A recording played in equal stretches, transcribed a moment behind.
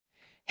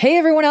Hey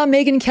everyone, I'm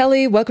Megyn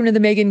Kelly. Welcome to the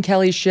Megyn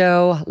Kelly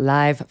Show,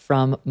 live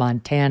from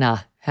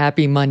Montana.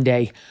 Happy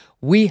Monday.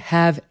 We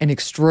have an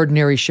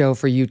extraordinary show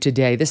for you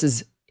today. This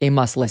is a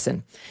must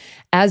listen.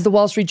 As the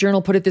Wall Street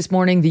Journal put it this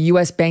morning, the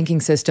U.S.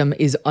 banking system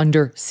is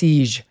under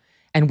siege.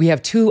 And we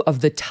have two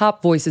of the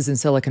top voices in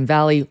Silicon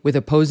Valley with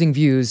opposing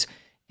views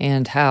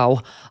and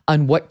how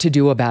on what to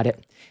do about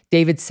it.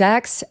 David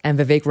Sacks and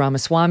Vivek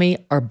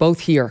Ramaswamy are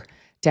both here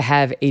to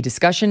have a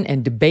discussion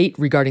and debate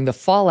regarding the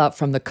fallout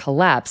from the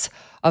collapse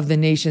of the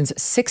nation's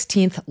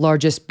 16th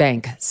largest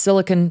bank,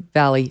 Silicon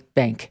Valley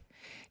Bank.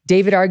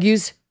 David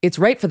argues it's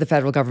right for the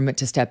federal government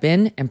to step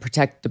in and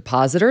protect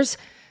depositors.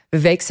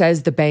 Vivek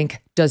says the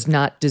bank does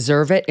not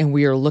deserve it, and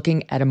we are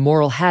looking at a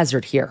moral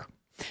hazard here.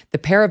 The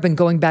pair have been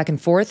going back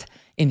and forth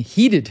in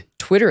heated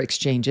Twitter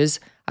exchanges,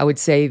 I would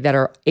say, that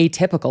are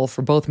atypical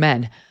for both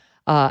men.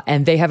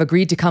 And they have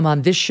agreed to come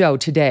on this show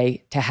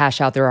today to hash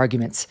out their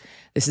arguments.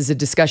 This is a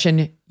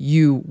discussion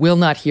you will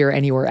not hear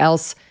anywhere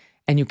else,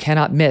 and you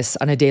cannot miss.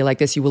 On a day like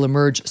this, you will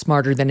emerge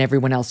smarter than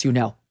everyone else you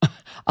know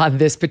on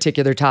this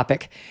particular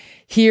topic.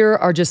 Here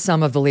are just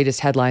some of the latest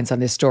headlines on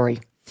this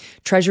story.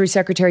 Treasury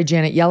Secretary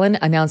Janet Yellen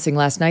announcing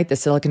last night that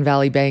Silicon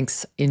Valley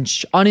Bank's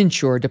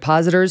uninsured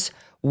depositors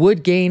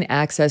would gain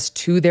access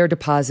to their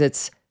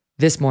deposits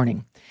this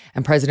morning.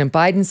 And President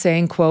Biden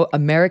saying, quote,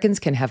 Americans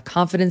can have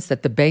confidence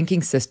that the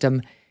banking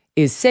system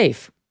is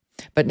safe.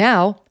 But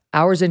now,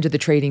 hours into the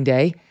trading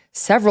day,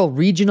 several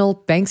regional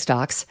bank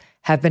stocks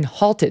have been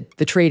halted.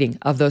 The trading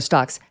of those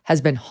stocks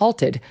has been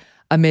halted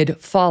amid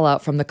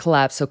fallout from the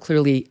collapse. So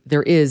clearly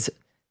there is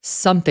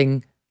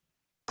something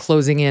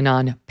closing in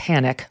on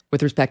panic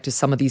with respect to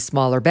some of these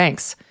smaller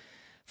banks.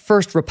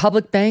 First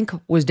Republic Bank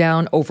was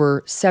down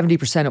over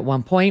 70% at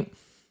one point.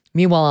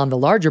 Meanwhile, on the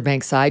larger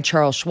bank side,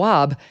 Charles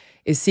Schwab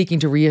is seeking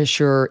to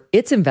reassure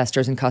its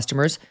investors and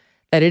customers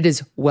that it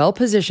is well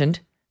positioned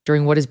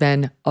during what has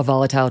been a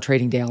volatile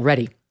trading day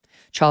already.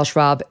 Charles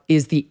Schwab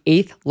is the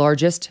 8th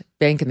largest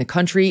bank in the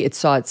country. It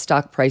saw its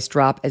stock price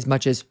drop as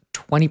much as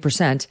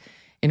 20%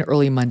 in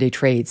early Monday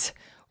trades.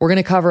 We're going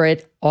to cover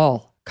it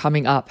all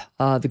coming up.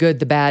 The good,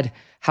 the bad,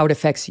 how it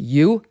affects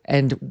you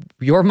and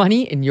your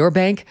money in your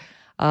bank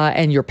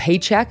and your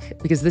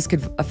paycheck, because this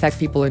could affect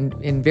people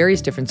in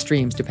various different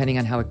streams depending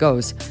on how it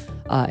goes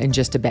in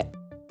just a bit.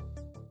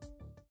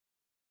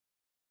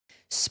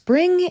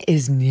 Spring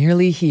is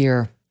nearly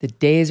here. The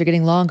days are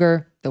getting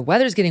longer. The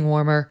weather's getting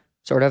warmer,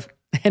 sort of.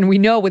 And we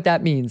know what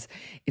that means.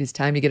 It is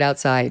time to get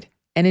outside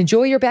and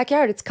enjoy your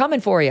backyard. It's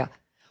coming for you.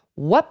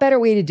 What better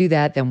way to do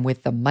that than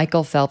with the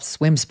Michael Phelps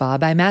Swim Spa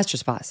by Master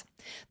Spas?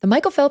 The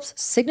Michael Phelps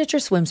Signature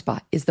Swim Spa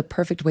is the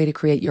perfect way to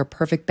create your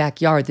perfect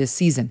backyard this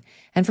season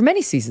and for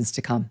many seasons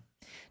to come.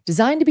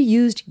 Designed to be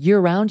used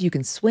year-round, you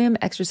can swim,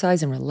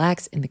 exercise, and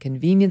relax in the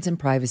convenience and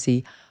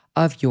privacy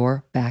of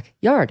your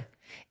backyard.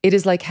 It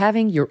is like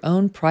having your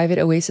own private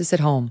oasis at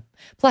home.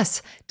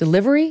 Plus,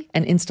 delivery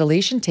and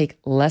installation take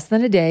less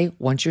than a day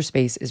once your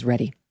space is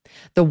ready.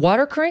 The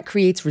water current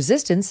creates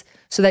resistance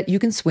so that you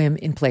can swim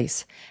in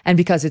place. And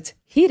because it's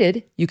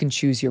heated, you can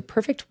choose your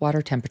perfect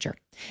water temperature.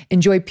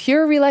 Enjoy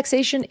pure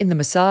relaxation in the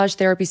massage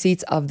therapy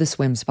seats of the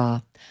swim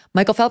spa.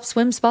 Michael Phelps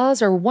Swim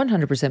Spas are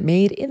 100%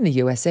 made in the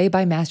USA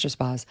by Master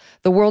Spas,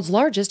 the world's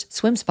largest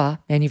swim spa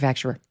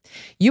manufacturer.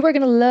 You are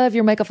going to love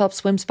your Michael Phelps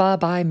Swim Spa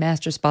by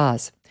Master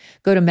Spas.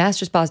 Go to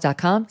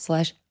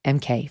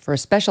masterspas.com/MK for a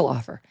special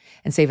offer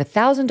and save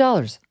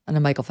 $1,000 on a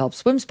Michael Phelps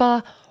Swim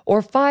Spa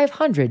or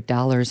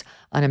 $500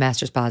 on a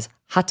Master Spas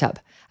hot tub.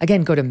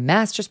 Again, go to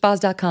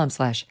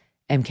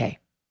masterspas.com/MK.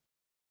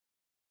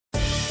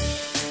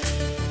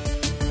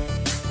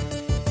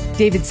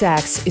 David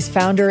Sacks is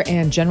founder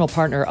and general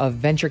partner of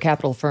venture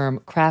capital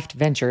firm Craft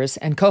Ventures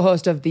and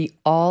co-host of the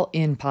All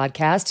In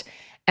podcast.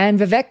 And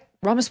Vivek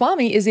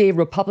Ramaswamy is a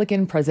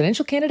Republican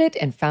presidential candidate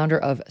and founder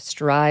of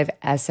Strive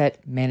Asset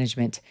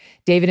Management.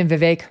 David and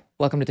Vivek,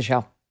 welcome to the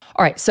show.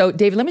 All right, so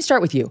David, let me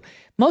start with you.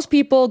 Most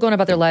people going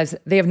about their lives,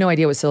 they have no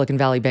idea what Silicon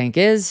Valley Bank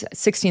is,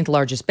 16th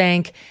largest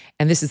bank,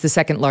 and this is the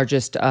second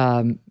largest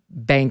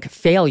bank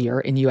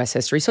failure in U.S.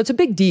 history. So it's a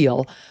big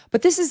deal,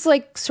 but this is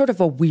like sort of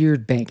a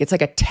weird bank. It's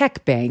like a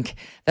tech bank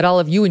that all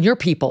of you and your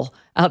people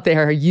out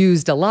there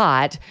used a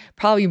lot,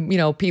 probably,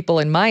 people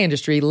in my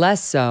industry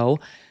less so.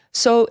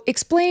 So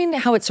explain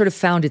how it sort of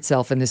found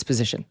itself in this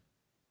position.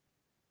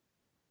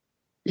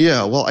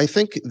 Yeah, well, I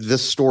think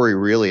this story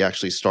really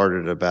actually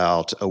started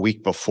about a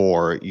week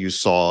before you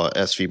saw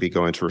SVB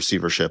go into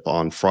receivership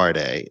on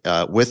Friday,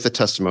 with the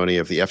testimony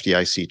of the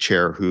FDIC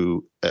chair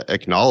who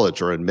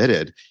acknowledged or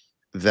admitted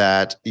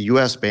that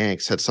U.S.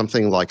 banks had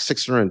something like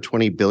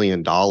 $620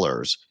 billion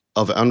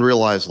of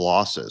unrealized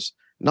losses,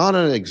 not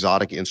on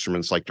exotic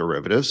instruments like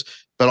derivatives,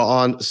 but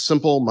on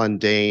simple,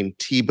 mundane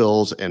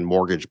T-bills and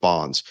mortgage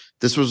bonds.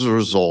 This was a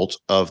result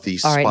of the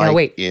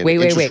spike in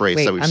interest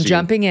rates that we've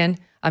seen.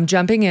 I'm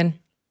jumping in.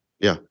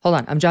 Yeah. Hold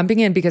on. I'm jumping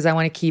in because I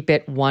want to keep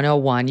it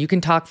 101. You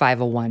can talk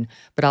 501,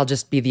 but I'll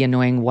just be the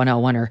annoying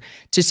 101er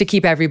just to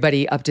keep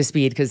everybody up to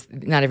speed because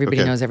not everybody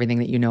knows everything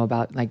that you know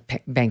about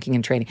like banking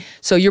and trading.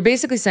 So you're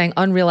basically saying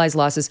unrealized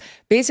losses.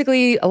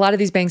 Basically, a lot of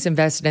these banks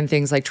invested in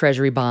things like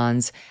treasury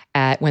bonds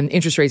when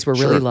interest rates were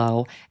really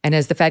low. And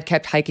as the Fed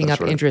kept hiking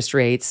up interest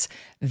rates,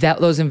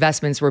 those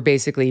investments were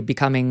basically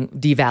becoming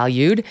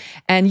devalued.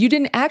 And you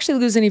didn't actually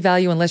lose any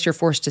value unless you're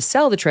forced to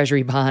sell the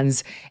treasury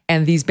bonds.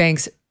 And these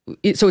banks,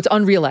 so it's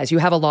unrealized. You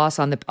have a loss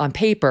on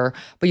paper,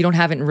 but you don't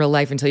have it in real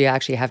life until you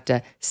actually have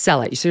to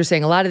sell it. So you're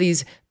saying a lot of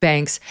these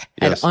banks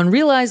had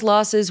unrealized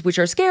losses, which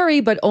are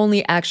scary, but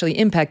only actually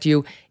impact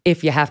you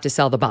if you have to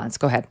sell the bonds.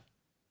 Go ahead.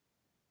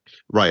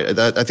 Right.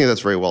 I think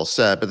that's very well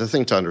said. But the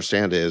thing to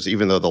understand is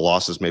even though the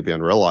losses may be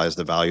unrealized,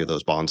 the value of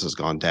those bonds has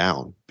gone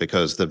down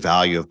because the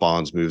value of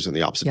bonds moves in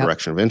the opposite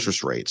direction of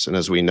interest rates. And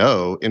as we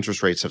know,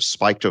 interest rates have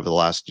spiked over the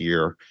last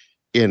year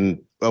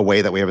in a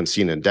way that we haven't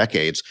seen in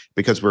decades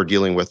because we're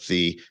dealing with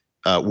the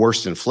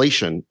worst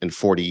inflation in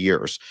 40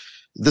 years.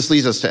 This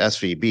leads us to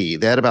SVB.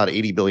 They had about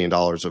 $80 billion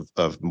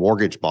of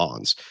mortgage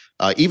bonds.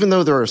 Even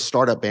though they're a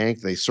startup bank,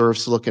 they serve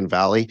Silicon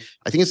Valley,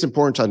 I think it's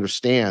important to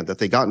understand that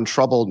they got in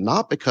trouble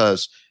not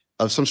because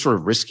of some sort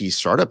of risky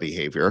startup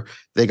behavior.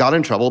 They got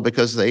in trouble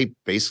because they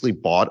basically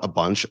bought a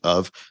bunch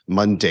of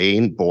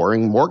mundane,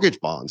 boring mortgage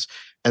bonds.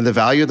 And the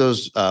value of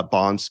those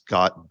bonds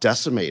got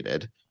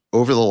decimated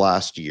over the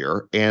last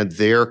year, and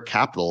their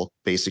capital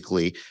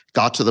basically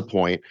got to the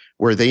point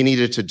where they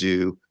needed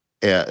to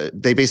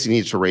they basically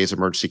needed to raise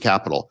emergency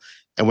capital.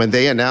 And when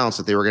they announced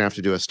that they were going to have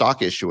to do a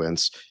stock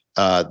issuance,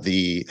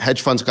 the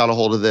hedge funds got a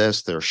hold of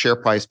this, their share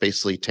price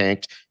basically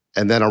tanked,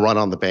 and then a run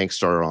on the bank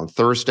started on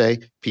Thursday.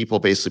 People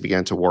basically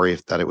began to worry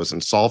that it was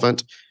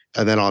insolvent.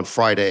 And then on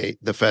Friday,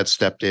 the Fed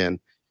stepped in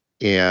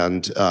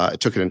and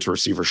took it into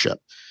receivership.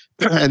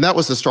 And that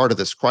was the start of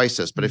this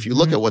crisis. But if you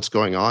look at what's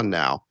going on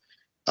now,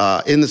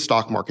 in the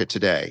stock market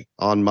today,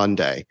 on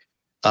Monday,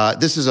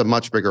 this is a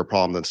much bigger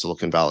problem than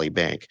Silicon Valley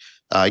Bank.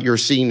 You're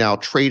seeing now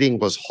trading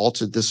was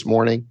halted this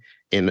morning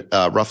in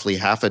roughly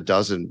half a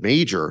dozen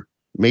major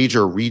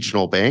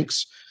regional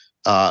banks.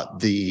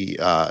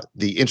 The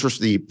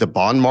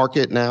bond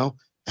market now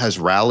has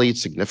rallied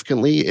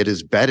significantly. It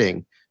is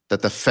betting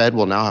that the Fed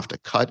will now have to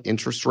cut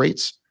interest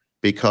rates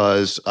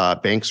because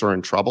banks are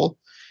in trouble.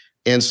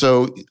 And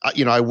so,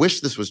 I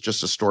wish this was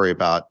just a story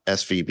about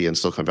SVB and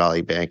Silicon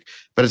Valley Bank,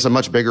 but it's a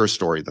much bigger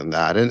story than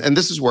that. And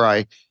this is where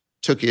I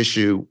took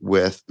issue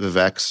with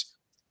Vivek's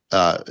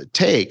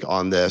take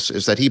on this,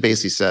 is that he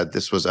basically said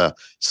this was a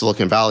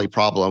Silicon Valley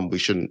problem. We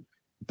shouldn't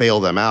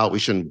bail them out. We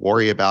shouldn't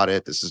worry about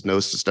it. This is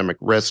no systemic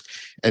risk.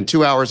 And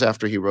 2 hours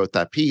after he wrote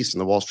that piece in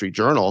the Wall Street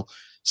Journal,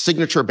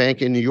 Signature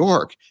Bank in New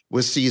York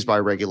was seized by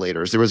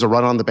regulators. There was a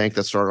run on the bank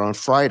that started on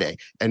Friday.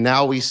 And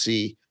now we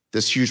see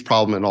this huge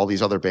problem in all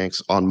these other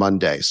banks on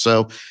Monday.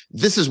 So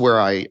this is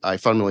where I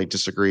fundamentally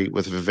disagree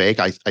with Vivek.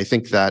 I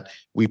think that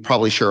we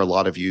probably share a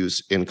lot of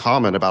views in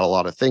common about a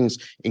lot of things,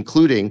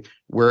 including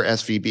where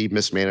SVB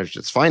mismanaged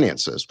its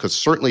finances, because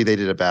certainly they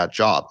did a bad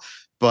job.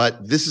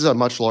 But this is a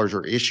much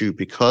larger issue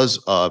because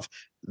of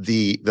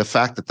the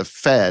fact that the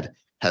Fed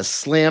has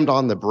slammed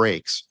on the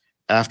brakes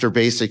after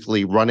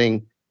basically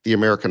running the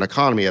American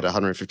economy at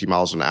 150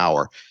 miles an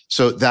hour.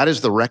 So that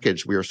is the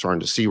wreckage we are starting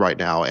to see right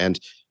now. And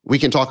we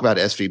can talk about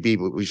SVB,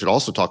 but we should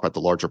also talk about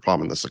the larger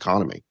problem in this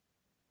economy.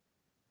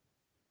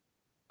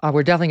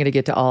 We're definitely going to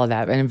get to all of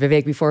that. And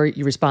Vivek, before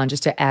you respond,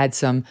 just to add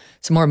some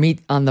more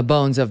meat on the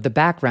bones of the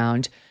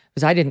background,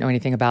 because I didn't know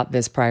anything about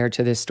this prior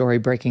to this story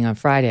breaking on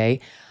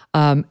Friday.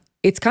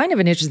 It's kind of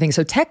an interesting thing.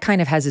 So tech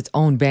kind of has its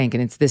own bank,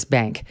 and it's this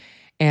bank.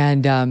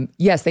 And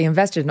yes, they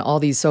invested in all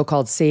these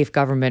so-called safe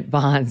government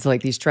bonds,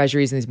 like these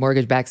treasuries and these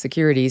mortgage-backed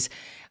securities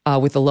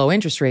with the low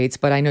interest rates.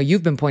 But I know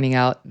you've been pointing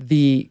out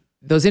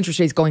those interest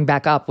rates going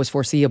back up was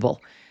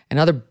foreseeable, and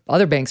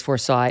other banks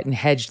foresaw it and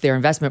hedged their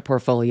investment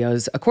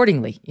portfolios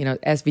accordingly.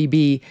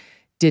 SVB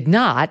did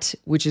not,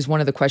 which is one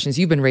of the questions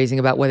you've been raising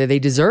about whether they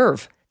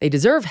deserve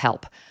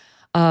help.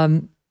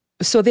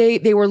 So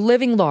they were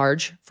living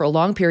large for a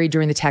long period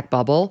during the tech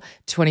bubble,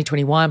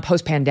 2021,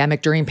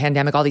 post-pandemic, during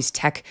pandemic, all these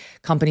tech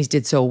companies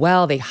did so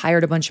well. They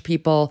hired a bunch of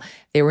people.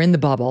 They were in the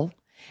bubble.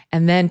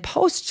 And then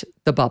post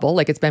the bubble,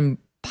 like it's been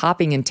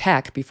popping in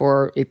tech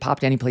before it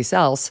popped anyplace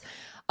else,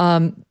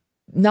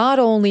 not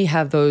only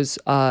have those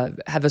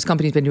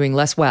companies been doing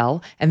less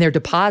well, and their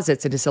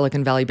deposits into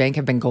Silicon Valley Bank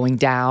have been going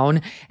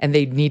down, and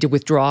they need to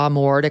withdraw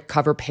more to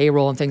cover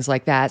payroll and things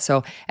like that.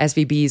 So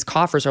SVB's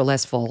coffers are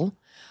less full.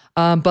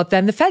 But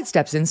then the Fed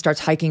steps in,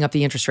 starts hiking up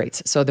the interest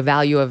rates. So the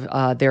value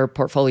of their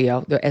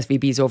portfolio, the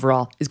SVB's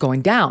overall, is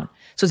going down.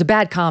 So it's a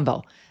bad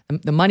combo.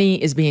 The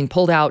money is being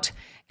pulled out,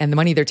 and the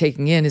money they're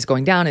taking in is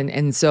going down.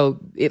 And so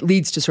it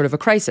leads to sort of a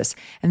crisis.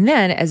 And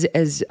then,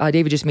 as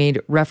David just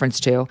made reference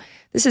to,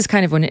 this is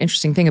kind of an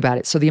interesting thing about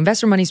it. So the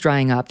investor money's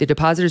drying up. The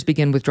depositors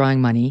begin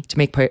withdrawing money to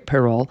make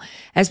payroll.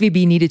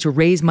 SVB needed to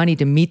raise money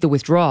to meet the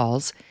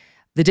withdrawals.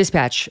 The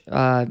Dispatch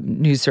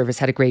news service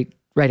had a great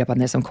write-up on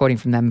this. I'm quoting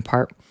from them in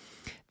part.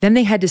 Then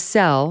they had to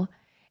sell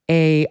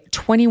a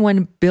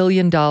 $21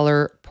 billion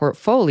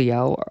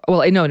portfolio,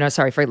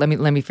 sorry, let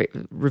me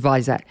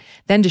revise that.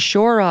 Then to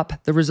shore up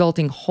the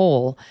resulting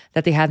hole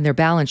that they had in their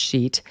balance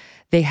sheet,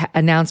 they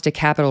announced a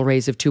capital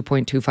raise of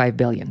 $2.25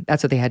 billion.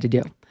 That's what they had to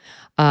do.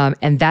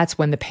 And that's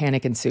when the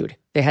panic ensued.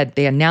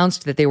 They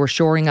announced that they were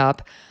shoring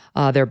up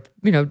their,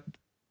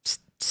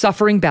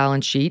 suffering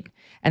balance sheet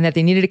and that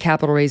they needed a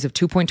capital raise of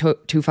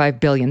 $2.25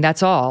 billion.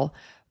 That's all.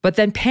 But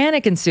then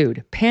panic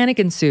ensued.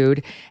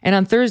 And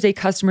on Thursday,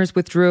 customers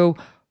withdrew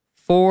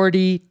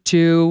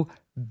 $42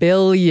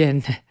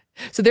 billion.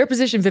 So their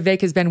position,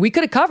 Vivek, has been, we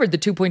could have covered the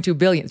 $2.2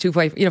 billion.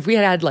 If we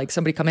had like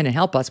somebody come in and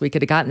help us, we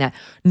could have gotten that.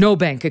 No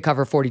bank could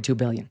cover $42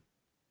 billion.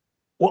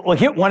 Well,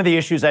 here, one of the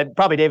issues that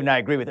probably Dave and I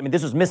agree with. I mean,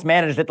 this was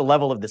mismanaged at the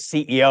level of the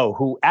CEO,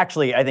 who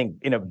actually, I think,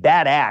 in a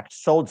bad act,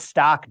 sold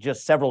stock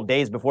just several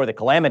days before the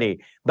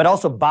calamity, but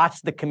also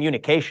botched the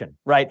communication,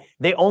 right?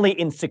 They only,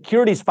 in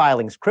securities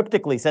filings,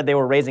 cryptically said they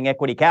were raising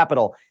equity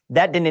capital.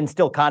 That didn't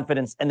instill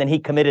confidence. And then he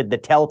committed the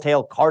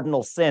telltale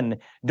cardinal sin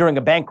during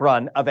a bank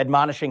run of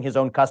admonishing his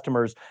own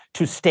customers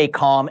to stay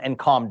calm and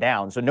calm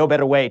down. So no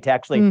better way to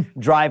actually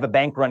drive a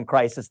bank run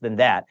crisis than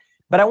that.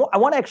 But I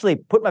want to actually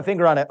put my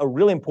finger on a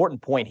really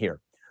important point here.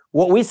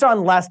 What we saw on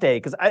the last day,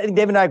 because I think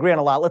Dave and I agree on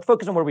a lot, let's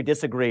focus on where we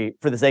disagree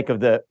for the sake of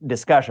the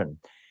discussion.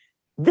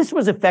 This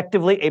was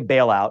effectively a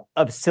bailout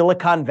of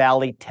Silicon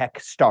Valley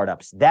tech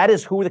startups. That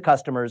is who the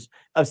customers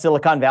of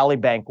Silicon Valley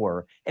Bank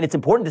were. And it's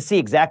important to see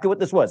exactly what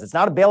this was. It's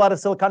not a bailout of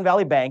Silicon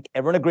Valley Bank.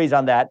 Everyone agrees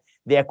on that.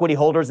 The equity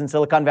holders in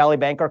Silicon Valley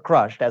Bank are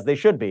crushed, as they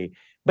should be.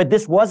 But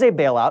this was a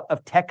bailout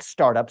of tech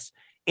startups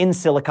in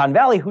Silicon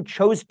Valley who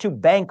chose to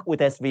bank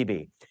with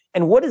SVB.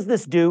 And what does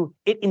this do?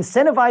 It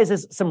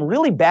incentivizes some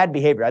really bad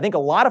behavior. I think a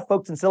lot of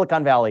folks in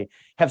Silicon Valley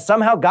have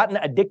somehow gotten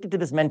addicted to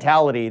this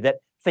mentality that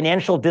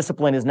financial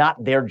discipline is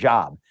not their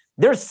job.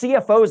 There's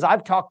CFOs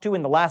I've talked to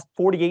in the last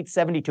 48,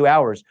 72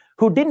 hours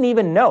who didn't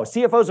even know,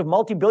 CFOs of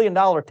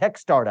multi-billion-dollar tech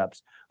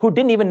startups, who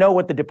didn't even know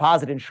what the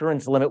deposit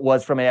insurance limit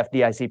was from an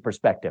FDIC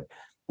perspective.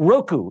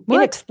 Roku,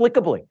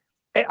 inexplicably,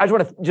 I just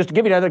want to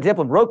give you another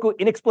example. Roku,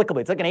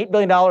 inexplicably, it's like an $8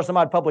 billion some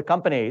odd public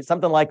company,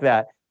 something like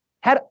that,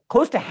 had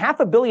close to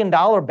 $500 million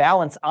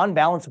balance on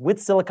balance with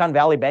Silicon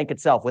Valley Bank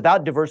itself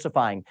without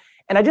diversifying.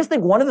 And I just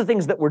think one of the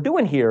things that we're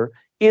doing here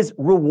is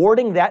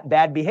rewarding that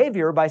bad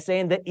behavior by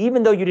saying that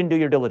even though you didn't do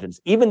your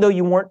diligence, even though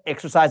you weren't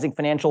exercising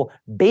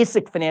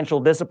basic financial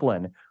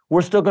discipline,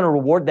 we're still going to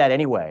reward that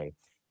anyway.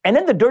 And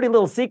then the dirty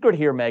little secret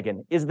here,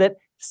 Megyn, is that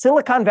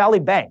Silicon Valley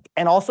Bank,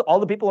 and also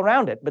all the people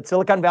around it, but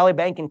Silicon Valley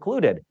Bank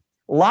included,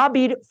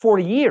 lobbied for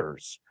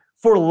years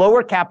for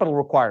lower capital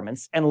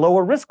requirements and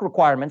lower risk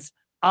requirements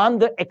on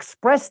the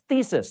express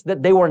thesis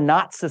that they were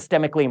not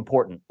systemically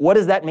important. What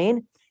does that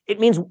mean? It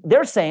means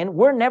they're saying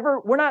we're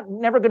never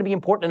going to be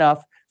important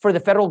enough for the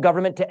federal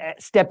government to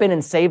step in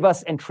and save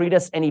us and treat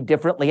us any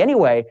differently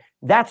anyway.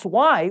 That's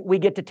why we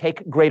get to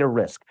take greater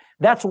risk.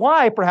 That's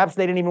why perhaps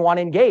they didn't even want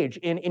to engage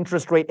in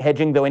interest rate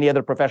hedging, though any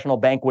other professional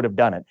bank would have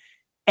done it.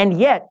 And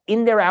yet,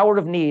 in their hour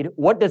of need,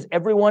 what does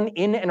everyone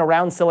in and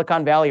around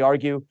Silicon Valley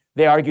argue?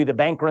 They argue the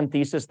bank run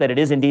thesis that it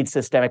is indeed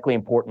systemically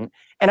important.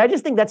 And I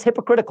just think that's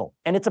hypocritical,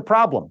 and it's a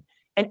problem.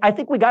 And I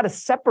think we got to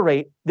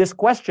separate this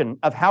question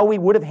of how we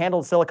would have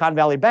handled Silicon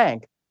Valley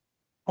Bank,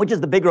 which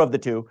is the bigger of the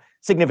two,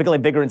 significantly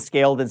bigger in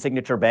scale than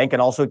Signature Bank,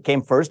 and also it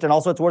came first, and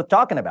also it's worth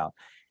talking about.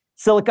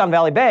 Silicon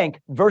Valley Bank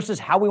versus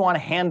how we want to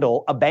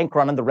handle a bank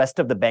run on the rest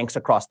of the banks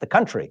across the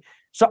country.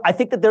 So I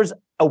think that there's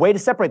a way to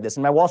separate this.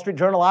 In my Wall Street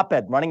Journal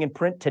op-ed running in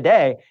print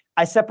today,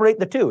 I separate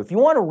the two. If you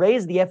want to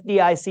raise the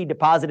FDIC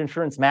deposit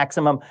insurance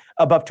maximum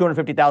above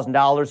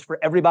 $250,000 for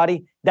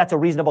everybody, that's a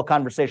reasonable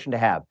conversation to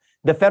have.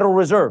 The Federal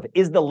Reserve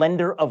is the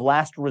lender of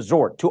last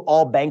resort to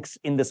all banks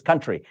in this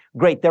country.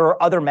 Great, there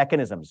are other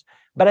mechanisms.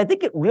 But I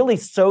think it really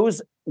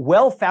sows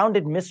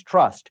well-founded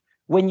mistrust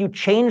when you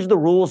change the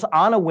rules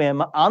on a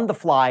whim, on the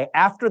fly,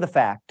 after the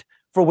fact,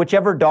 for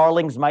whichever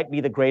darlings might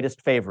be the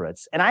greatest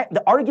favorites. And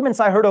the arguments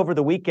I heard over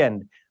the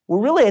weekend were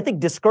really, I think,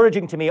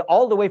 discouraging to me,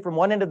 all the way from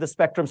one end of the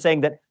spectrum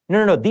saying that,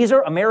 no, these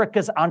are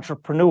America's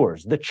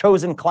entrepreneurs, the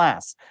chosen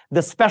class,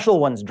 the special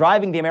ones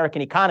driving the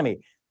American economy.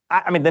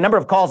 I mean, the number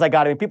of calls I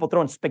got, people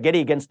throwing spaghetti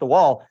against the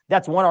wall,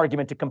 that's one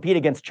argument to compete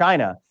against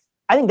China.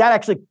 I think that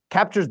actually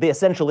captures the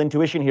essential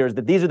intuition here, is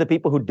that these are the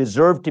people who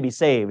deserve to be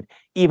saved,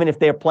 even if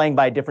they're playing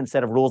by a different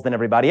set of rules than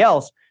everybody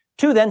else.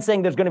 To then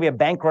saying there's going to be a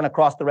bank run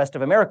across the rest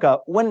of America,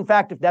 when in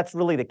fact, if that's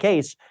really the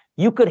case,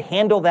 you could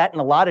handle that in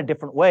a lot of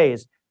different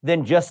ways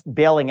than just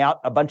bailing out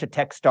a bunch of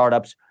tech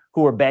startups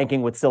who are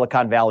banking with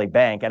Silicon Valley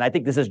Bank. And I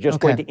think this is just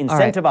going to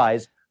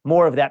incentivize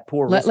more of that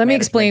poor risk. Let me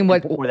explain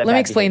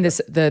this,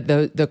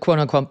 the quote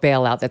unquote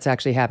bailout that's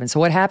actually happened.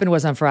 So what happened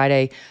was on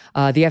Friday,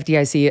 the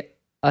FDIC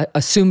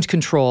assumed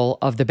control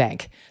of the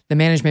bank. The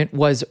management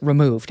was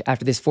removed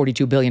after this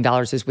 $42 billion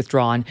is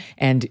withdrawn.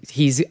 And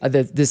he's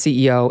the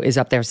CEO is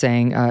up there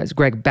saying,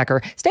 Greg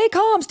Becker, stay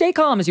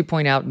calm, as you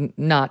point out,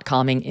 not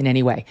calming in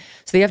any way.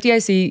 So the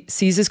FDIC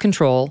seizes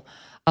control.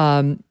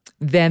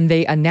 Then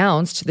they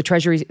announced, the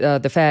Treasury,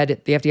 the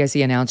Fed, the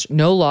FDIC announced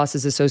no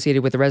losses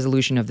associated with the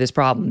resolution of this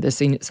problem. The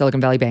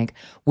Silicon Valley Bank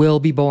will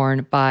be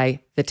borne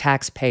by the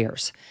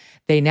taxpayers.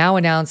 They now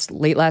announced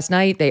late last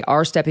night they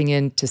are stepping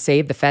in to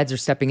save, the feds are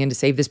stepping in to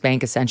save this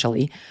bank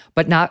essentially,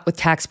 but not with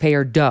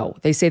taxpayer dough.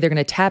 They say they're going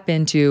to tap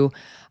into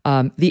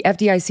the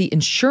FDIC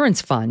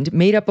insurance fund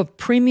made up of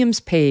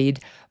premiums paid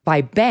by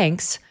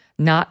banks,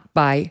 not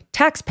by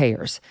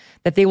taxpayers,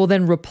 that they will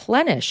then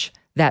replenish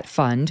that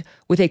fund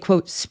with a,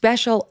 quote,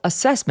 special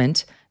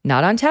assessment,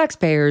 not on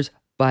taxpayers,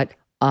 but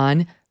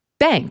on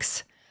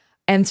banks.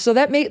 And so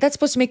that's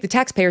supposed to make the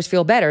taxpayers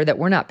feel better that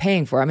we're not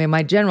paying for. I mean,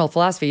 my general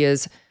philosophy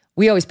is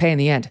we always pay in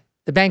the end.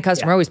 The bank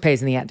customer always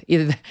pays in the end.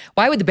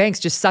 Why would the banks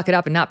just suck it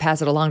up and not pass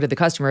it along to the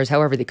customers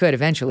however they could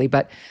eventually?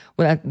 But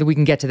we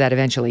can get to that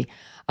eventually.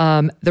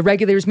 The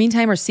regulators,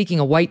 meantime, are seeking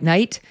a white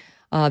knight.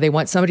 They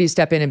want somebody to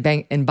step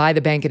in and buy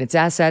the bank and its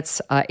assets.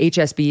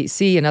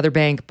 HSBC, another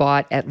bank,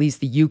 bought at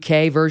least the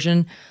UK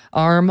version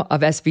arm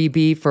of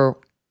SVB for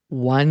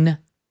 £1.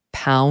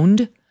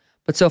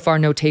 But so far,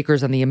 no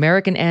takers on the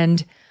American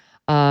end.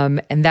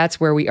 And that's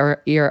where we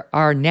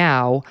are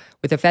now,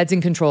 with the feds in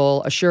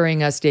control,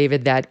 assuring us,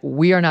 David, that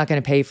we are not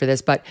going to pay for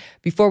this. But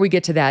before we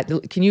get to that,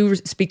 can you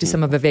speak to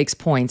some of Vivek's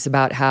points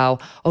about how,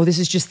 this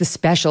is just the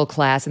special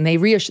class, and they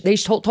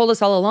told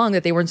us all along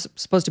that they weren't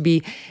supposed to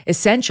be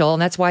essential,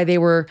 and that's why they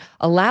were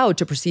allowed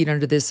to proceed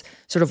under this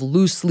sort of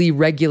loosely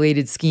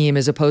regulated scheme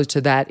as opposed to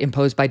that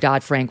imposed by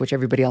Dodd-Frank, which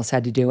everybody else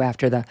had to do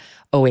after the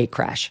 '08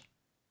 crash.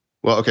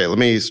 Well, okay, let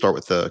me start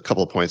with a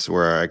couple of points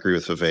where I agree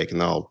with Vivek,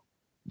 and then I'll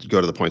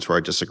go to the points where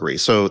I disagree.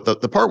 So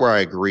the part where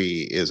I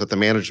agree is that the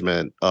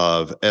management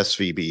of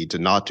SVB did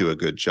not do a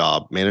good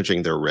job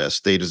managing their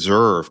risk. They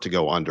deserve to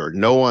go under.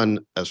 No one,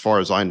 as far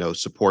as I know,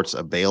 supports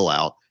a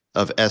bailout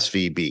of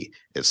SVB.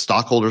 Its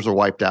stockholders are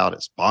wiped out.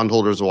 Its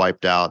bondholders are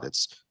wiped out.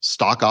 Its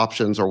stock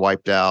options are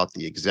wiped out.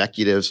 The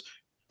executives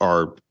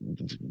are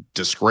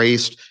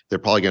disgraced. They're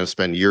probably going to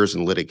spend years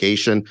in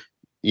litigation.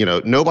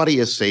 Nobody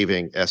is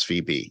saving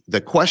SVB.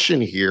 The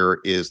question here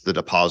is the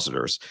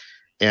depositors.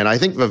 And I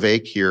think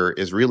Vivek here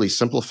is really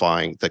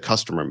simplifying the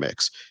customer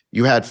mix.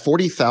 You had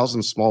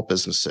 40,000 small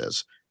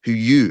businesses who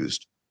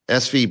used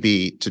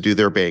SVB to do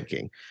their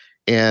banking.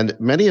 And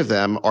many of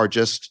them are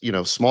just,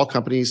 small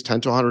companies,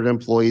 10 to 100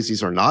 employees.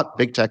 These are not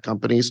big tech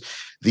companies.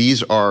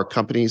 These are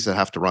companies that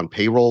have to run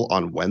payroll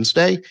on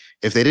Wednesday.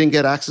 If they didn't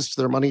get access to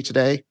their money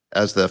today,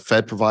 as the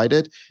Fed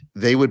provided,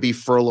 they would be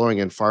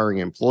furloughing and firing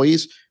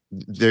employees.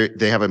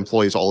 They have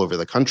employees all over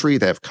the country.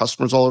 They have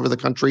customers all over the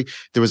country.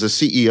 There was a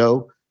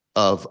CEO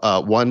of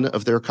one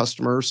of their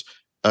customers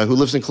who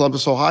lives in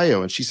Columbus,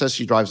 Ohio, and she says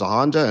she drives a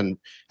Honda and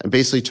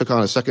basically took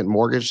on a second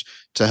mortgage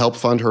to help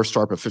fund her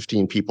startup of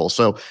 15 people.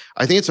 So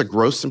I think it's a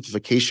gross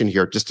simplification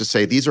here just to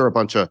say these are a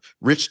bunch of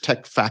rich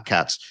tech fat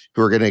cats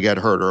who are going to get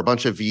hurt, or a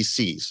bunch of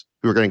VCs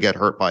who are going to get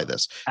hurt by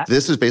this.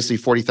 This is basically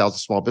 40,000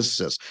 small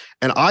businesses.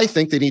 And I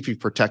think they need to be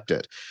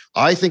protected.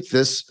 I think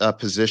this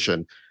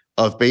position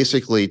of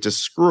basically to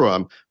screw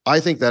them, I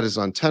think that is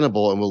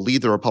untenable and will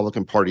lead the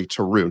Republican Party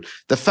to ruin.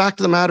 The fact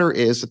of the matter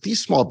is that these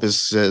small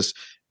businesses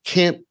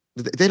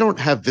they don't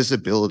have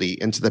visibility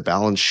into the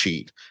balance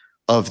sheet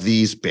of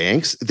these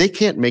banks. They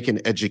can't make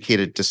an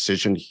educated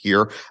decision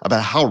here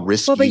about how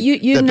risky. Well, but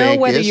you know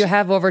whether you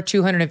have over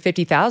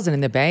 250,000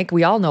 in the bank.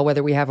 We all know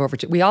whether we have over.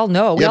 We all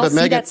know. We all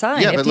see that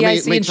sign.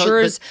 FDIC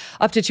insures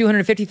up to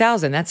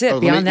 250,000. That's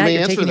it. Beyond that,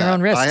 you're taking your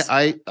own risks.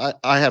 I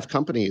have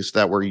companies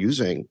that were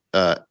using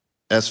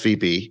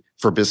SVB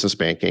for business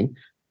banking,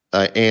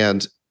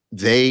 and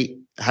they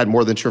had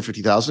more than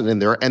 250,000 in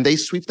there, and they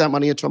sweep that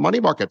money into a money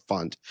market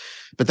fund.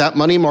 But that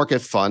money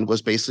market fund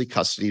was basically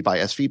custodied by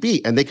SVB,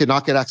 and they could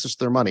not get access to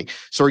their money.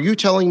 So are you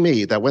telling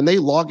me that when they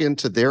log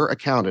into their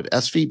account at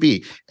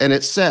SVB and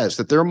it says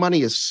that their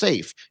money is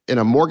safe in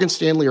a Morgan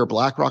Stanley or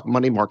BlackRock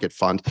money market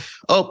fund,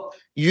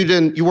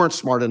 you weren't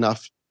smart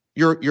enough,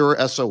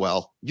 you're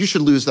SOL, you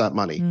should lose that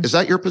money. Is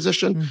that your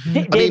position?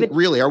 Mm-hmm. I mean,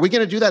 really, are we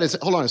going to do that?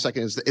 Hold on a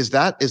second. Is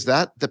that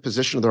the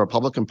position of the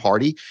Republican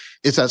Party?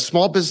 Is that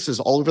small businesses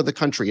all over the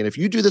country, and if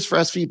you do this for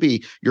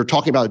SVB, you're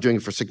talking about doing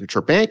it for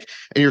Signature Bank,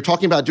 and you're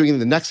talking about doing it in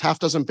the next half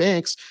dozen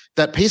banks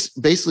that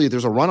basically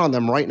there's a run on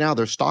them right now.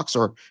 Their stocks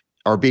are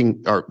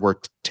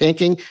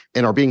tanking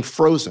and are being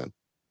frozen.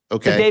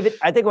 Okay. So David,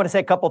 I think I want to say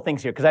a couple of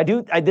things here,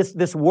 because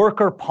this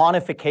worker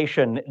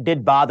ponification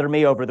did bother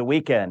me over the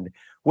weekend,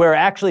 where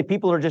actually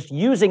people are just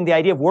using the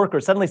idea of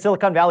workers. Suddenly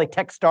Silicon Valley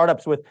tech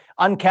startups with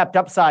uncapped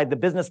upside, the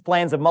business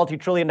plans of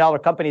multi-trillion-dollar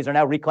companies are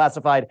now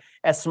reclassified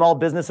as small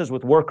businesses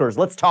with workers.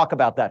 Let's talk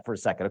about that for a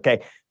second,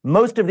 okay?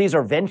 Most of these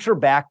are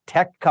venture-backed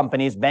tech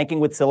companies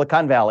banking with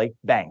Silicon Valley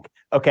Bank,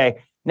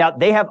 okay? Now,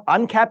 they have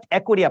uncapped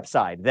equity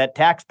upside that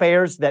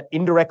taxpayers that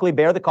indirectly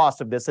bear the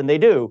cost of this, and they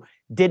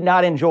did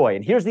not enjoy.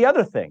 And here's the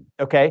other thing,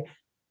 okay?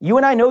 You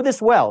and I know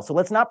this well, so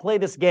let's not play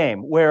this game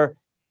where,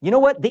 you know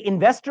what, the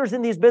investors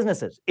in these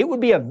businesses, it would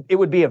be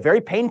a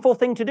very painful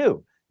thing to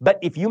do. But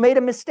if you made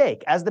a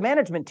mistake as the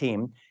management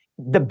team,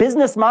 the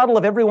business model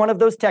of every one of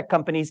those tech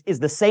companies is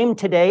the same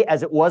today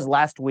as it was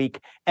last week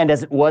and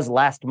as it was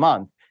last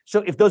month.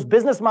 So if those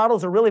business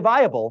models are really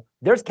viable,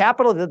 there's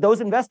capital that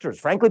those investors,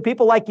 frankly,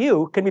 people like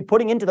you, can be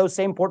putting into those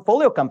same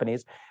portfolio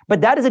companies.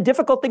 But that is a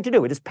difficult thing to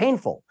do. It is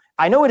painful.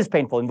 I know it is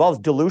painful. It involves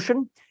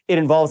dilution. It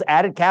involves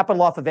added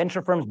capital off a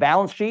venture firm's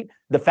balance sheet.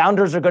 The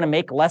founders are going to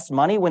make less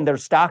money when their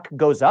stock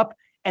goes up.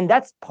 And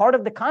that's part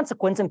of the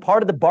consequence and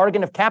part of the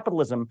bargain of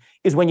capitalism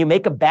is when you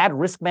make a bad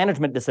risk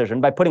management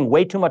decision by putting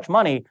way too much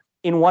money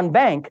in one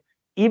bank,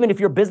 even if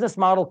your business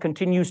model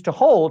continues to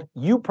hold,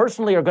 you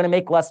personally are going to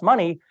make less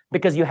money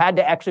because you had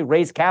to actually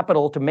raise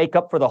capital to make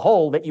up for the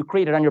hole that you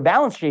created on your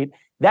balance sheet.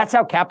 That's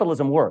how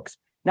capitalism works.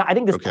 Now, I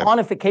think this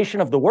quantification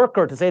of the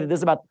worker to say that this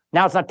is about,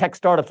 now it's not tech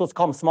startups, let's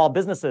call them small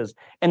businesses,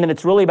 and then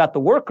it's really about the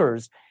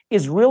workers,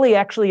 is really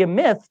actually a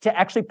myth to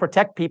actually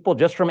protect people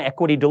just from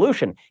equity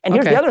dilution. And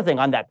here's the other thing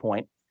on that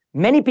point.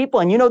 Many people,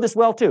 and you know this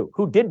well too,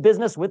 who did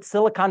business with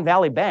Silicon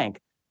Valley Bank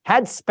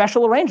had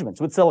special arrangements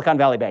with Silicon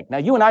Valley Bank. Now,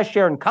 you and I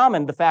share in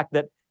common the fact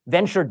that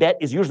venture debt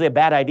is usually a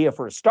bad idea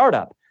for a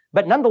startup.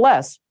 But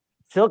nonetheless,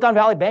 Silicon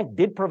Valley Bank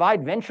did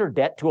provide venture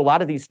debt to a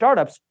lot of these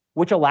startups,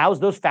 which allows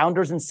those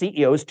founders and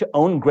CEOs to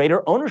own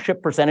greater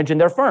ownership percentage in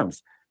their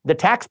firms. The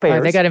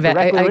taxpayers, they got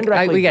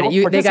we got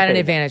it. They got an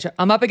advantage.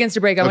 I'm up against a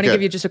break. I want to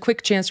give you just a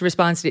quick chance to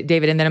respond to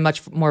David, and then a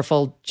much more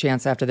full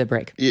chance after the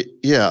break.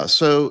 Yeah.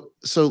 So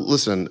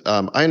listen,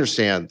 I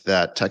understand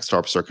that tech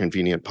startups are a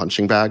convenient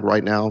punching bag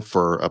right now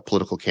for a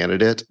political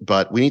candidate,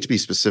 but we need to be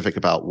specific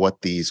about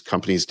what these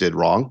companies did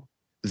wrong.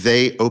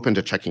 They opened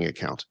a checking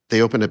account. They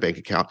opened a bank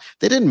account.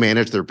 They didn't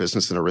manage their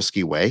business in a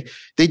risky way.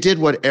 They did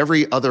what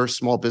every other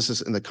small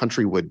business in the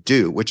country would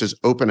do, which is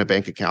open a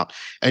bank account.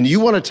 And you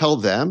want to tell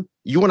them,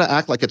 you want to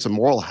act like it's a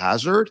moral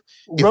hazard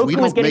if we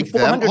don't make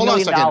them, hold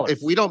on a second, if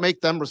we don't make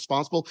them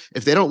responsible,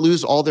 if they don't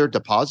lose all their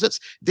deposits,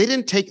 they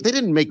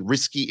didn't make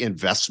risky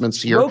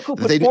investments here. Roku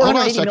put hold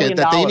on a second,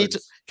 that they need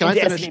to, can I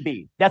finish?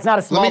 SVB. That's not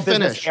a small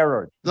business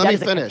error. Let me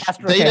finish.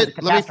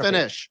 Let me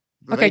finish.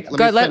 Okay,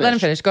 go ahead, let him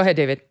finish. Go ahead,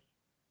 David.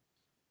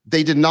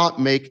 They did not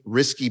make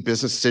risky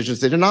business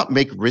decisions. They did not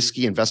make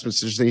risky investment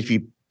decisions they need to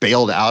be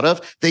bailed out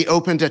of. They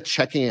opened a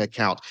checking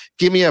account.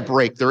 Give me a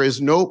break. There is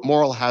no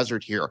moral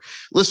hazard here.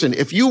 Listen,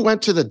 if you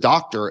went to the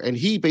doctor and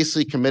he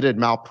basically committed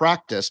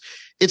malpractice,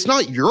 it's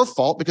not your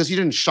fault because you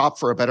didn't shop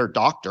for a better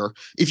doctor.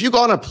 If you go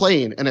on a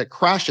plane and it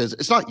crashes,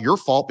 it's not your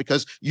fault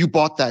because you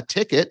bought that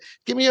ticket.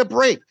 Give me a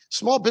break.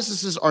 Small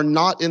businesses are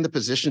not in the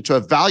position to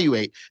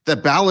evaluate the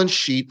balance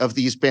sheet of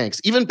these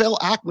banks. Even Bill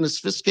Ackman, a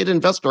sophisticated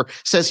investor,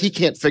 says he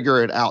can't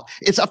figure it out.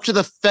 It's up to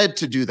the Fed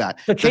to do that.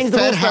 So change the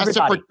rules for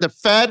everybody. The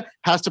Fed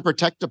has to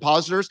protect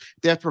depositors.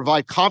 They have to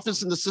provide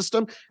confidence in the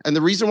system. And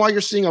the reason why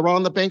you're seeing a run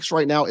on the banks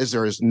right now is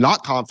there is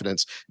not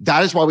confidence.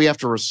 That is why we have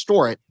to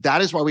restore it.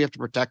 That is why we have to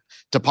protect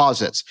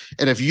deposits.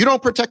 And if you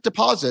don't protect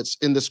deposits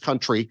in this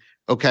country,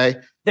 okay,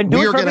 then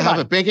we are going to have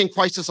a banking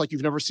crisis like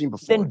you've never seen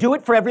before. Then do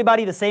it for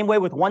everybody the same way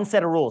with one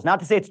set of rules. Not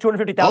to say it's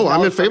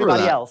 $250,000 for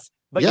everybody else,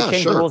 but you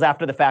change the rules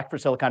after the fact for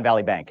Silicon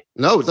Valley Bank.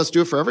 No, let's do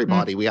it for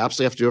everybody. We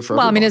absolutely have to do it for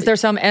everybody. Well, I mean, is there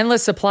some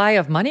endless supply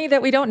of money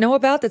that we don't know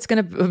about that's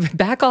going to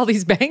back all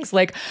these banks?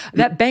 Like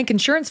that bank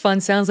insurance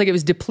fund sounds like it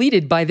was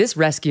depleted by this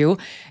rescue.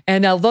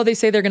 And although they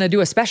say they're going to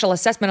do a special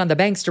assessment on the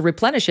banks to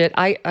replenish it,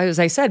 as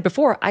I said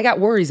before, I got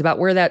worries about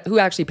who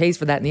actually pays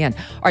for that in the end.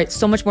 All right,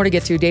 so much more to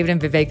get to. David and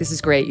Vivek, this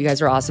is great. You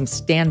guys are awesome.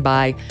 Stand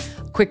by.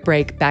 Quick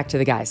break. Back to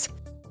the guys.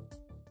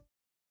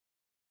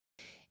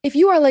 If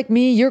you are like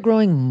me, you're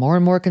growing more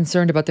and more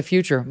concerned about the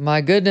future.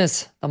 My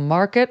goodness, the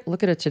market,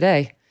 look at it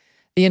today.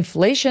 The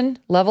inflation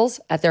levels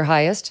at their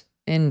highest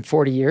in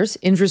 40 years,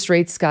 interest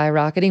rates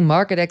skyrocketing,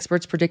 market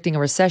experts predicting a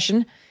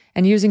recession,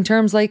 and using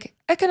terms like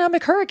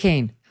economic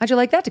hurricane. How'd you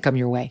like that to come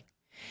your way?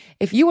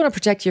 If you want to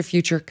protect your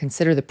future,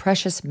 consider the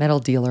precious metal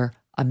dealer,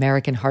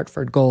 American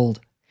Hartford Gold.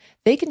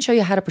 They can show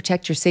you how to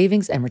protect your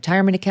savings and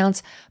retirement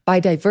accounts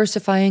by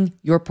diversifying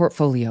your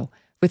portfolio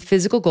with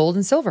physical gold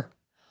and silver.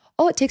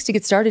 All it takes to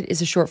get started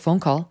is a short phone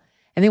call,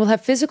 and they will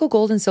have physical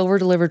gold and silver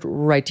delivered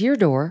right to your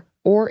door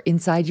or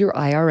inside your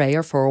IRA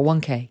or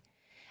 401k.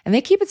 And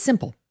they keep it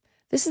simple.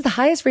 This is the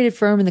highest rated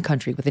firm in the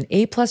country with an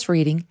A+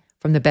 rating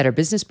from the Better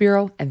Business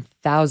Bureau and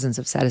thousands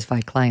of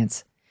satisfied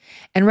clients.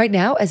 And right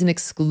now, as an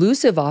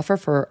exclusive offer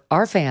for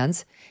our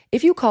fans,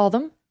 if you call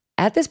them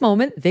at this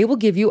moment, they will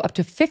give you up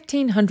to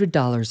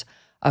 $1,500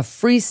 of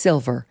free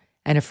silver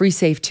and a free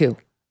safe too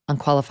on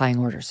qualifying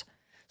orders.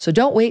 So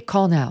don't wait,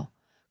 call now.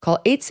 Call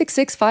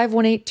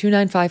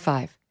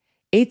 866-518-2955,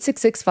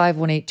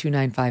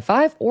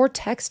 866-518-2955, or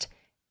text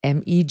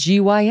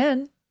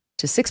MEGYN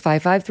to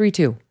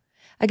 65532.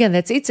 Again,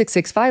 that's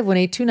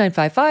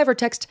 866-518-2955, or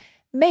text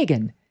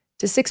Megyn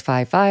to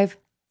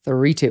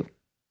 65532.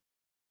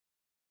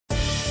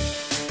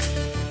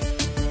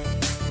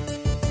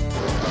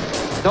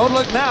 Don't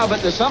look now,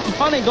 but there's something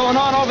funny going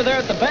on over there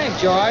at the bank,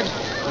 George.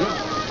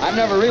 I've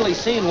never really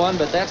seen one,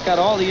 but that's got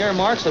all the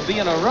earmarks of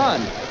being a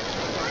run.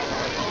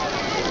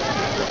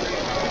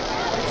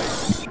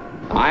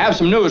 I have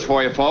some news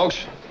for you,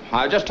 folks.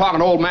 I was just talking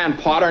to old man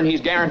Potter, and he's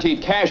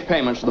guaranteed cash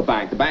payments to the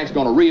bank. The bank's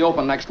going to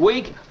reopen next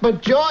week.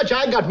 But, George,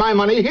 I got my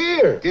money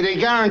here. Did he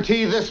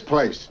guarantee this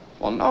place?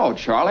 Well, no,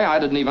 Charlie, I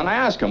didn't even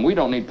ask him. We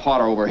don't need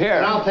Potter over here.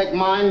 And I'll take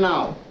mine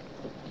now.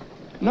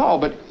 No,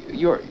 but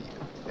you're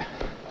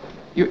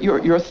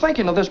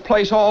thinking of this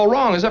place all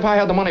wrong, as if I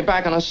had the money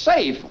back in a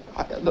safe.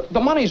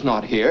 The money's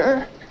not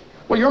here.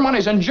 Well, your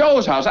money's in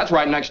Joe's house. That's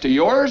right next to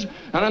yours.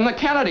 And in the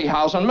Kennedy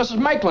house, and Mrs.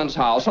 Maitland's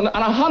house, and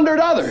 100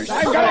 others.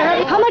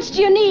 How much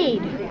do you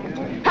need?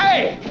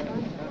 Hey!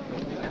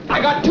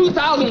 I got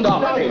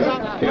 $2,000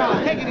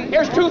 here.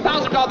 Here's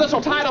 $2,000. This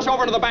will tide us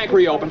over to the bank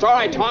reopens. All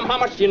right, Tom, how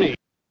much do you need?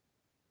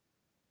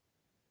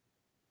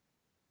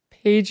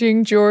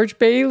 Paging George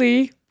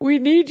Bailey. We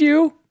need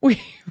you.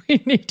 We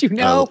need you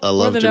now. I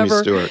love Jimmy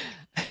Stewart.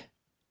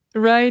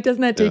 Right?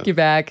 Doesn't that take you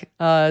back?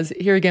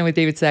 Here again with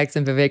David Sachs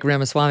and Vivek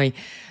Ramaswamy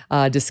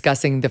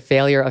discussing the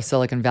failure of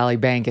Silicon Valley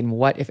Bank and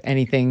what, if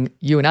anything,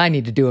 you and I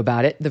need to do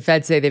about it. The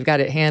Fed say they've got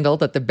it handled,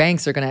 that the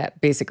banks are going to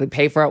basically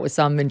pay for it with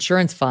some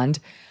insurance fund,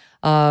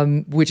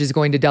 which is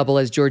going to double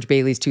as George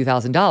Bailey's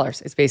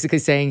 $2,000. It's basically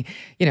saying,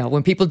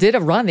 when people did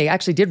a run, they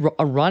actually did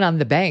a run on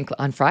the bank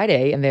on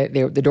Friday, and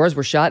the doors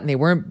were shut and they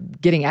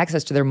weren't getting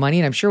access to their money.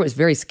 And I'm sure it was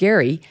very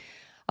scary.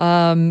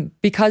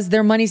 Because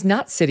their money's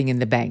not sitting in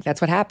the bank.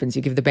 That's what happens.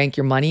 You give the bank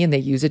your money and they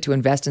use it to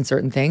invest in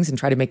certain things and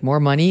try to make more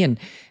money and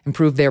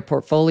improve their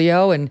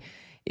portfolio. And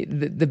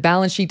the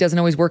balance sheet doesn't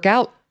always work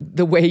out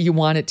the way you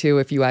want it to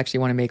if you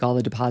actually want to make all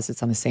the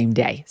deposits on the same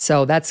day.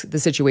 So that's the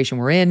situation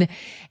we're in.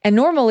 And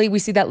normally we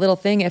see that little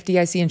thing,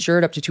 FDIC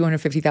insured up to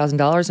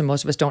 $250,000, and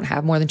most of us don't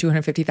have more than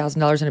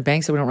 $250,000 in a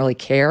bank, so we don't really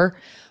care.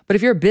 But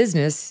if you're a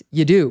business,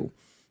 you do.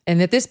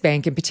 And at this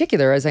bank in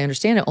particular, as I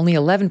understand it, only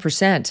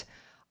 11%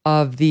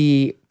 of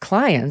the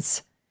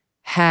clients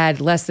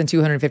had less than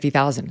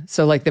 250,000.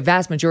 So like the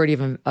vast majority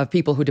of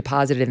people who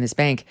deposited in this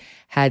bank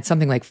had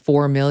something like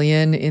 4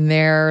 million in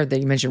there. Then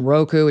you mentioned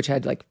Roku, which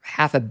had like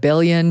 $500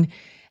 million.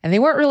 And they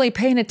weren't really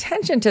paying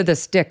attention to the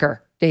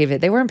sticker,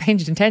 David. They weren't paying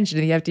attention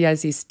to the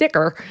FDIC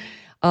sticker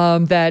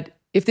that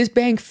if this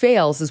bank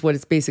fails, is what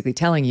it's basically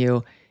telling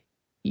you,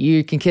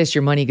 you can kiss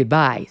your money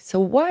goodbye. So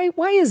why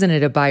isn't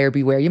it a buyer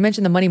beware? You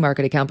mentioned the money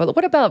market account, but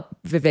what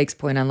about Vivek's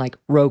point on like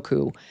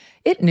Roku?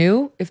 It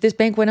knew if this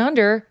bank went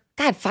under,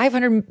 God,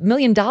 $500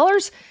 million,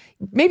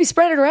 maybe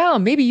spread it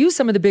around, maybe use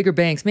some of the bigger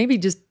banks, maybe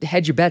just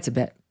hedge your bets a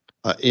bit.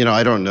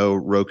 I don't know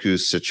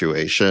Roku's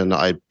situation.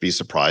 I'd be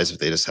surprised if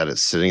they just had it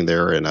sitting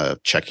there in a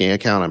checking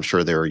account. I'm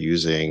sure they were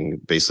using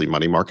basically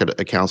money market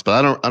accounts,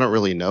 but I don't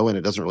really know, and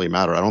it doesn't really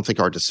matter. I don't think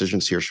our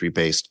decisions here should be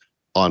based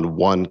on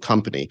one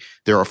company.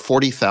 There are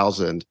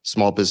 40,000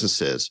 small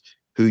businesses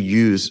who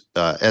use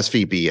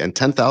SVB, and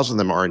 10,000 of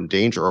them are in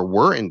danger or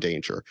were in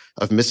danger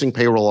of missing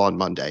payroll on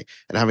Monday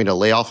and having to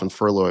lay off and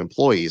furlough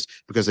employees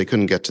because they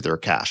couldn't get to their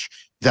cash.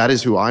 That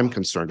is who I'm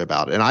concerned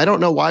about. And I don't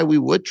know why we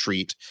would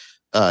treat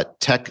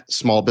tech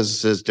small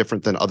businesses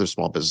different than other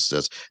small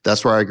businesses.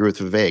 That's where I agree with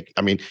Vivek.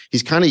 I mean,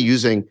 he's kind of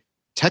using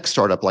tech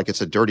startup like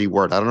it's a dirty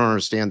word. I don't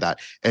understand that.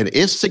 And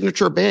if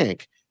Signature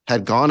Bank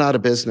had gone out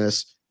of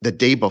business the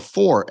day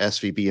before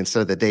SVB instead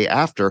of the day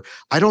after,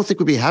 I don't think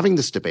we'd be having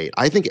this debate.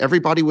 I think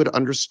everybody would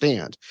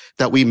understand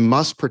that we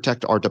must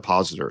protect our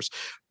depositors.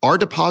 Our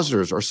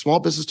depositors, our small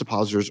business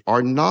depositors,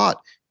 are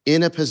not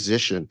in a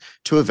position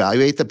to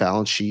evaluate the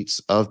balance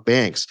sheets of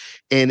banks.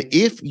 And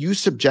if you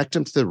subject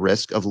them to the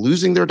risk of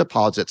losing their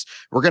deposits,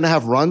 we're going to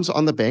have runs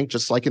on the bank,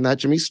 just like in that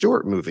Jimmy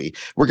Stewart movie.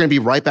 We're going to be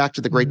right back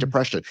to the Great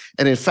Depression.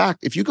 And in fact,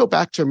 if you go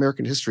back to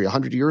American history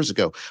 100 years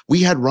ago,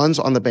 we had runs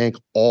on the bank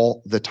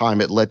all the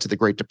time. It led to the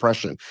Great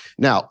Depression.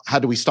 Now, how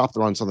do we stop the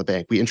runs on the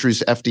bank? We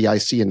introduced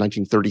FDIC in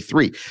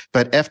 1933,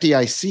 but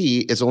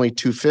FDIC is only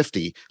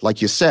 $250.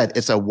 Like you said,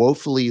 it's a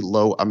woefully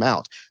low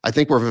amount. I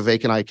think where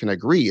Vivek and I can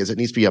agree is it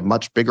needs to be a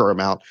much bigger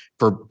amount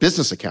for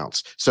business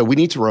accounts. So we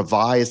need to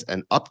revise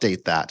and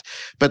update that.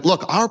 But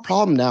look, our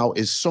problem now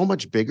is so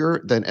much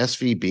bigger than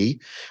SVB.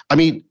 I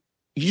mean,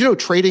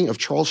 trading of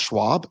Charles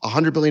Schwab, a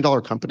 $100 billion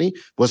company,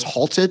 was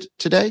halted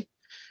today.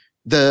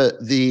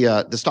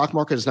 The stock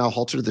market is now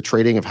halted the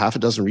trading of half a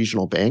dozen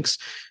regional banks.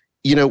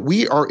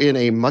 We are in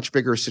a much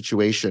bigger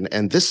situation.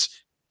 And this,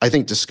 I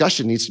think,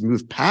 discussion needs to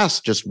move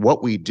past just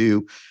what we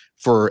do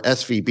for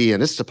SVB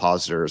and its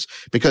depositors,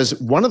 because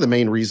one of the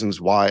main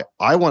reasons why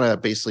I want to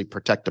basically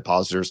protect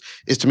depositors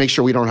is to make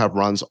sure we don't have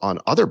runs on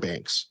other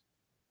banks.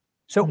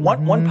 So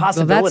one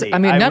possibility. Well,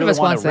 none of us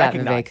wants that,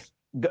 Vivek.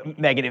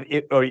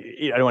 Megyn,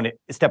 I don't want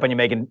to step on you,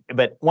 Megyn,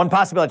 but one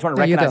possibility I just want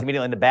to recognize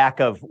immediately in the back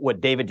of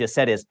what David just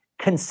said is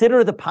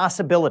consider the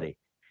possibility.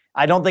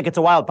 I don't think it's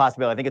a wild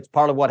possibility. I think it's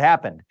part of what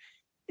happened.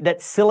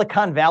 That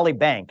Silicon Valley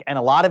Bank and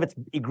a lot of its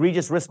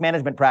egregious risk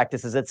management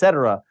practices, et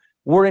cetera,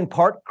 were in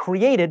part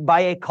created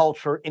by a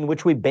culture in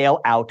which we bail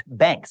out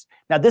banks.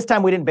 Now, this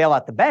time we didn't bail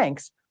out the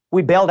banks.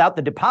 We bailed out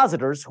the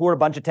depositors, who are a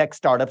bunch of tech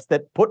startups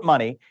that put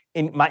money,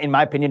 in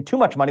my opinion, too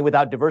much money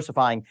without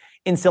diversifying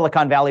in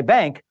Silicon Valley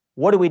Bank.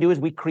 What do is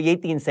we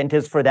create the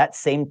incentives for that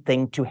same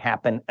thing to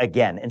happen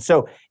again. And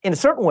so in a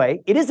certain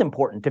way, it is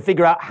important to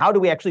figure out how do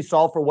we actually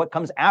solve for what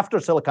comes after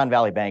Silicon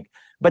Valley Bank.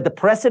 But the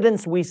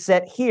precedents we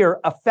set here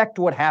affect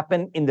what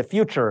happened in the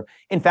future.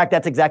 In fact,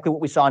 that's exactly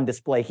what we saw on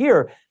display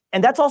here.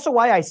 And that's also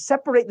why I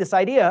separate this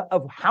idea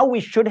of how we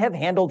should have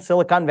handled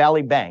Silicon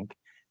Valley Bank.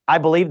 I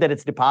believe that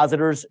its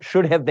depositors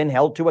should have been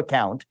held to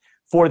account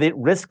for the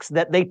risks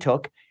that they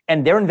took,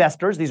 and their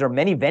investors, these are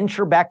many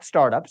venture-backed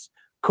startups,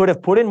 could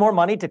have put in more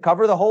money to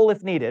cover the hole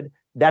if needed,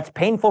 That's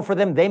painful for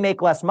them. They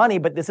make less money,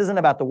 but this isn't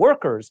about the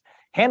workers.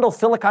 Handle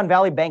Silicon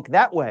Valley Bank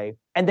that way,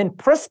 and then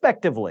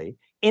prospectively,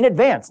 in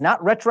advance,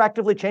 not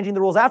retroactively changing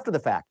the rules after the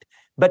fact,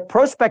 but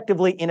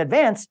prospectively in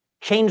advance,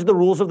 change the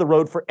rules of the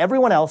road for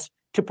everyone else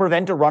to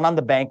prevent a run on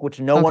the bank, which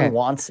no one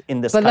wants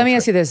in this country. But let me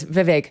ask you this,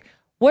 Vivek.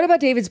 What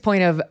about David's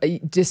point of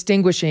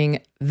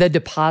distinguishing the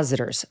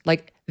depositors?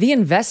 Like the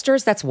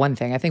investors, that's one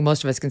thing. I think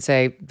most of us can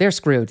say they're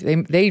screwed.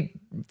 They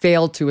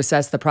failed to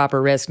assess the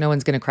proper risk. No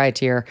one's going to cry a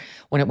tear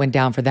when it went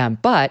down for them.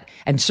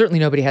 And certainly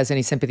nobody has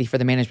any sympathy for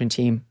the management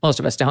team, most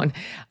of us don't,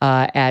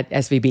 at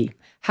SVB.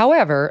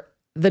 However,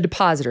 the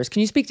depositors, can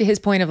you speak to his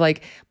point of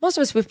like, most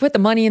of us, we've put the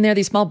money in there,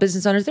 these small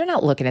business owners, they're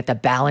not looking at the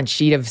balance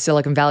sheet of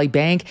Silicon Valley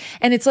Bank.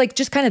 And it's like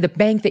just kind of the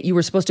bank that you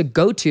were supposed to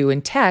go to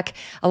in tech.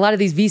 A lot of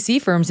these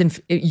VC firms,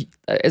 and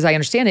as I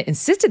understand it,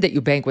 insisted that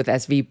you bank with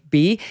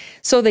SVB.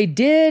 So they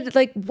did.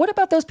 Like, what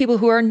about those people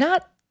who are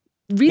not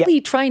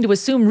really trying to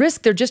assume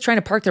risk? They're just trying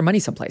to park their money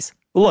someplace.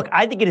 Look,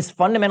 I think it is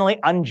fundamentally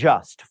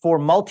unjust for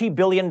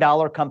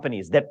multi-billion-dollar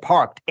companies that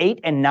parked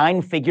 8- and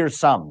 9-figure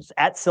sums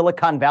at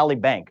Silicon Valley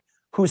Bank,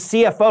 whose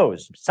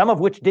CFOs, some of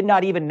which did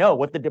not even know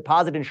what the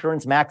deposit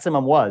insurance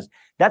maximum was.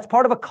 That's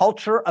part of a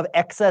culture of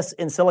excess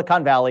in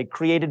Silicon Valley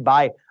created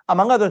by,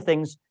 among other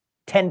things,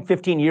 10,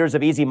 15 years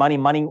of easy money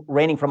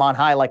raining from on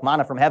high like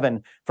manna from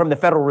heaven from the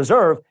Federal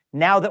Reserve.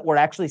 Now that we're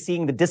actually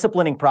seeing the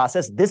disciplining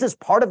process, this is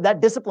part of that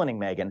disciplining,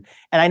 Megyn.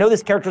 And I know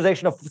this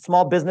characterization of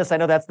small business, I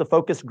know that's the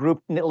focus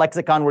group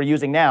lexicon we're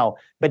using now,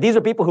 but these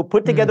are people who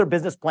put together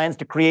business plans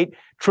to create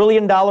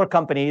trillion-dollar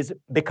companies,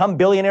 become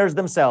billionaires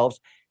themselves,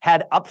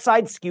 had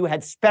upside skew,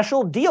 had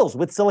special deals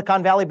with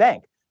Silicon Valley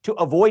Bank to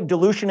avoid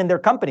dilution in their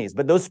companies.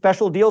 But those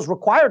special deals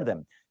required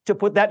them to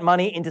put that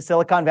money into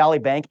Silicon Valley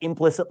Bank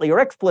implicitly or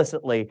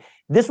explicitly.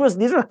 These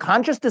are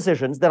conscious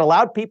decisions that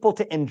allowed people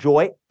to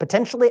enjoy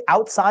potentially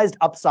outsized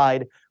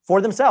upside for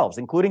themselves,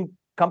 including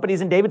companies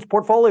in David's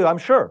portfolio, I'm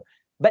sure.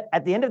 But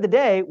at the end of the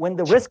day, when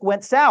the risk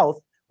went south,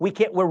 we're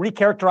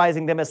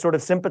recharacterizing them as sort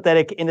of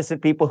sympathetic,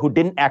 innocent people who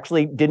didn't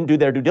do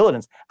their due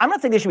diligence. I'm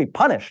not saying they should be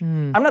punished.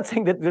 I'm not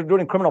saying that they're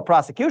doing criminal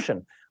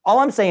prosecution. All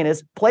I'm saying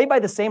is play by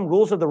the same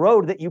rules of the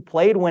road that you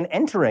played when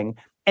entering.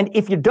 And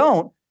if you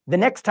don't, the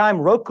next time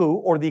Roku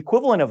or the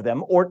equivalent of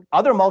them or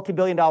other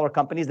multi-billion-dollar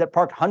companies that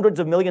parked hundreds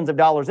of millions of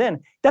dollars in,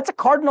 that's a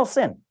cardinal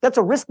sin. That's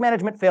a risk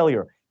management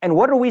failure. And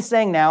what are we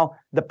saying now?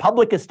 The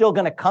public is still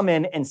going to come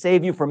in and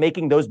save you for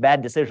making those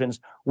bad decisions.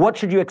 What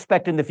should you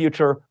expect in the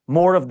future?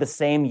 More of the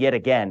same yet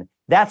again.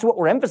 That's what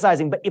we're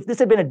emphasizing. But if this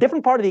had been a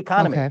different part of the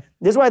economy,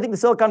 this is why I think the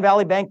Silicon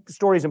Valley Bank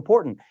story is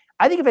important.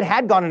 I think if it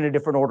had gone in a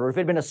different order, if it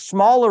had been a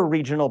smaller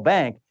regional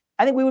bank,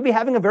 I think we would be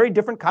having a very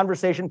different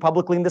conversation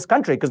publicly in this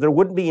country because there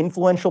wouldn't be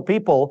influential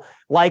people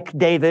like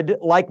David,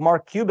 like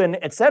Mark Cuban,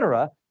 et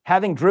cetera,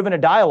 having driven a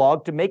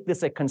dialogue to make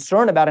this a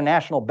concern about a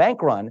national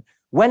bank run,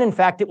 when in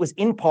fact it was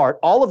in part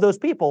all of those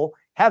people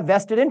have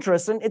vested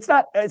interests, and it's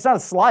not a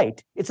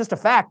slight. It's just a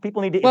fact.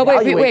 People need to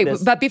evaluate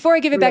this. But before I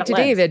give it back to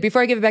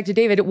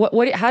David,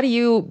 how do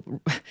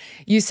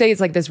you say it's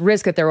like this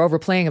risk that they're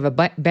overplaying of a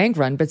bank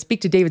run? But speak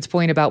to David's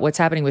point about what's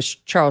happening with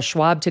Charles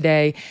Schwab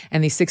today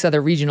and these 6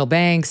 other regional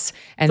banks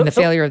and the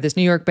failure of this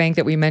New York bank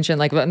that we mentioned.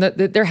 Like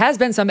there has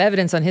been some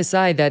evidence on his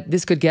side that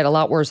this could get a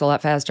lot worse, a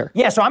lot faster.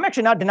 Yeah, so I'm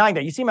actually not denying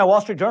that. You see my Wall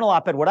Street Journal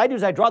op-ed. What I do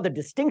is I draw the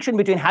distinction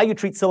between how you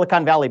treat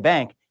Silicon Valley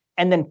Bank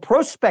and then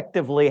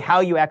prospectively how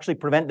you actually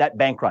prevent that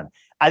bank run.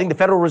 I think the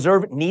Federal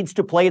Reserve needs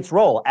to play its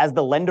role as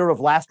the lender of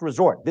last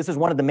resort. This is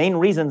one of the main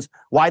reasons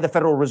why the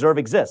Federal Reserve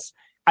exists.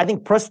 I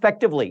think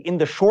prospectively, in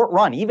the short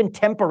run, even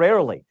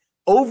temporarily,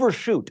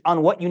 overshoot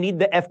on what you need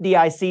the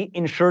FDIC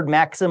insured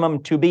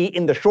maximum to be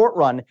in the short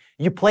run.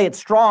 You play it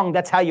strong.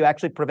 That's how you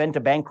actually prevent a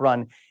bank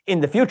run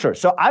in the future.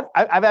 So I've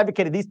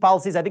advocated these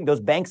policies. I think those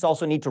banks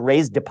also need to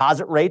raise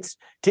deposit rates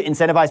to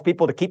incentivize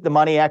people to keep the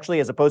money actually,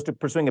 as opposed to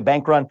pursuing a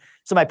bank run.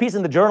 So my piece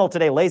in the Journal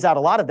today lays out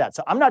a lot of that.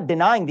 So I'm not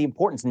denying the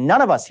importance.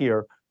 None of us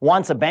here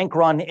wants a bank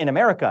run in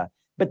America.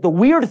 But the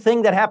weird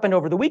thing that happened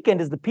over the weekend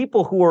is the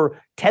people who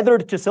were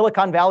tethered to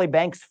Silicon Valley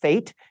Bank's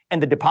fate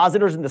and the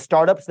depositors and the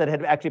startups that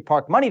had actually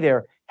parked money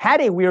there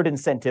had a weird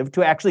incentive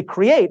to actually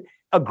create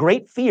a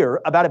great fear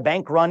about a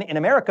bank run in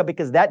America,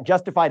 because that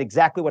justified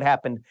exactly what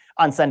happened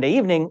on Sunday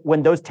evening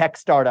when those tech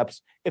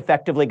startups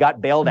effectively got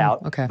bailed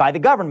out by the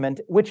government,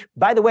 which,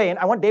 by the way, and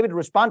I want David to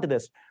respond to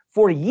this,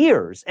 for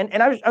years,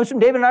 and I assume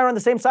David and I are on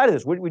the same side of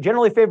this. We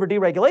generally favor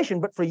deregulation,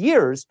 but for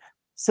years,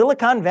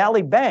 Silicon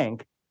Valley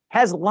Bank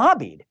has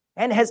lobbied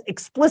and has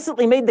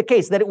explicitly made the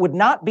case that it would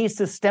not be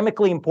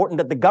systemically important,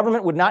 that the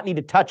government would not need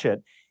to touch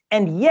it.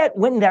 And yet,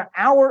 when their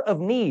hour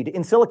of need,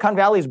 in Silicon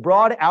Valley's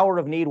broad hour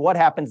of need, what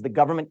happens? The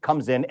government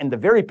comes in, and the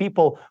very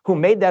people who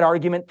made that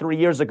argument 3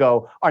 years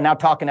ago are now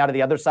talking out of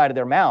the other side of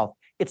their mouth.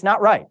 It's not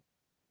right.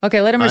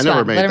 Okay, let him respond. I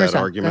never made that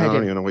argument. I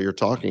don't even know what you're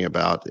talking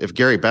about. If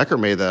Gary Becker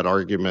made that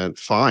argument,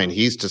 fine.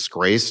 He's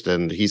disgraced,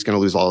 and he's going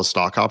to lose all his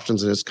stock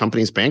options, and his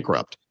company's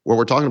bankrupt. What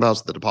we're talking about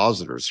is the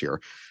depositors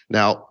here.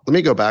 Now, let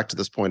me go back to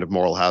this point of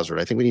moral hazard.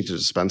 I think we need to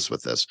dispense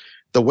with this.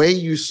 The way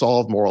you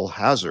solve moral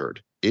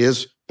hazard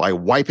is by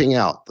wiping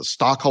out the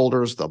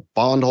stockholders, the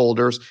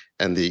bondholders,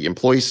 and the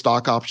employee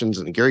stock options.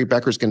 And Gary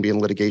Becker's going to be in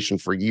litigation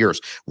for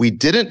years. We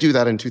didn't do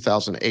that in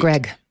 2008.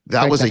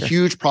 That was Becker. a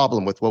huge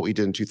problem with what we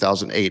did in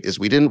 2008 is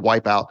we didn't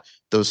wipe out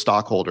those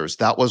stockholders.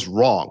 That was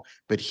wrong.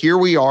 But here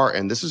we are,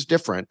 and this is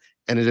different.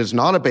 And it is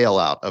not a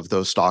bailout of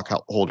those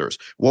stockholders.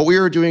 What we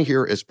are doing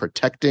here is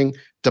protecting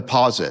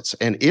deposits.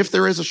 And if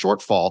there is a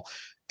shortfall,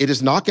 it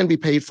is not going to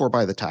be paid for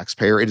by the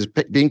taxpayer. It is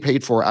being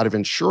paid for out of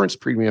insurance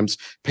premiums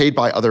paid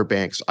by other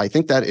banks. I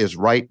think that is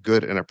right,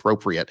 good, and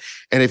appropriate.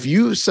 And if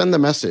you send the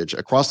message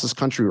across this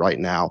country right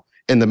now,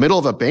 in the middle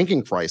of a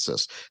banking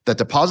crisis, that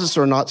deposits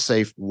are not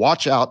safe,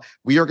 watch out,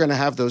 we are going to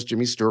have those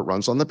Jimmy Stewart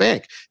runs on the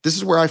bank. This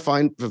is where I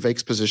find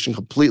Vivek's position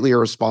completely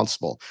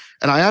irresponsible.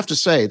 And I have to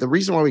say, the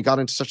reason why we got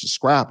into such a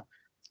scrap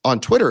on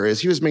Twitter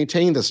is he was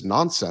maintaining this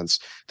nonsense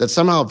that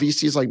somehow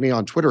VCs like me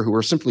on Twitter who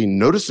are simply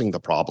noticing the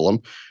problem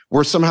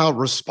were somehow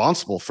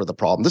responsible for the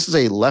problem. This is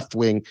a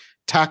left-wing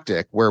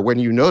tactic where when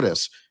you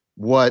notice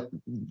what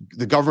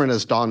the government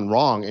has done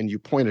wrong and you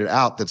point it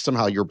out, that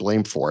somehow you're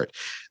blamed for it.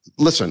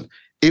 Listen,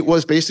 it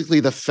was basically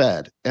the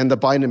Fed and the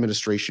Biden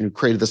administration who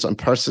created this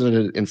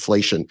unprecedented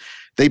inflation.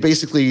 They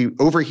basically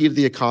overheated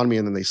the economy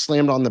and then they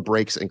slammed on the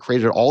brakes and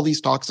created all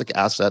these toxic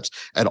assets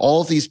at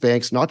all of these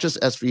banks, not just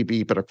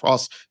SVB, but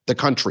across the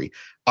country.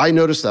 I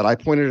noticed that. I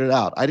pointed it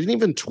out. I didn't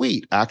even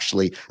tweet,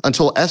 actually,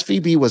 until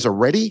SVB was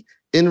already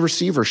in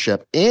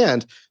receivership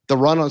and the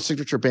run on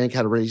Signature Bank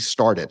had already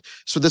started.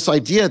 So this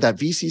idea that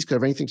VCs could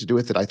have anything to do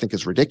with it, I think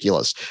is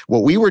ridiculous.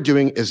 What we were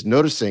doing is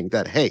noticing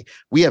that, hey,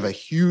 we have a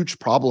huge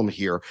problem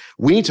here.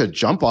 We need to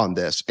jump on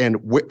this. And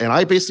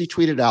I basically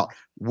tweeted out,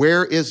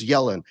 where is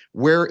Yellen?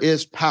 Where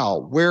is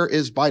Powell? Where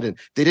is Biden?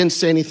 They didn't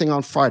say anything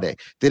on Friday.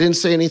 They didn't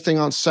say anything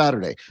on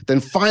Saturday. Then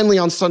finally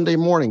on Sunday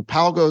morning,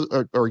 Powell goes,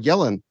 or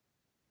Yellen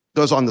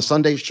goes on the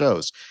Sunday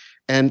shows.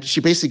 And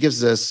she basically gives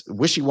this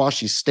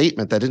wishy-washy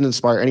statement that didn't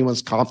inspire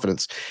anyone's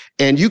confidence.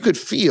 And you could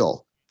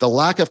feel the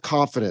lack of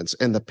confidence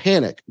and the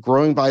panic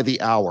growing by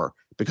the hour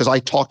because I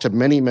talked to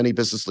many, many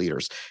business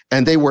leaders,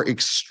 and they were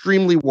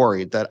extremely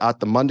worried that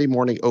at the Monday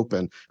morning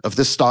open of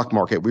this stock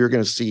market, we were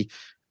going to see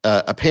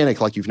a panic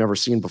like you've never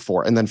seen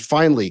before. And then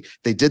finally,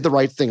 they did the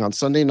right thing on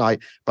Sunday night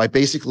by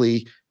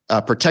basically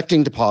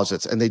protecting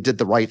deposits, and they did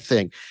the right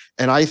thing.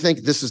 And I think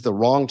this is the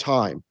wrong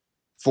time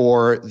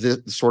for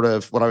the sort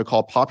of what I would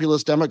call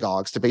populist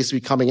demagogues to basically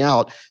be coming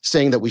out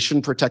saying that we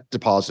shouldn't protect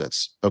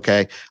deposits.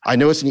 Okay, I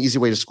know it's an easy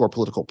way to score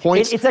political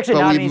points, it's actually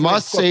but not we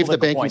must save the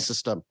banking points.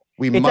 system.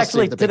 It's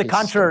actually to the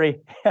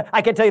contrary.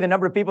 I can tell you the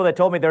number of people that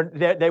told me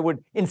they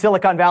would in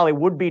Silicon Valley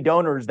would be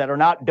donors that are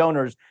not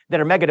donors, that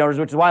are mega donors,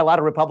 which is why a lot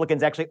of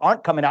Republicans actually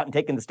aren't coming out and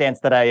taking the stance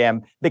that I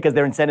am, because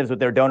their incentives with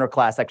their donor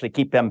class actually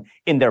keep them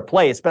in their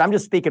place. But I'm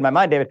just speaking my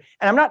mind, David,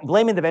 and I'm not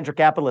blaming the venture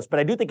capitalists, but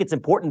I do think it's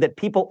important that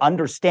people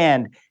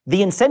understand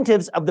the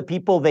incentives of the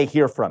people they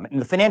hear from. And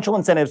the financial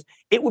incentives,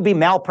 it would be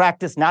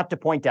malpractice not to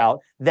point out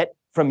that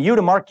from you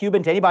to Mark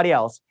Cuban to anybody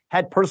else,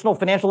 had personal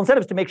financial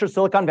incentives to make sure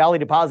Silicon Valley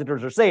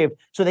depositors are saved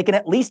so they can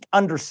at least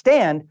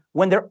understand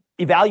when they're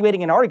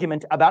evaluating an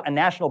argument about a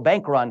national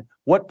bank run,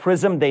 what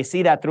prism they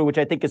see that through, which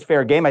I think is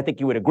fair game. I think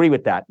you would agree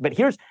with that. But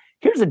here's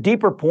a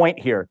deeper point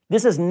here.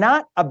 This is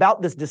not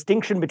about this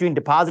distinction between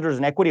depositors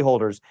and equity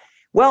holders.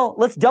 Well,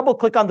 let's double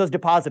click on those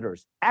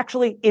depositors.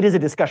 Actually, it is a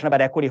discussion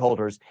about equity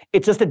holders.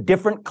 It's just a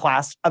different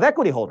class of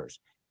equity holders.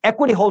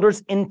 Equity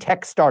holders in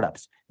tech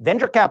startups,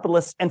 venture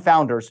capitalists and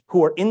founders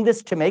who are in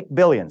this to make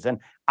billions. And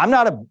I've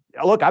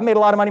made a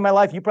lot of money in my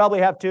life. You probably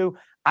have too.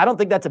 I don't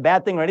think that's a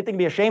bad thing or anything to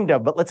be ashamed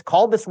of, but let's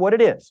call this what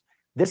it is.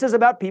 This is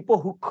about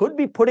people who could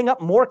be putting up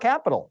more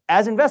capital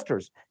as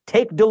investors,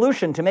 take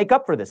dilution to make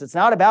up for this. It's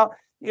not about,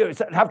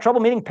 have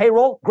trouble meeting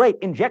payroll. Great,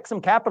 inject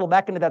some capital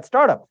back into that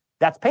startup.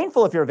 That's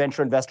painful if you're a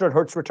venture investor, it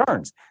hurts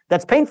returns.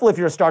 That's painful if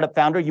you're a startup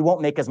founder, you won't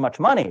make as much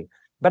money.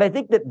 But I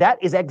think that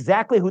is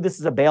exactly who this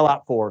is a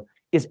bailout for,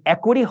 is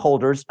equity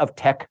holders of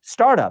tech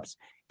startups.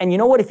 And you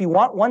know what? If you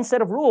want one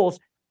set of rules,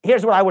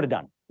 here's what I would have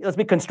done. Let's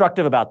be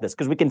constructive about this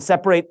because we can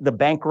separate the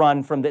bank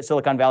run from the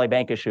Silicon Valley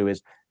Bank issue.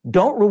 Is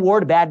don't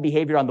reward bad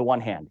behavior on the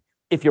one hand.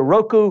 If you're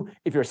Roku,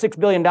 if you're a $6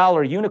 billion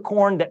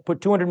unicorn that put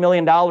 $200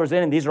 million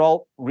in, and these are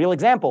all real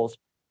examples,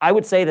 I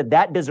would say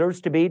that deserves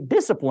to be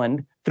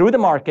disciplined through the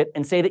market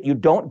and say that you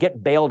don't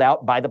get bailed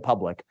out by the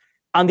public.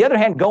 On the other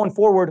hand, going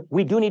forward,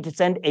 we do need to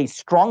send a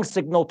strong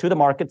signal to the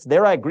markets.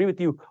 There, I agree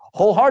with you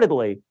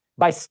wholeheartedly,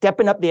 by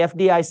stepping up the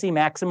FDIC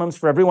maximums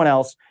for everyone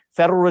else,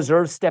 Federal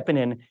Reserve stepping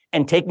in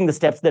and taking the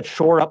steps that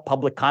shore up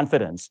public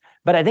confidence.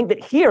 But I think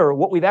that here,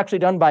 what we've actually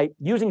done by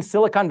using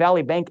Silicon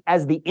Valley Bank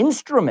as the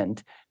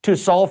instrument to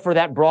solve for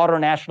that broader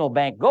national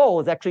bank goal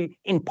is actually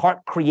in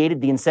part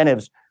created the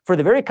incentives for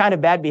the very kind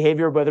of bad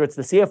behavior, whether it's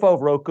the CFO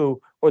of Roku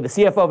or the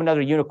CFO of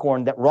another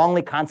unicorn that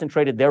wrongly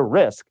concentrated their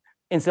risk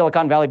in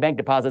Silicon Valley Bank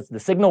deposits. The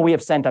signal we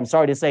have sent, I'm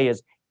sorry to say,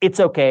 is it's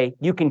okay.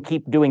 You can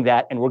keep doing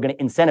that, and we're going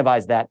to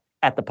incentivize that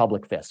at the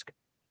public fisc.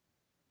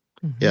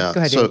 Yeah. Go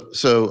ahead,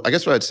 So I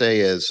guess what I'd say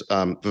is,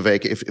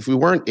 Vivek, if we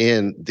weren't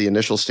in the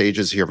initial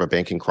stages here of a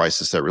banking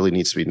crisis that really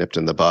needs to be nipped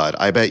in the bud,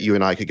 I bet you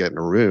and I could get in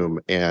a room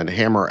and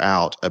hammer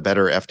out a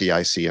better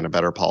FDIC and a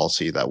better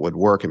policy that would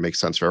work and make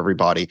sense for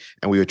everybody,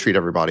 and we would treat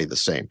everybody the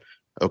same.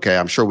 Okay,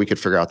 I'm sure we could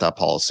figure out that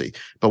policy.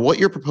 But what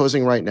you're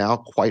proposing right now,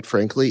 quite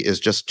frankly, is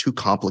just too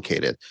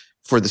complicated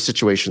for the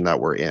situation that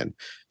we're in.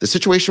 The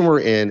situation we're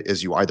in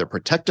is you either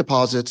protect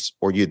deposits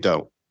or you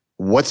don't.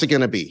 What's it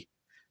going to be?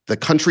 The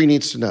country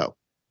needs to know.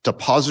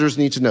 Depositors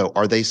need to know,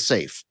 are they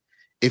safe?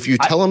 If you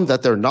tell them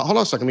that they're not, hold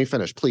on a second, let me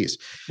finish, please.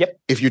 Yep.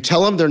 If you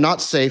tell them they're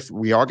not safe,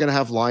 we are going to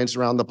have lines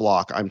around the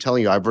block. I'm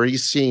telling you, I've already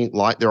seen,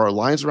 there are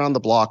lines around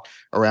the block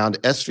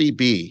around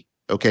SVB,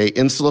 okay,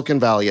 in Silicon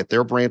Valley at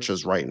their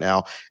branches right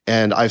now.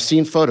 And I've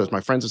seen photos,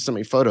 my friends have sent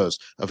me photos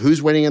of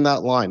who's waiting in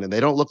that line, and they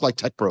don't look like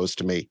tech bros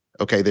to me.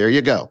 Okay, there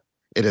you go.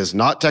 It is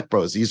not tech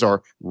bros. These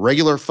are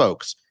regular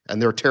folks,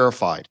 and they're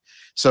terrified.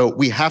 So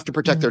we have to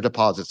protect their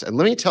deposits. And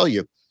let me tell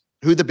you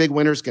who the big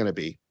winner is going to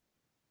be.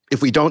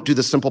 If we don't do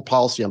the simple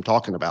policy I'm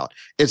talking about,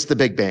 it's the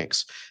big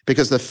banks,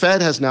 because the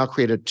Fed has now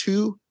created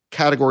two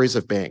categories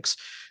of banks.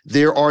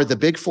 There are the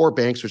big four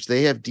banks, which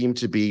they have deemed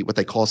to be what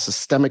they call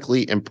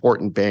systemically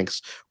important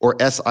banks, or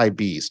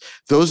SIBs.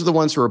 Those are the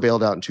ones who were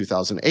bailed out in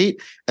 2008.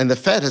 And the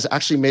Fed has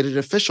actually made it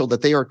official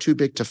that they are too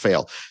big to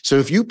fail. So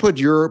if you put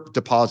your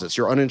deposits,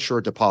 your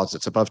uninsured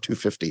deposits above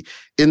 250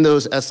 in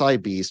those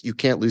SIBs, you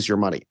can't lose your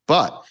money.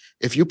 But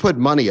if you put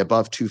money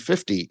above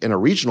 250 in a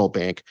regional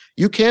bank,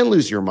 you can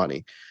lose your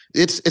money.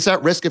 It's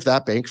at risk if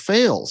that bank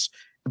fails.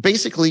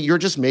 Basically, you're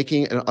just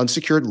making an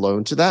unsecured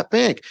loan to that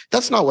bank.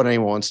 That's not what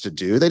anyone wants to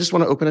do. They just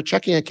want to open a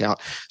checking account.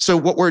 So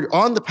what we're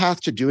on the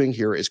path to doing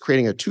here is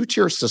creating a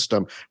two-tier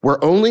system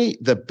where only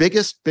the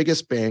biggest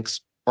banks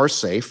are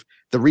safe.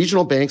 The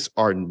regional banks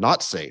are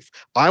not safe.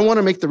 I want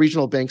to make the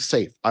regional banks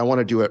safe. I want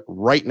to do it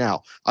right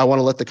now. I want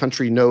to let the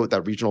country know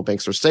that regional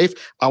banks are safe.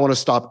 I want to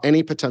stop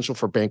any potential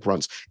for bank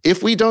runs.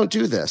 If we don't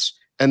do this,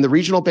 and the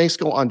regional banks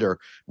go under,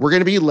 we're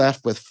going to be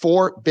left with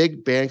four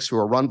big banks who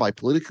are run by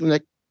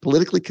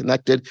politically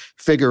connected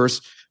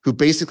figures who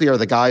basically are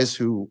the guys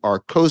who are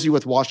cozy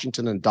with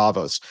Washington and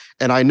Davos.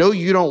 And I know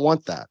you don't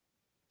want that.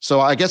 So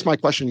I guess my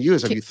question to you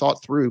is, have you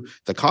thought through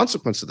the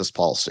consequence of this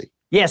policy?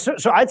 Yeah, so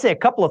I'd say a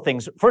couple of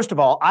things. First of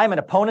all, I'm an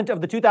opponent of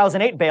the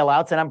 2008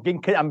 bailouts, and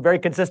I'm very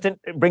consistent,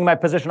 bring my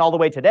position all the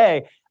way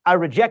today. I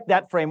reject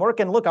that framework.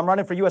 And look, I'm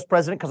running for U.S.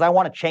 president because I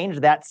want to change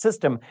that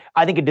system.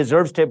 I think it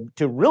deserves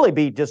to really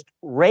be just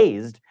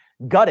raised,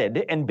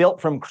 gutted, and built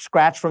from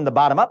scratch from the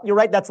bottom up. You're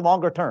right, that's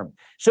longer term.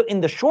 So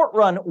in the short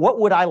run, what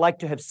would I like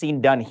to have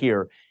seen done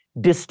here?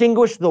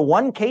 Distinguish the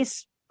one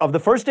case of the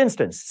first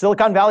instance,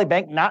 Silicon Valley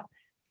Bank, not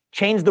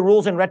change the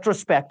rules in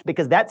retrospect,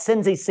 because that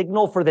sends a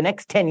signal for the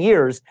next 10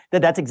 years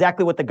that that's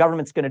exactly what the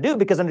government's going to do.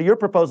 Because under your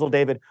proposal,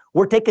 David,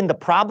 we're taking the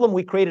problem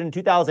we created in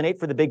 2008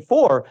 for the big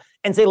four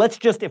and say, let's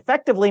just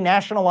effectively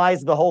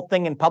nationalize the whole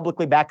thing and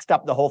publicly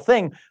backstop the whole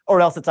thing, or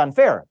else it's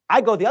unfair.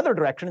 I go the other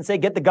direction and say,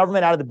 get the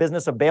government out of the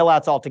business of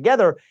bailouts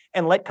altogether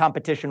and let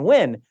competition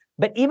win.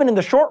 But even in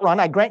the short run,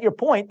 I grant your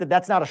point that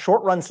that's not a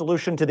short run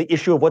solution to the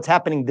issue of what's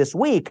happening this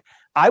week.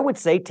 I would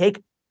say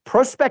take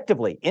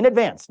prospectively in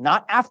advance,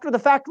 not after the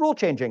fact rule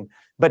changing,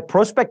 but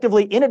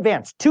prospectively in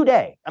advance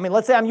today. I mean,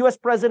 let's say I'm U.S.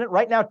 president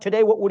right now.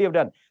 Today, what would you have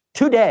done?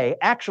 Today,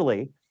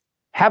 actually,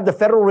 have the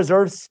Federal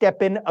Reserve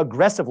step in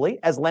aggressively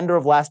as lender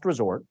of last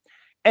resort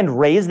and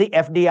raise the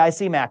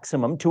FDIC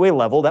maximum to a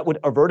level that would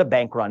avert a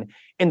bank run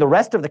in the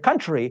rest of the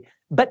country,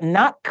 but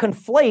not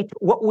conflate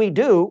what we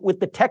do with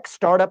the tech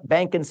startup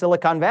bank in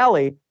Silicon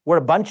Valley, where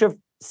a bunch of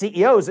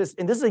CEOs,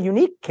 and this is a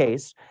unique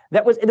case,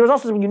 there was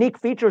also some unique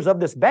features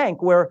of this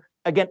bank where,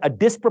 again, a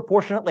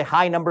disproportionately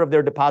high number of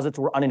their deposits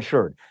were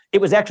uninsured.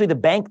 It was actually the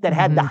bank that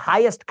had the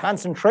highest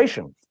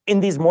concentration in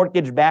these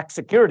mortgage-backed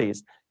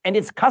securities. And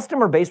its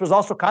customer base was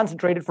also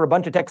concentrated for a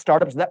bunch of tech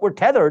startups that were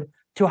tethered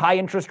to high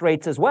interest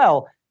rates as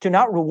well, to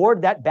not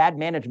reward that bad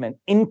management,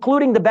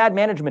 including the bad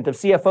management of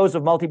CFOs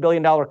of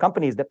multi-billion-dollar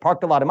companies that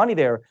parked a lot of money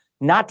there,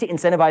 not to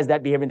incentivize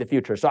that behavior in the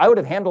future. So I would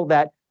have handled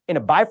that in a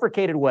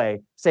bifurcated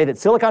way, say that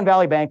Silicon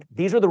Valley Bank,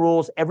 these are the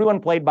rules, everyone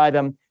played by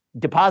them.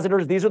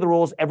 Depositors, these are the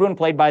rules, everyone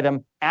played by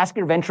them. Ask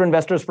your venture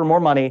investors for more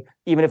money,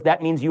 even if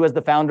that means you as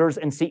the founders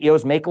and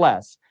CEOs make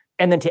less.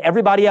 And then to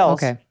everybody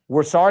else,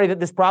 we're sorry that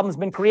this problem's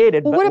been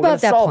created, but what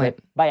about that solve point?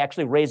 It by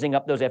actually raising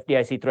up those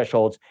FDIC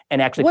thresholds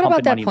and actually What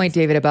about that money point,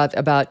 David,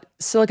 about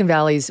Silicon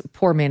Valley's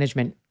poor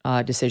management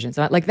decisions?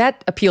 Like,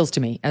 that appeals to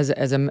me as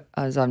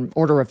an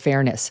order of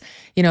fairness.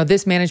 You know,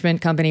 this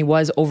management company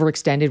was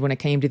overextended when it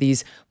came to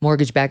these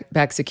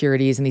mortgage-backed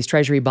securities and these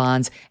treasury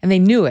bonds, and they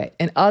knew it.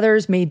 And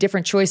others made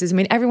different choices. I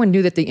mean, everyone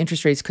knew that the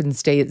interest rates couldn't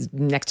stay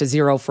next to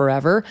zero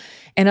forever,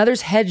 and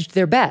others hedged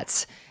their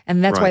bets.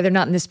 And that's why they're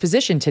not in this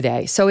position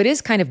today. So it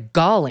is kind of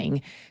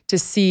galling to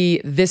see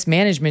this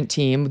management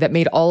team that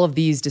made all of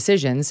these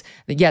decisions.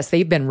 Yes,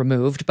 they've been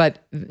removed, but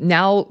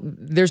now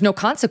there's no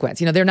consequence.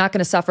 They're not going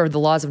to suffer the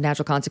laws of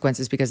natural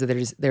consequences because of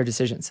their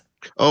decisions.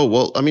 Oh,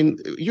 well, I mean,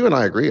 you and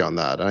I agree on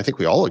that. And I think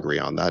we all agree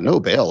on that. No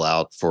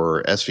bailout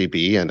for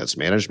SVB and its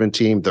management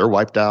team. They're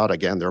wiped out.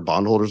 Again, their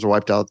bondholders are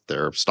wiped out.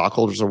 Their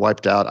stockholders are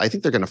wiped out. I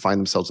think they're going to find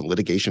themselves in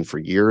litigation for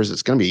years.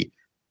 It's going to be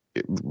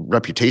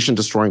reputation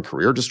destroying,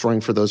 career destroying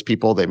for those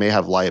people. They may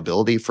have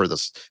liability for the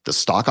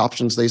stock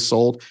options they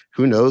sold.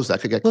 Who knows? That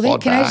could get clawed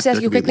back. Can I just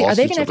ask you quickly, are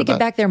they going to have to get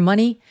back their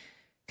money?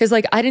 Because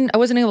I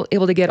wasn't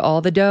able to get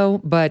all the dough,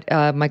 but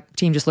my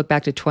team just looked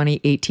back to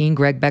 2018.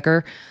 Greg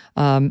Becker,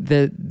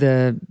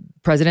 the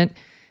president,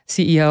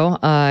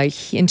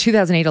 CEO, in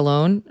 2008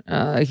 alone,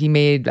 he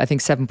made, I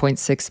think,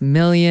 $7.6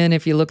 million.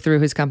 If you look through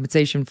his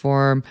compensation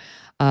form,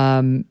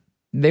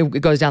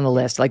 it goes down the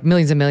list, like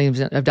millions and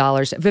millions of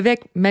dollars.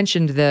 Vivek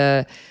mentioned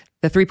the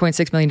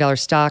 $3.6 million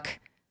stock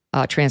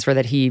transfer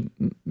that he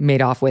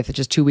made off with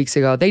just 2 weeks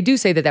ago. They do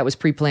say that was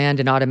pre-planned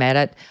and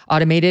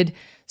automated.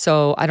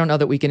 So I don't know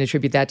that we can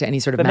attribute that to any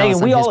sort of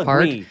malice on his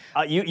part. Megyn,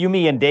 we all agree. You,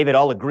 me, and David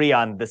all agree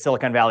on the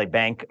Silicon Valley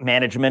Bank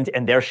management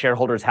and their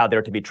shareholders, how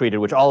they're to be treated,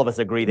 which all of us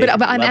agree. But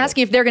I'm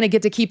asking if they're going to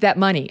get to keep that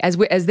money as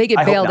they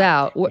get bailed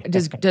out.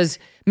 Does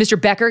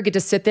Mr. Becker get to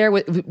sit there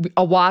with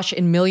awash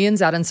in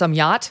millions out on some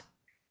yacht?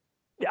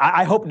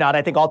 I hope not.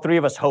 I think all three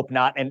of us hope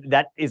not, and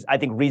that is, I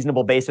think,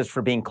 reasonable basis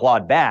for being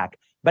clawed back.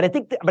 But I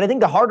think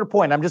the harder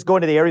point, I'm just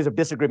going to the areas of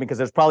disagreement because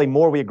there's probably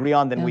more we agree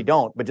on than we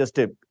don't. But just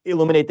to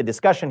illuminate the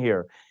discussion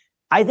here,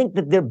 I think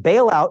that their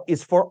bailout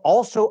is for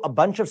also a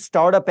bunch of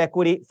startup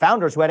equity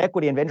founders who had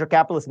equity and venture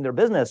capitalists in their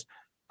business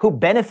who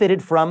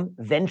benefited from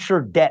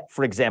venture debt,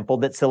 for example,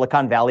 that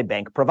Silicon Valley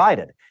Bank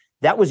provided.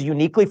 That was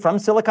uniquely from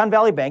Silicon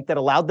Valley Bank that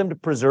allowed them to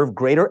preserve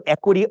greater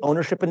equity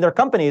ownership in their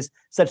companies,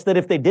 such that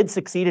if they did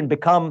succeed and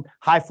become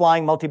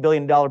high-flying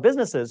multi-billion-dollar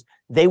businesses,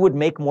 they would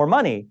make more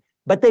money.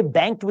 But they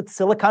banked with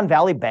Silicon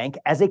Valley Bank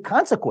as a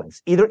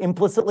consequence, either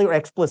implicitly or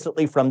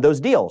explicitly from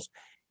those deals.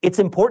 It's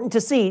important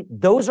to see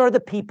those are the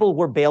people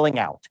we're bailing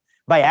out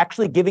by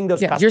actually giving those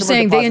customer You're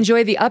saying deposits. They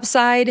enjoy the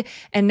upside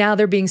and now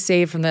they're being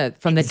saved from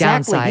the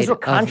downside. These are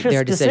conscious of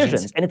their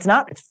decisions. And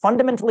it's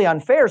fundamentally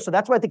unfair. So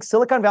that's why I think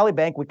Silicon Valley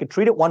Bank, we could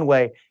treat it one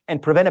way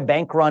and prevent a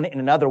bank run in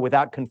another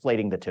without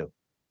conflating the two.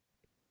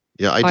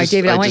 Yeah, All right,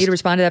 David, I want you to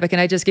respond to that, but can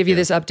I just give you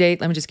this update?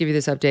 Let me just give you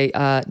this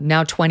update.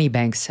 Now 20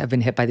 banks have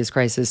been hit by this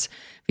crisis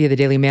via the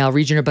Daily Mail.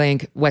 Regional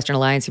Bank, Western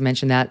Alliance, you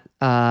mentioned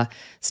that.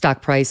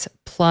 Stock price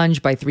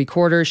plunged by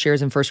 3/4.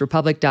 Shares in First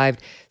Republic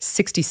dived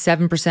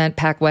 67%.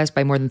 PacWest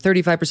by more than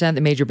 35%.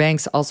 The major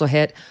banks also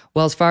hit.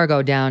 Wells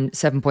Fargo down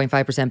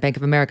 7.5%. Bank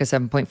of America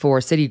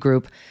 7.4%.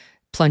 Citigroup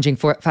plunging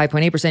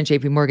 5.8%,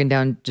 JP Morgan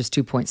down just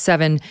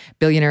 2.7%.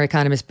 Billionaire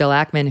economist Bill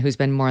Ackman, who's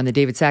been more on the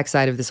David Sachs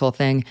side of this whole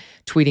thing,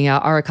 tweeting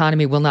out, "Our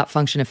economy will not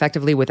function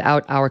effectively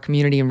without our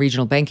community and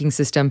regional banking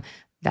system."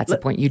 That's the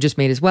point you just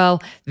made as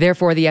well.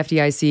 Therefore, the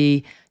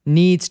FDIC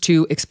needs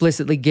to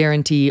explicitly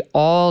guarantee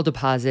all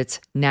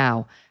deposits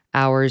now.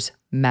 Ours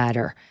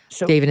matter.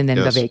 So, David, and then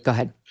Vivek, go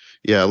ahead.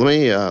 Yeah,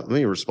 let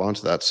me respond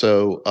to that.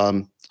 So,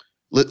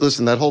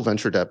 listen, that whole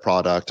venture debt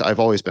product, I've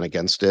always been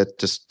against it,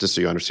 just so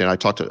you understand. I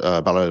talked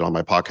about it on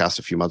my podcast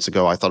a few months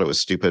ago. I thought it was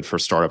stupid for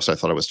startups. I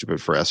thought it was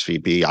stupid for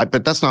SVB.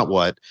 But that's not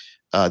what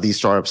these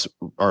startups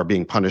are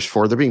being punished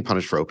for. They're being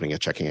punished for opening a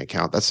checking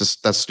account. That's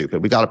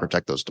stupid. We got to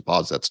protect those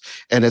deposits.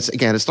 And it's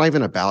not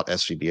even about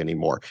SVB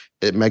anymore.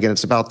 Megyn,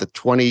 it's about the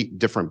 20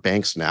 different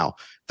banks now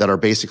that are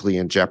basically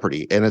in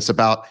jeopardy. And it's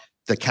about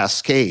the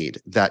cascade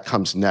that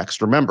comes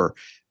next. Remember,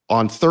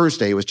 on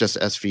Thursday, it was just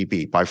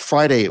SVB. By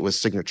Friday, it was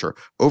Signature.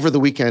 Over the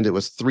weekend, it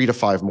was 3 to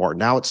 5 more.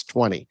 Now it's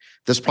 20.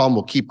 This problem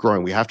will keep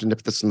growing. We have to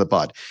nip this in the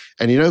bud.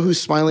 And you know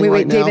who's smiling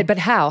right now? Wait, David, but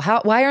how?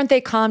 Why aren't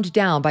they calmed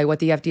down by what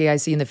the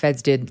FDIC and the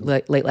feds did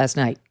late last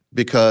night?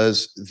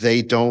 Because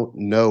they don't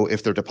know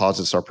if their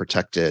deposits are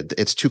protected.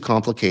 It's too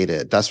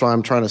complicated. That's why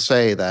I'm trying to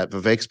say that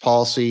Vivek's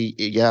policy,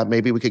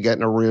 maybe we could get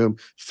in a room,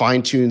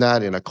 fine tune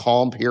that in a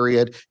calm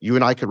period. You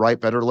and I could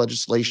write better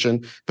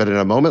legislation. But in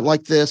a moment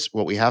like this,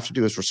 what we have to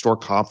do is restore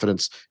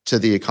confidence to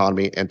the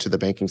economy and to the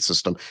banking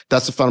system.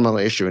 That's a fundamental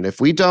issue. And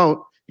if we don't,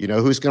 you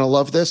know who's going to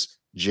love this?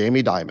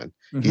 Jamie Dimon.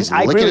 He's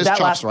licking his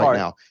chops right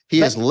now.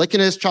 He is licking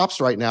his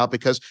chops right now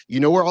because you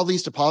know where all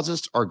these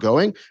deposits are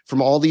going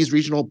from all these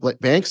regional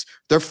banks?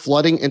 They're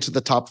flooding into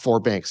the top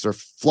 4 banks. They're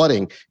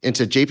flooding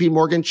into JP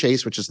Morgan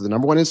Chase, which is the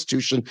number 1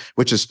 institution,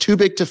 which is too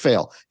big to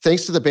fail.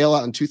 Thanks to the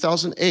bailout in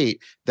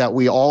 2008 that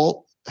we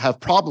all have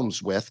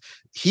problems with,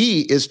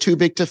 he is too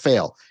big to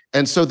fail.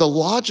 And so the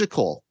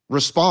logical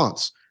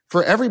response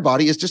for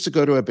everybody is just to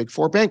go to a big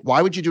 4 bank.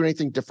 Why would you do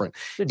anything different?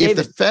 So David,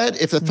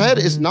 if the Fed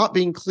is not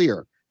being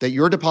clear that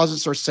your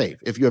deposits are safe,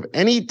 if you have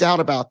any doubt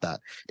about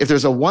that, if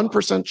there's a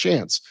 1%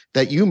 chance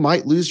that you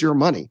might lose your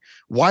money,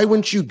 why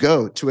wouldn't you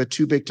go to a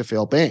too big to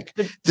fail bank?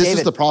 This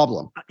is the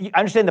problem. I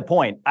understand the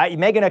point.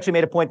 Megyn actually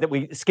made a point that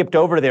we skipped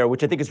over there,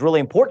 which I think is really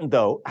important,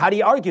 though. How do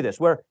you argue this?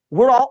 Where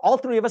we're all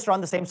three of us are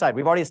on the same side.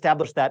 We've already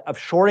established that of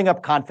shoring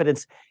up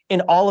confidence in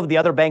all of the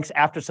other banks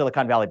after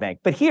Silicon Valley Bank.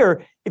 But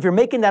here, if you're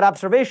making that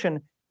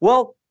observation,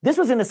 well, This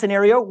was in a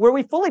scenario where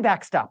we fully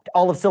backstopped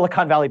all of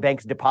Silicon Valley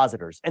Bank's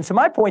depositors. And so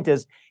my point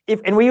is,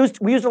 we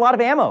used a lot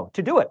of ammo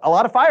to do it, a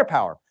lot of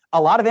firepower, a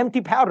lot of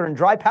empty powder and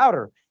dry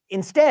powder.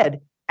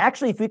 Instead,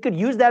 actually, if we could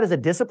use that as a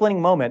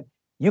disciplining moment,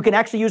 you can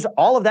actually use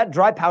all of that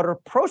dry powder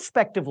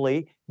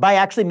prospectively by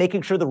actually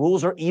making sure the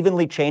rules are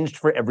evenly changed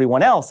for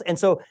everyone else. And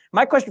so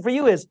my question for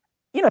you is,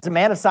 as a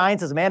man of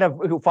science, as a man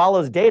who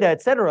follows data,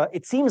 et cetera,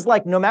 it seems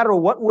like no matter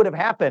what would have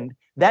happened,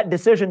 that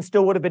decision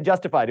still would have been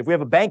justified. If we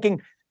have a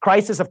banking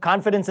crisis of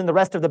confidence in the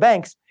rest of the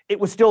banks, it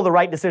was still the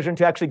right decision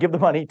to actually give the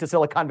money to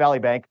Silicon Valley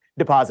Bank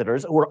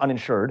depositors who were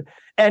uninsured.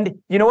 And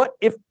you know what?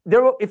 If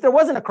there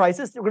wasn't a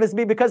crisis, it would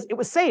be because it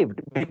was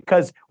saved,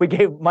 because we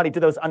gave money to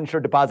those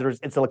uninsured depositors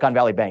at Silicon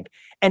Valley Bank.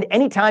 And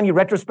anytime you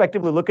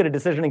retrospectively look at a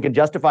decision and can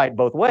justify it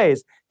both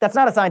ways, that's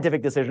not a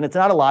scientific decision. It's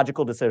not a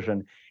logical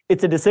decision.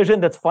 It's a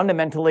decision that's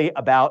fundamentally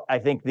about, I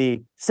think,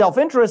 the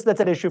self-interest that's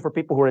at issue for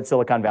people who are at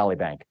Silicon Valley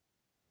Bank.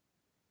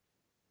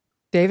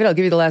 David, I'll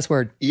give you the last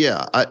word.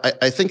 Yeah,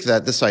 I think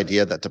that this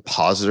idea that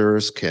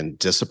depositors can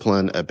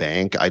discipline a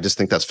bank, I just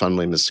think that's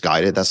fundamentally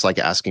misguided. That's like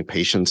asking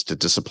patients to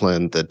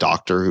discipline the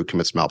doctor who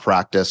commits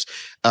malpractice.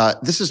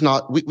 This is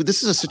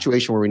a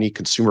situation where we need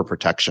consumer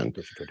protection.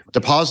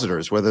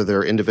 Depositors, whether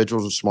they're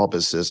individuals or small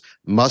businesses,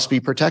 must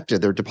be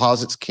protected. Their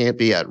deposits can't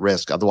be at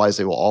risk. Otherwise,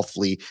 they will all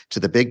flee to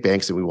the big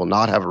banks and we will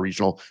not have a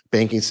regional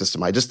banking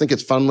system. I just think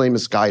it's fundamentally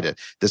misguided.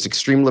 This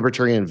extreme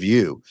libertarian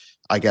view,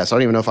 I guess, I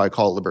don't even know if I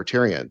call it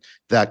libertarian,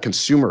 that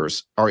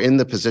consumers are in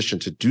the position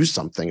to do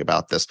something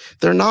about this.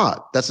 They're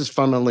not. That's just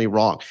fundamentally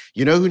wrong.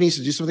 You know who needs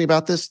to do something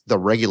about this? The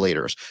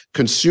regulators.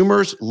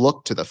 Consumers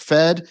look to the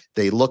Fed.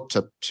 They look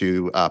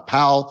to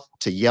Powell,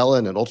 to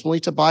Yellen, and ultimately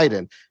to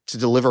Biden to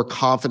deliver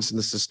confidence in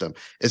the system.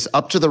 It's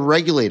up to the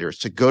regulators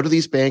to go to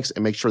these banks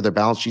and make sure their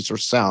balance sheets are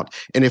sound.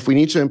 And if we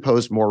need to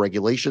impose more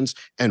regulations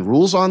and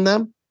rules on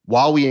them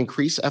while we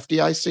increase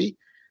FDIC,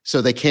 so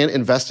they can't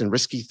invest in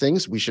risky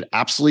things, we should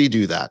absolutely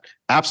do that.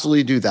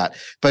 Absolutely do that.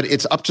 But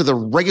it's up to the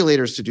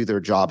regulators to do their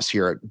jobs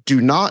here.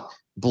 Do not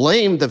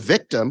blame the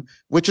victim,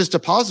 which is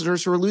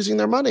depositors who are losing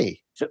their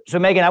money. So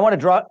Megyn, I want to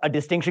draw a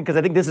distinction because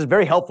I think this is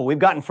very helpful. We've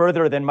gotten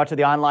further than much of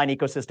the online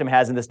ecosystem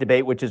has in this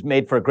debate, which is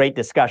made for a great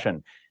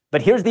discussion.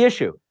 But here's the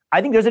issue. I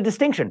think there's a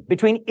distinction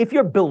between if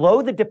you're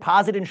below the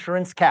deposit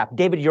insurance cap,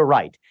 David, you're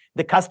right.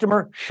 The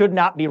customer should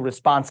not be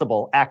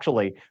responsible,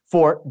 actually,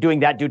 for doing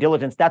that due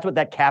diligence. That's what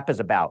that cap is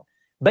about.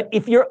 But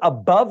if you're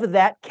above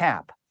that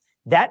cap,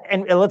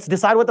 and let's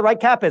decide what the right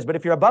cap is, but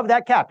if you're above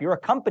that cap, you're a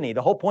company.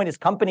 The whole point is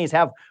companies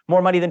have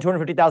more money than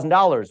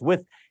 $250,000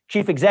 with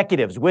chief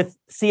executives, with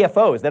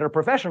CFOs that are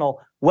professional.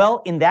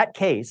 Well, in that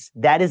case,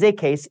 that is a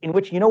case in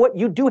which, you know what,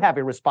 you do have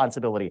a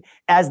responsibility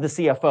as the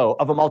CFO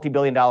of a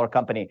multi-billion-dollar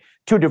company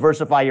to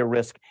diversify your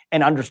risk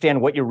and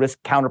understand what your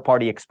risk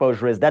counterparty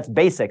exposure is. That's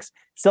basics.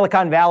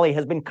 Silicon Valley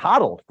has been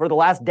coddled for the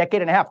last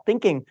decade and a half,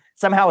 thinking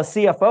somehow a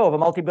CFO of a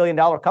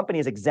multi-billion-dollar company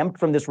is exempt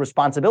from this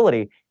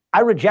responsibility. I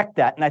reject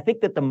that. And I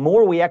think that the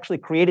more we actually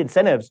create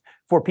incentives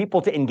for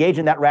people to engage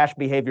in that rash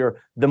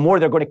behavior, the more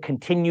they're going to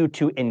continue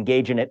to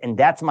engage in it. And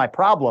that's my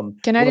problem.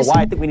 Why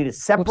I think we need to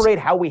separate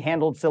how we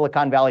handled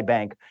Silicon Valley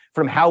Bank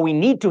from how we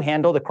need to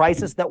handle the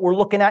crisis that we're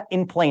looking at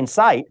in plain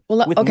sight.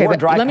 Well, okay,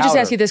 but let me just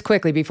ask you this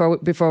quickly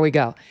before we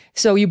go.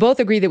 So you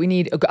both agree that we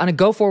need, on a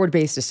go-forward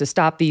basis, to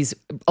stop these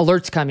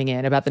alerts coming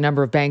in about the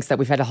number of banks that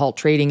we've had to halt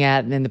trading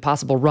at and then the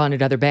possible run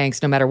at other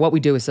banks, no matter what we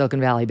do with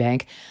Silicon Valley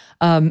Bank.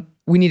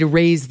 We need to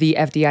raise the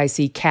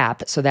FDIC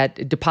cap so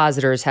that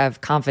depositors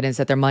have confidence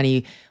that their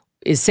money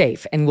is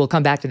safe and will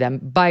come back to them.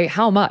 By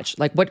how much?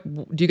 Like, what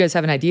do you guys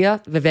have an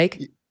idea,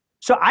 Vivek?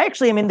 So I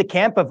actually am in the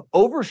camp of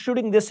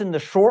overshooting this in the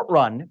short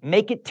run,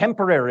 make it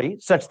temporary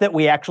such that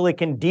we actually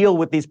can deal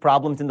with these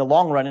problems in the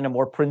long run in a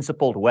more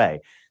principled way.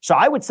 So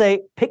I would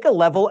say pick a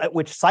level at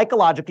which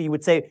psychologically you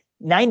would say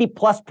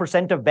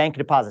 90+% of bank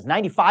deposits,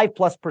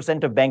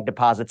 95+% of bank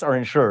deposits are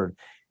insured.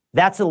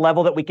 That's a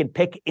level that we can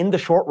pick in the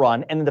short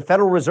run, and the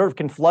Federal Reserve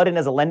can flood in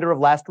as a lender of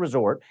last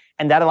resort,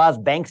 and that allows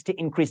banks to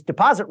increase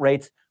deposit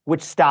rates,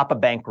 which stop a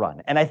bank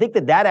run. And I think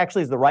that that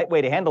actually is the right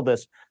way to handle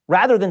this,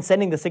 rather than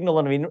sending the signal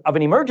of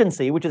an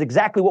emergency, which is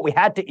exactly what we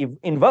had to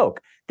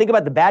invoke. Think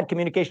about the bad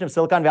communication of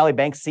Silicon Valley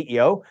Bank's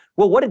CEO.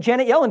 Well, what did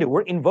Janet Yellen do?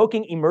 We're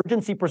invoking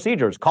emergency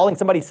procedures, calling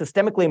somebody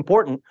systemically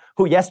important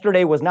who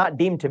yesterday was not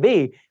deemed to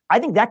be. I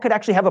think that could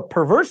actually have a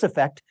perverse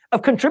effect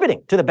of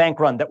contributing to the bank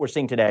run that we're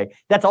seeing today.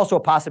 That's also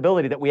a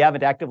possibility that we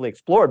haven't actively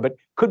explored, but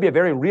could be a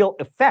very real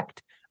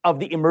effect of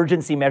the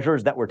emergency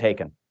measures that were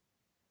taken.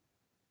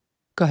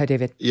 Go ahead,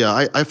 David.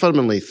 Yeah, I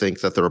fundamentally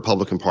think that the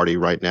Republican Party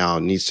right now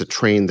needs to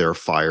train their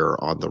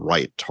fire on the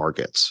right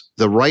targets.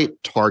 The right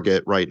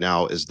target right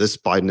now is this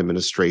Biden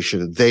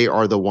administration. They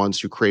are the ones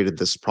who created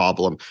this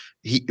problem.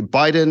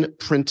 Biden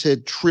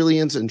printed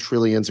trillions and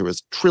trillions. There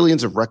was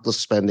trillions of reckless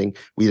spending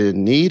we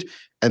didn't need.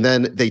 And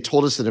then they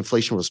told us that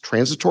inflation was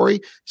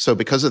transitory. So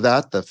because of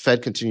that, the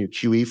Fed continued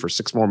QE for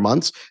 6 more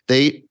months.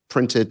 They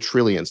printed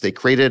trillions. They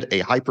created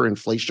a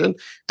hyperinflation,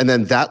 and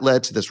then that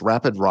led to this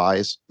rapid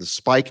rise, the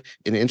spike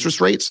in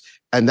interest rates.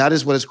 And that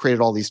is what has created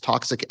all these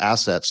toxic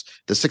assets,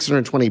 the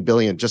 $620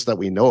 billion just that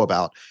we know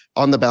about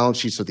on the balance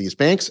sheets of these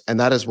banks. And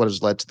that is what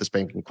has led to this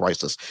banking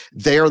crisis.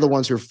 They are the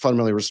ones who are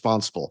fundamentally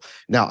responsible.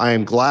 Now, I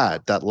am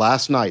glad that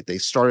last night they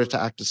started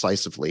to act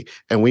decisively,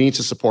 and we need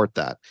to support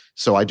that.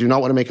 So I do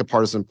not want to make a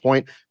partisan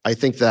point. I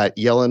think that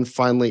Yellen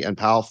finally and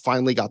Powell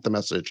finally got the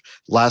message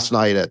last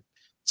night at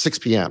 6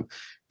 p.m.,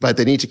 but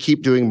they need to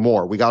keep doing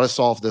more. We got to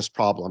solve this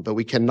problem, but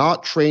we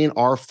cannot train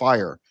our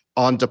fire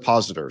on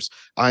depositors.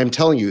 I'm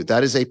telling you,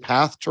 that is a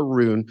path to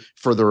ruin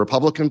for the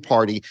Republican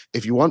Party.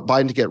 If you want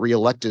Biden to get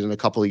reelected in a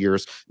couple of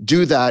years,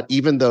 do that,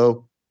 even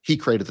though he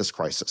created this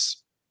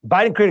crisis.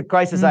 Biden created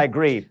crisis, I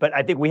agree, but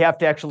I think we have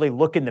to actually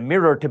look in the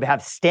mirror to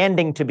have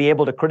standing to be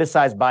able to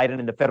criticize Biden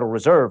and the Federal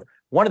Reserve.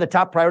 One of the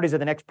top priorities of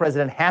the next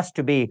president has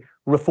to be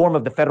reform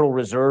of the Federal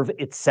Reserve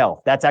itself.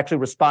 That's actually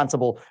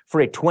responsible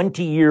for a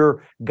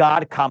 20-year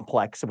God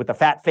complex with the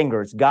fat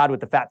fingers, God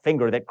with the fat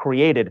finger that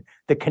created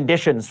the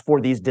conditions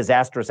for these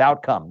disastrous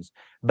outcomes.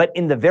 But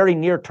in the very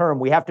near term,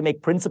 we have to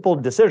make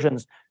principled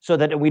decisions so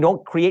that we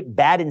don't create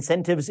bad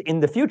incentives in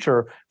the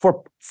future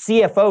for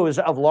CFOs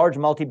of large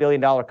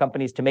multi-billion-dollar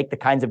companies to make the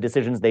kinds of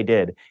decisions they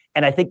did.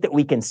 And I think that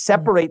we can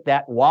separate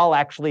that while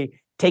actually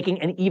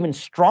taking an even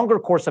stronger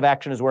course of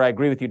action is where I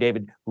agree with you,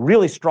 David,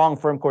 really strong,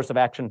 firm course of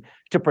action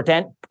to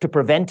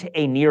prevent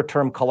a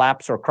near-term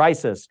collapse or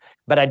crisis.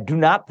 But I do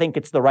not think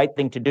it's the right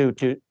thing to do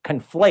to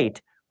conflate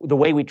the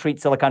way we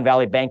treat Silicon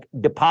Valley Bank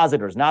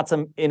depositors, not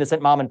some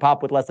innocent mom and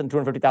pop with less than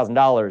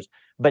 $250,000,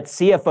 but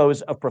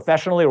CFOs of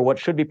professionally or what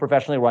should be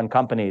professionally run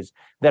companies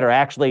that are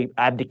actually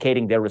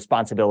abdicating their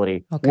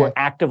responsibility. Okay. We're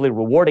actively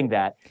rewarding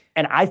that.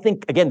 And I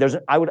think, again,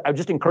 I would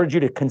just encourage you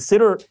to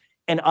consider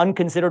an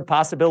unconsidered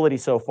possibility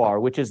so far,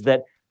 which is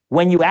that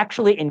when you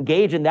actually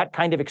engage in that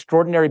kind of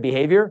extraordinary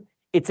behavior,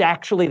 it's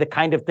actually the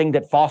kind of thing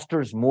that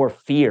fosters more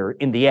fear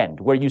in the end,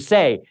 where you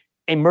say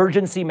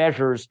emergency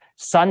measures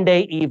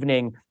Sunday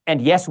evening,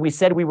 and yes, we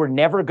said we were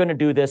never going to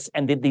do this,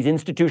 and that these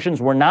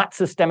institutions were not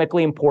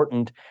systemically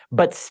important,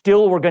 but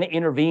still we're going to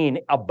intervene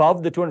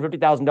above the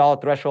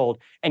 $250,000 threshold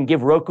and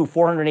give Roku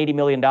 $480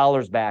 million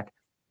back.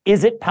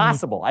 Is it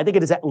possible? I think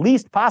it is at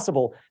least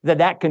possible that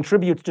that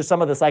contributes to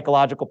some of the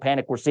psychological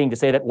panic we're seeing to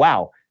say that,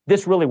 wow,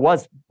 this really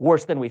was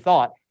worse than we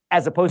thought,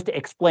 as opposed to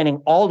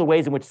explaining all the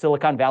ways in which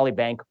Silicon Valley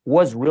Bank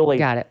was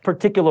really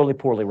particularly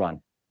poorly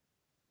run.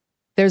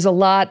 There's a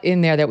lot in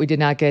there that we did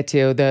not get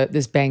to,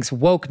 this bank's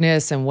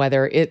wokeness and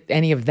whether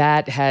any of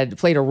that had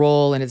played a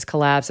role in its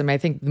collapse. I mean, I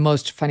think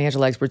most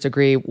financial experts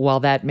agree, while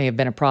that may have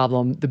been a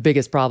problem, the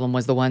biggest problem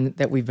was the one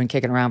that we've been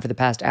kicking around for the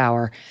past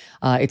hour.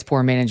 It's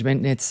poor management,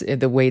 and it's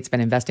the way it's been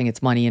investing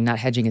its money and not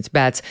hedging its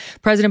bets.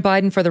 President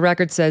Biden, for the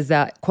record, says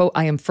that, quote,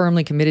 I am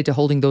firmly committed to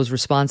holding those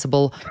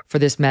responsible for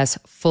this mess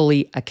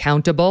fully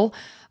accountable.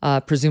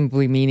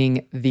 Presumably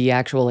meaning the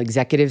actual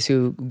executives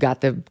who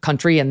got the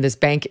country and this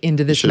bank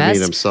into this mess.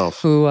 Mean himself.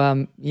 Who,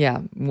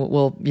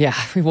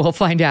 we'll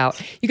find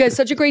out. You guys,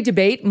 such a great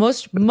debate.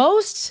 Most,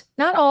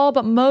 not all,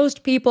 but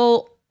most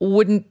people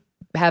wouldn't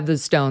have the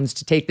stones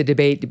to take the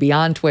debate, to be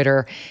on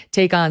Twitter,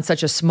 take on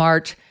such a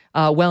smart,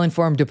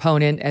 well-informed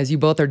opponent as you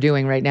both are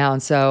doing right now.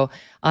 And so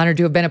honored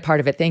to have been a part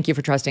of it. Thank you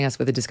for trusting us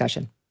with the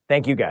discussion.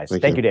 Thank you, guys.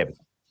 Thank you, David.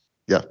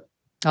 Yeah.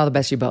 All the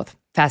best to you both.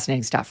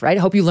 Fascinating stuff, right? I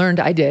hope you learned.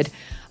 I did.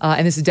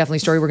 And this is definitely a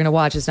story we're going to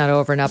watch. It's not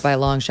over, not by a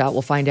long shot.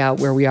 We'll find out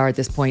where we are at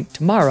this point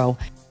tomorrow.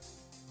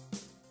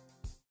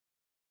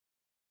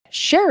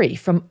 Sherry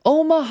from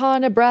Omaha,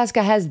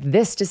 Nebraska has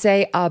this to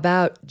say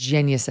about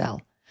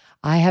Genucel.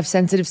 I have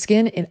sensitive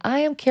skin and I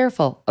am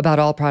careful about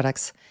all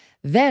products.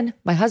 Then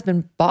my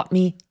husband bought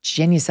me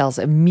Genucel's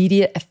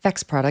immediate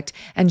effects product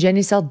and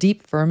Genucel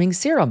deep firming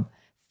serum.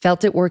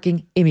 Felt it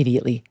working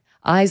immediately.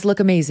 Eyes look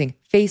amazing,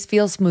 face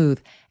feels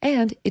smooth,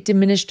 and it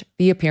diminished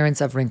the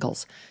appearance of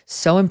wrinkles.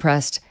 So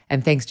impressed,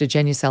 and thanks to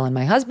Genucel and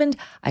my husband,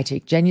 I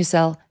take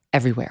Genucel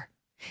everywhere.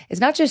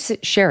 It's not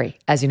just Sherry.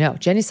 As you know,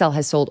 Genucel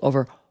has sold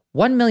over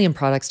 1 million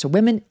products to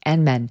women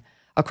and men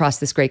across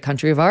this great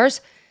country of ours.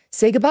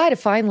 Say goodbye to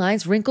fine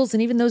lines, wrinkles,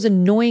 and even those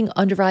annoying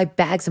under-eye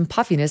bags and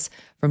puffiness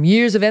from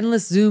years of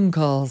endless Zoom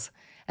calls.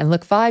 And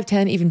look 5,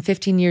 10, even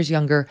 15 years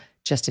younger,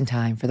 just in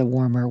time for the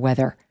warmer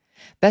weather.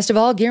 Best of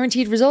all,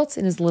 guaranteed results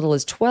in as little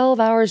as 12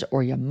 hours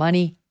or your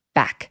money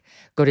back.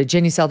 Go to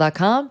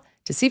Genucel.com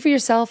to see for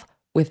yourself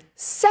with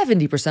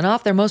 70%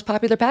 off their most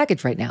popular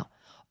package right now.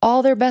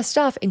 All their best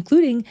stuff,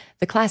 including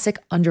the classic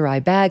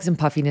under-eye bags and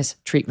puffiness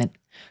treatment.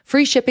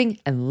 Free shipping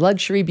and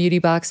luxury beauty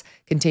box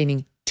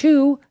containing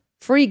 2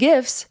 free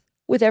gifts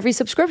with every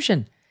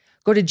subscription.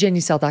 Go to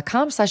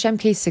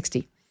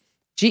Genucel.com/MK60.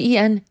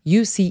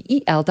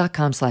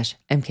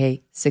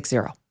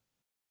 GENUCEL.com/MK60.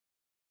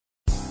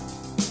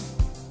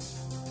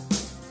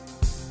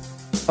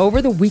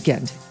 Over the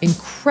weekend,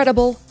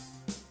 incredible,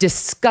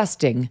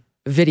 disgusting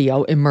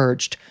video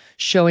emerged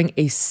showing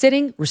a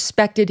sitting,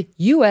 respected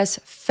U.S.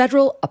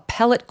 federal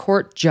appellate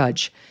court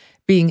judge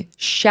being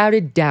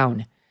shouted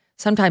down,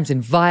 sometimes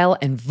in vile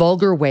and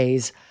vulgar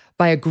ways,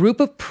 by a group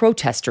of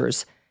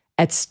protesters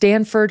at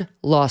Stanford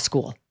Law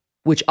School,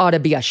 which ought to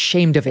be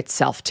ashamed of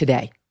itself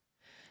today.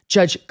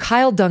 Judge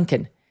Kyle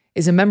Duncan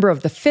is a member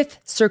of the Fifth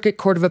Circuit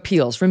Court of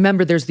Appeals.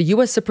 Remember, there's the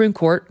U.S. Supreme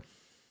Court,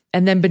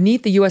 and then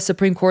beneath the U.S.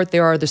 Supreme Court,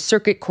 there are the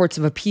Circuit Courts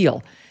of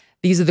Appeal.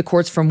 These are the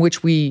courts from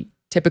which we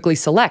typically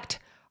select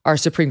our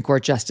Supreme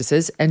Court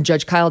justices, and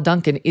Judge Kyle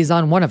Duncan is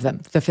on one of them,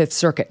 the Fifth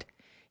Circuit.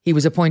 He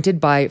was appointed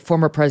by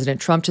former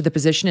President Trump to the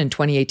position in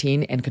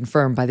 2018 and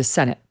confirmed by the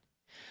Senate.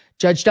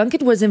 Judge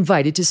Duncan was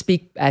invited to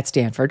speak at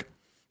Stanford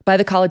by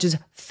the college's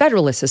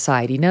Federalist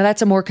Society. Now,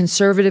 that's a more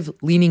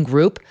conservative-leaning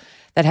group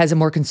that has a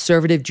more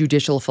conservative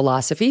judicial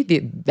philosophy.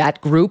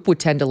 That group would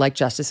tend to like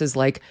justices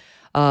like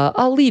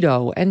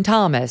Alito and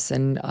Thomas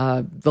and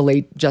the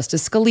late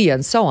Justice Scalia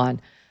and so on.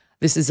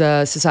 This is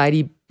a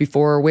society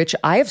before which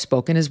I have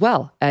spoken as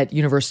well at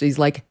universities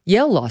like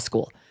Yale Law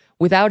School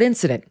without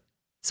incident.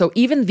 So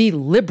even the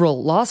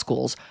liberal law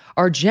schools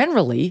are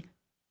generally,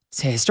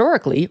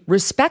 historically,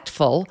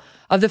 respectful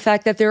of the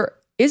fact that there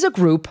is a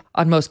group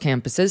on most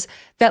campuses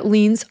that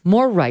leans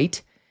more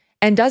right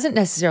and doesn't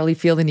necessarily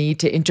feel the need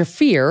to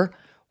interfere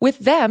with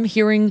them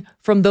hearing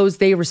from those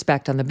they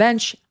respect on the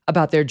bench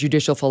about their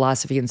judicial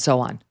philosophy and so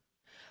on.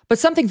 But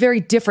something very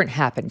different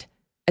happened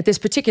at this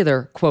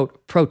particular,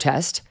 quote,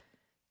 protest.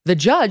 The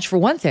judge, for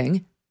one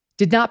thing,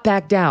 did not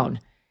back down,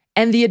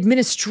 and the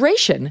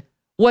administration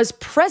was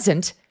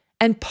present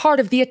and part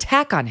of the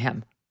attack on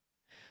him.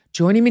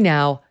 Joining me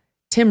now,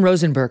 Tim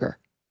Rosenberger.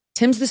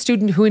 Tim's the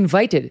student who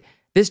invited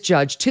this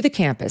judge to the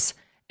campus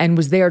and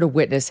was there to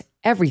witness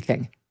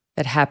everything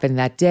that happened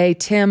that day.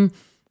 Tim,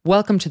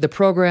 welcome to the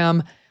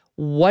program.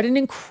 What an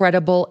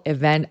incredible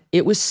event.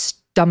 It was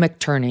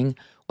stomach-turning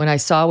when I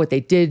saw what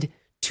they did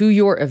to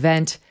your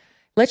event.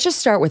 Let's just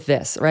start with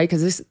this, right?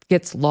 Because this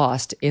gets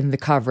lost in the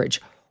coverage.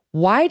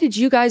 Why did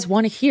you guys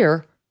want to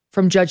hear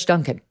from Judge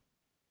Duncan?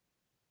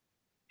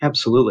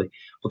 Absolutely.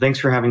 Well, thanks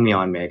for having me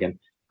on, Megan.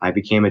 I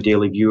became a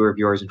daily viewer of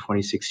yours in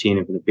 2016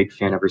 and been a big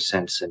fan ever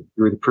since. And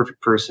you were the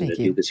perfect person to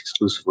do this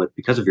exclusive with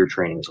because of your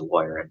training as a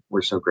lawyer. And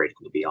we're so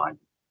grateful to be on.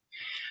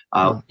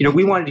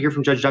 We wanted to hear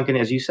from Judge Duncan,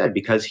 as you said,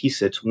 because he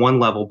sits one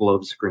level below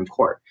the Supreme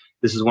Court.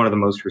 This is one of the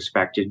most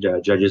respected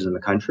judges in the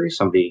country,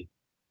 somebody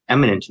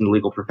eminent in the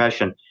legal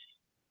profession.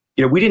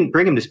 We didn't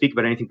bring him to speak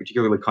about anything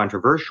particularly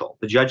controversial.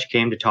 The judge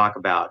came to talk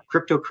about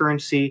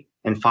cryptocurrency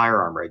and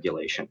firearm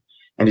regulation.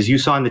 And as you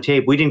saw on the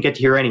tape, we didn't get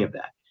to hear any of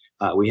that.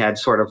 We had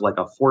sort of like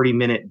a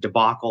 40-minute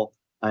debacle,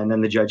 and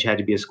then the judge had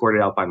to be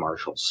escorted out by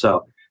marshals.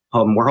 So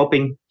we're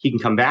hoping he can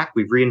come back.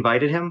 We've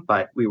re-invited him,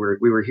 but we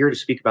were here to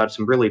speak about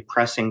some really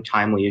pressing,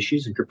 timely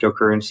issues in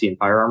cryptocurrency and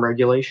firearm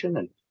regulation,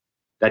 and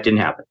that didn't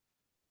happen.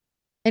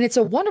 And it's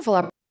a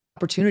wonderful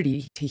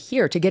opportunity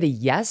to get a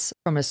yes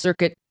from a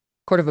Circuit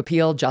Court of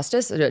Appeal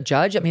justice, a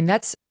judge. I mean,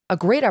 that's a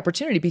great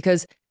opportunity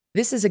because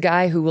this is a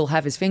guy who will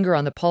have his finger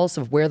on the pulse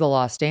of where the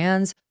law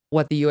stands,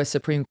 what the U.S.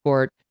 Supreme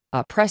Court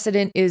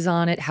precedent is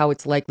on it, how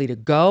it's likely to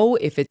go,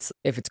 if it's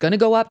going to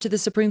go up to the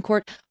Supreme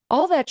Court.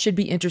 All that should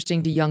be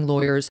interesting to young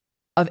lawyers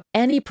of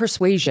any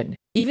persuasion,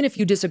 even if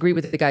you disagree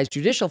with the guy's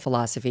judicial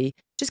philosophy,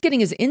 just getting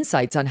his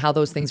insights on how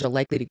those things are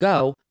likely to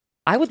go.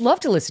 I would love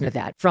to listen to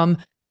that from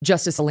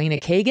Justice Elena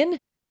Kagan,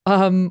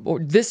 or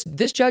this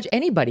judge,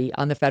 anybody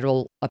on the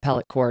federal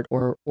appellate court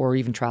or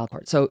even trial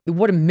court. So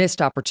what a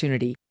missed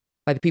opportunity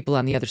by the people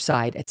on the other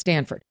side at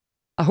Stanford,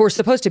 who are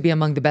supposed to be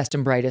among the best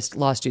and brightest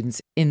law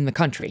students in the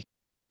country.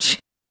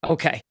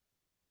 Okay.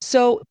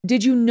 So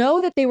did you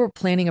know that they were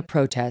planning a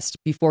protest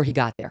before he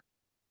got there?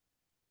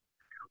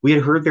 We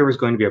had heard there was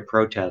going to be a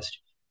protest,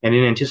 and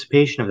in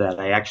anticipation of that,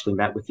 I actually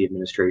met with the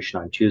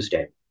administration on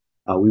Tuesday.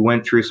 We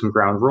went through some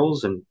ground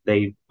rules, and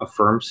they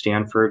affirmed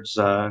Stanford's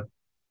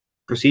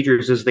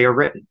procedures as they are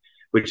written,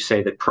 which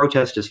say that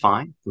protest is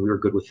fine. We were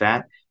good with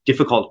that.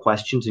 Difficult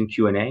questions in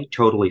Q&A,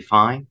 totally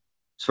fine.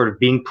 Sort of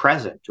being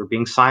present or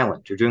being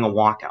silent or doing a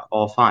walkout,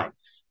 all fine.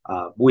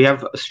 We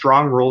have a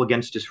strong rule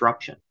against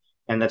disruption,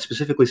 and that's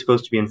specifically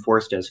supposed to be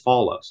enforced as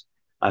follows.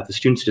 If the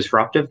student's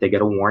disruptive, they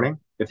get a warning.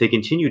 If they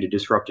continue to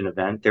disrupt an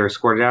event, they're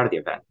escorted out of the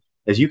event.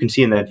 As you can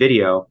see in that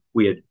video,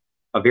 we had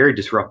a very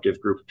disruptive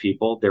group of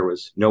people. There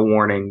was no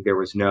warning. There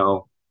was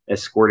no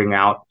escorting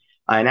out.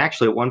 And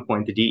actually, at one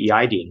point, the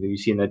DEI dean, who you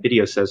see in that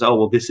video, says, "Oh,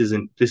 well, this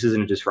isn't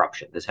a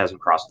disruption. This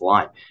hasn't crossed the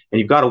line." And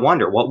you've got to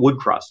wonder what would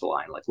cross the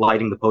line, like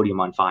lighting the podium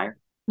on fire.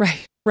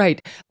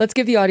 Right. Let's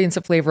give the audience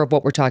a flavor of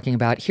what we're talking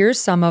about. Here's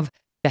some of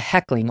the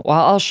heckling.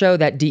 Well, I'll show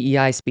that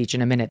DEI speech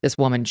in a minute. This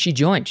woman, she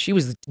joined. She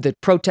was the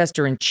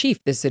protester in chief,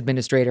 this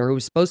administrator who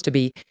was supposed to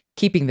be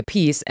keeping the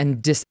peace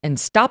and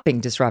stopping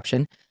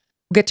disruption.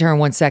 We'll get to her in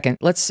 1 second.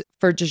 Let's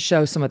just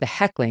show some of the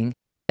heckling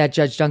that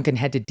Judge Duncan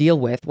had to deal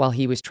with while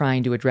he was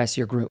trying to address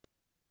your group.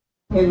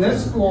 In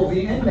this school,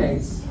 the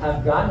inmates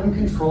have gotten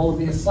control of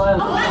the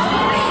asylum.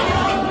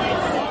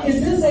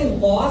 Is this a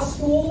law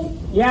school?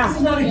 Yeah. This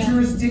is not a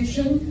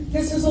jurisdiction.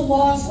 This is a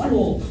law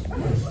school.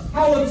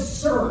 How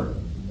absurd.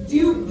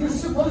 You're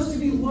supposed to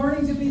be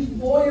learning to be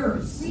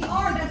lawyers. We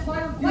are, that's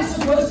why we're You're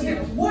supposed to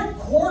get, what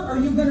court are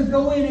you going to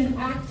go in and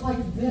act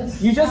like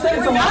this? You just said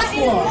it's a law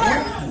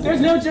school.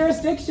 There's no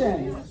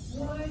jurisdiction.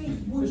 Why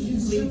would you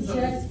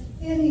subject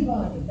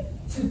anybody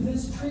to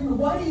this treatment?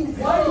 Why do you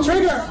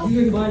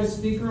invite a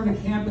speaker on a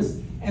campus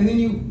and then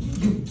you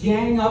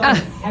gang up and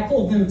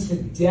heckle them to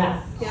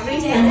death? And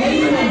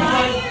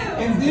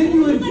then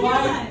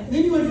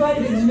you invite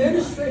an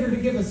administrator to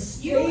give a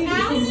staged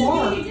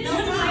remark.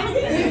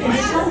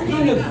 Some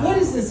kind of, what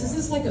is this? Is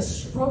this like a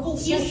struggle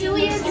session?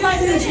 I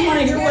just want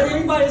to hear what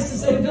anybody has to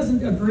say that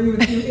doesn't agree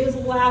with you. It is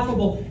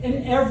laughable,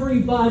 and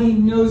everybody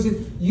knows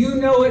it. You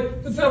know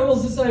it. The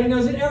Federalist Society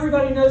knows it.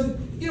 Everybody knows it.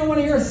 You don't want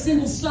to hear a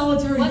single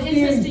solitary thing. What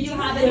interest do you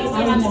have in what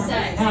you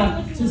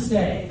have to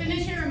say?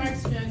 Finish your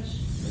remarks, Judge.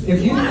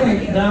 If you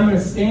think that I'm going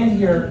to stand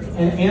here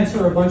and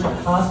answer a bunch of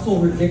hostile,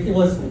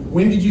 ridiculous,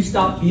 when did you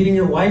stop beating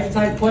your wife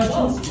type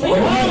questions?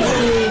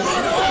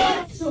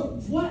 So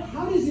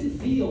how does it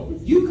feel?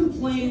 You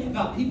complain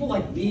about people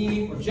like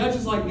me, or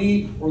judges like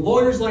me, or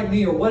lawyers like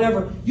me, or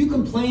whatever. You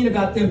complain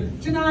about them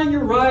denying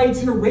your rights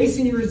and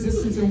erasing your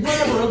existence and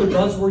whatever other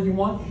buzzword you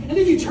want. And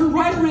then you turn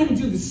right around and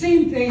do the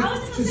same thing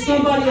to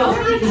somebody else.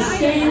 The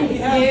same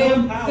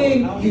damn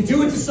thing. You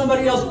do it to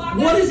somebody else.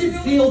 What does it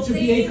feel to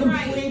be a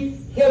complete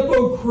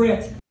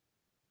hypocrite?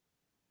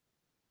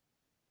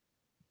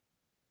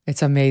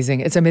 It's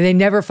amazing. It's amazing. They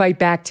never fight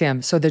back,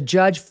 Tim. So the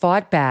judge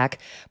fought back,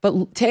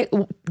 but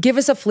give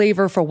us a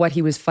flavor for what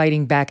he was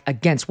fighting back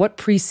against. What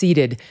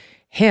preceded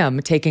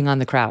him taking on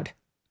the crowd?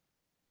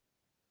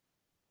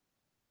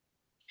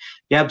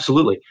 Yeah,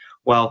 absolutely.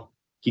 Well,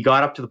 he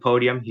got up to the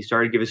podium, he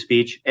started to give a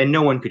speech, and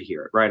no one could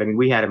hear it, right? I mean,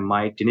 we had him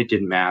mic'd, and it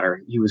didn't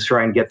matter. He was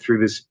trying to get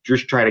through this,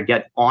 just try to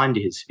get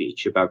onto his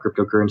speech about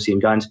cryptocurrency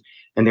and guns,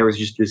 and there was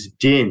just this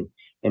din,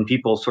 and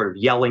people sort of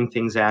yelling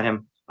things at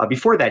him.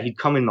 Before that, he'd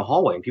come in the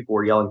hallway and people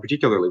were yelling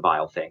particularly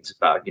vile things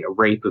about,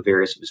 rape of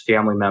various of his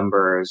family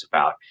members,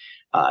 about,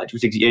 I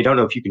don't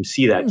know if you can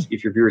see that,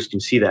 if your viewers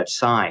can see that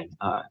sign.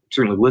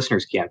 Certainly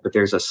listeners can't, but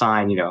there's a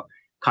sign,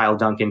 Kyle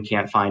Duncan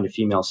can't find a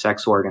female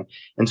sex organ.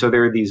 And so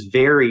there are these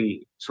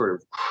very sort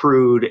of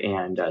crude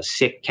and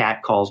sick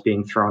catcalls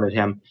being thrown at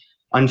him,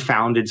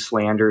 unfounded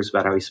slanders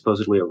about how he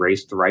supposedly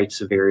erased the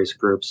rights of various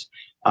groups.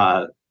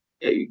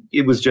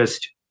 It was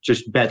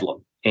just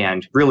bedlam.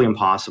 And really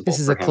impossible. This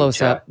is a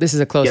close-up. This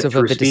is a close-up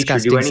of the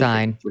disgusting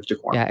sign.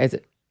 Yeah.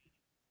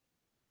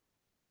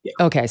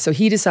 Okay, so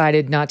he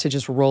decided not to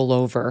just roll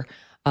over.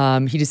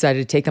 He decided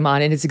to take them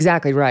on, and it's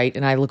exactly right.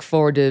 And I look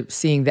forward to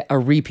seeing a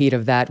repeat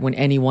of that when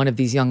any one of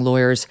these young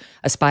lawyers,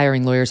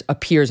 aspiring lawyers,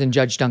 appears in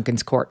Judge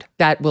Duncan's court.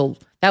 That will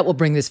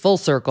bring this full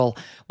circle.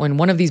 When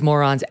one of these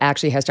morons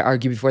actually has to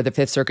argue before the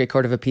Fifth Circuit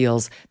Court of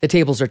Appeals, the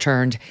tables are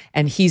turned,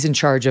 and he's in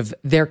charge of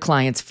their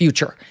client's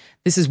future.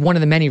 This is one of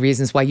the many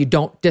reasons why you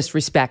don't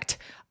disrespect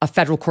a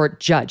federal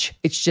court judge.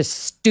 It's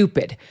just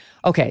stupid.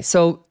 Okay,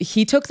 so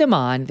he took them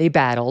on, they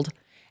battled,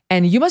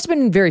 and you must have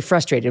been very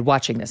frustrated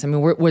watching this. I mean,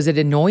 was it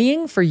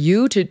annoying for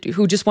you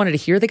who just wanted to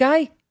hear the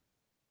guy?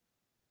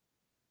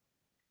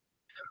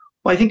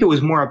 Well, I think it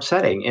was more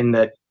upsetting in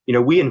that,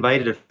 we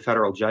invited a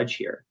federal judge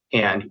here,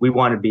 and we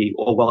want to be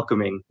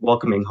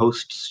welcoming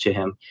hosts to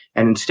him.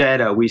 And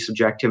instead, we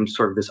subject him to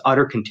sort of this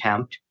utter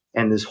contempt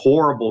and this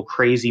horrible,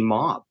 crazy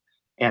mob.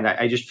 And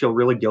I just feel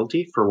really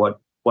guilty for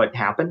what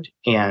happened,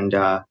 and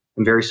I'm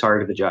very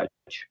sorry to the judge.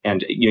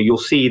 And you'll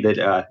see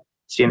that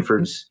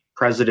Stanford's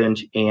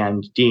president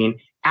and dean,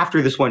 after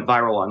this went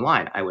viral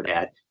online, I would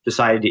add,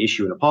 decided to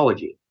issue an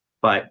apology.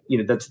 But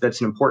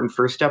that's an important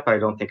first step, but I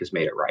don't think has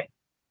made it right.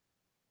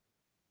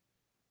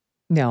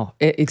 No,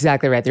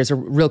 exactly right. There's a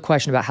real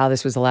question about how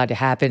this was allowed to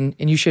happen,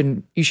 and you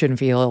shouldn't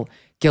feel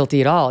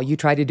guilty at all. You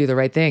tried to do the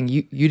right thing.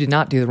 You did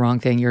not do the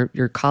wrong thing.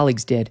 Your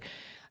colleagues did.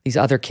 These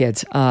other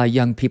kids,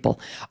 young people.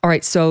 All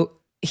right, so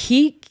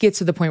he gets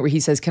to the point where he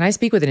says, can I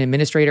speak with an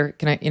administrator?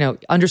 Can I,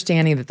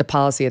 understanding that the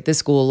policy at this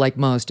school, like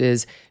most,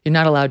 is you're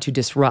not allowed to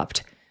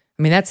disrupt.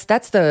 I mean, that's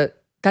the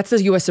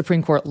U.S.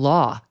 Supreme Court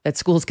law, that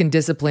schools can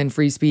discipline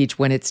free speech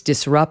when it's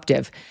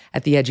disruptive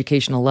at the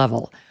educational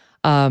level.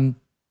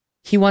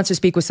 He wants to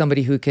speak with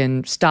somebody who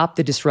can stop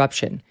the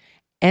disruption.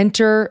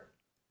 Enter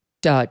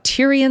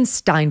Tyrion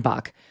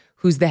Steinbach,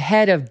 who's the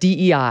head of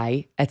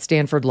DEI at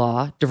Stanford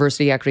Law,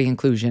 Diversity, Equity,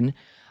 Inclusion,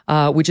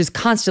 which is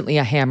constantly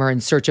a hammer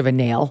in search of a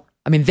nail.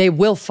 I mean, they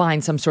will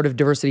find some sort of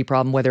diversity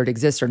problem, whether it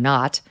exists or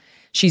not.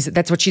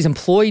 That's what she's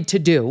employed to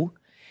do.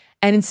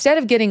 And instead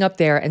of getting up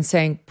there and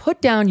saying,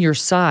 put down your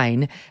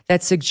sign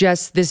that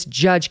suggests this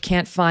judge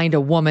can't find a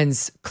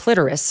woman's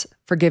clitoris,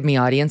 forgive me,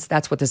 audience,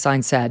 that's what the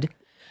sign said,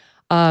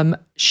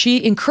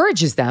 she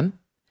encourages them.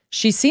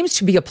 She seems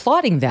to be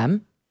applauding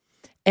them.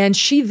 And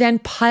she then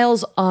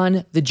piles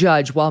on the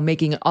judge while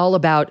making it all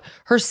about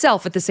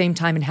herself at the same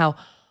time and how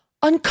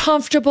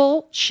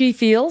uncomfortable she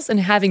feels and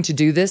having to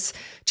do this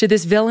to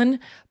this villain.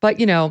 But,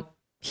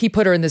 he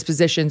put her in this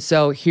position.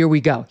 So here we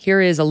go.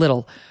 Here is a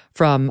little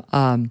from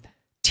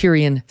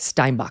Tyrion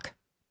Steinbach.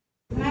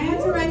 I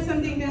had to write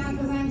something down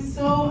because I'm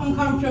so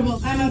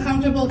uncomfortable. I'm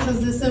uncomfortable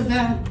because this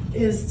event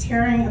is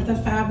tearing at the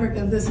fabric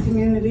of this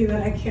community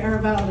that I care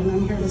about and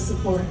I'm here to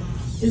support.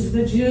 Is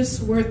the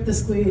juice worth the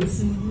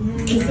squeeze?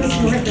 Is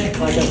this worth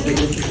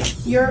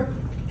it? Your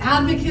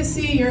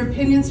advocacy, your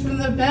opinions from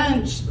the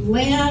bench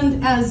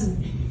land as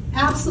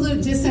absolute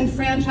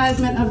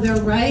disenfranchisement of their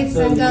rights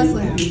and does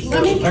land.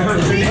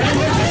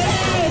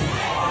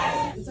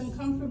 It's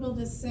uncomfortable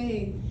to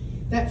say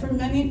that for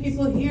many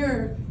people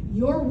here,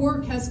 your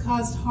work has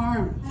caused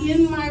harm.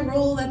 In my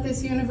role at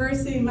this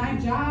university, my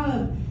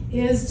job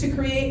is to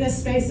create a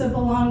space of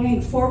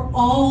belonging for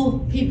all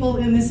people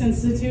in this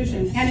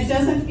institution. And it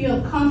doesn't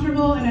feel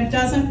comfortable and it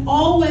doesn't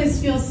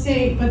always feel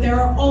safe, but there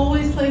are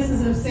always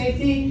places of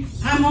safety.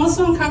 I'm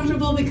also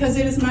uncomfortable because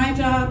it is my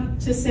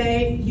job to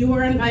say, you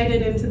are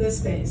invited into this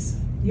space.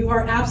 You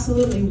are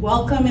absolutely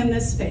welcome in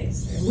this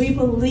space. We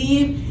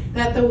believe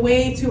that the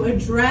way to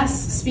address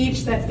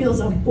speech that feels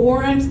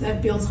abhorrent,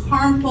 that feels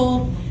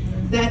harmful,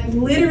 that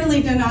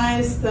literally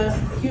denies the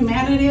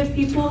humanity of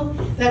people,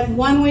 that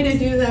one way to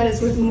do that is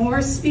with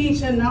more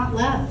speech and not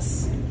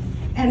less,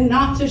 and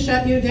not to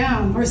shut you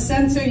down or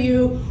censor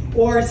you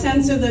or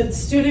censor the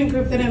student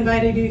group that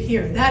invited you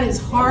here. That is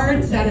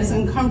hard, that is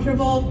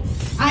uncomfortable.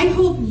 I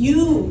hope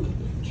you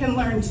can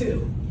learn too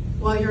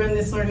while you're in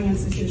this learning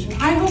institution.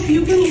 I hope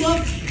you can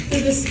look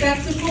to the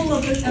spectacle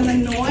of and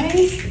the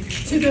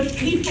noise, to the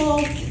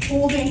people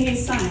holding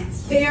these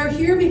signs. They are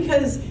here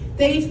because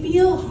they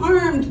feel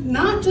harmed,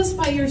 not just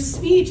by your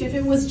speech. If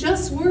it was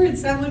just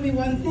words, that would be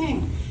one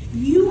thing.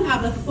 You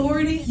have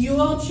authority. You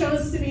all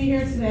chose to be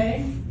here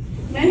today.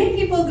 Many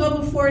people go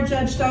before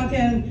Judge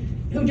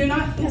Duncan who do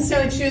not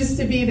necessarily choose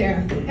to be there.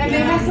 And they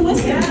have to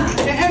listen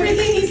to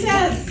everything he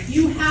says.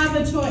 You have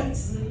a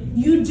choice.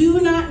 You do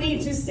not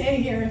need to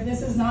stay here if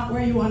this is not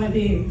where you want to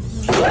be.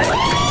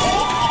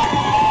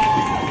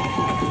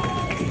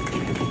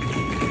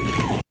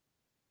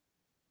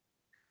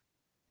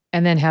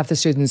 And then half the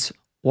students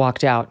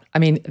walked out. I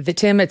mean,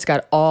 Tim, it's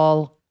got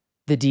all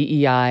the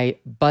DEI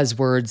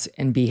buzzwords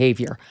and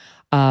behavior.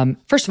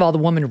 First of all, the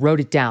woman wrote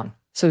it down.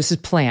 So this is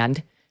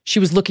planned. She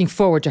was looking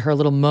forward to her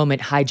little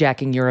moment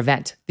hijacking your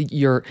event,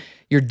 your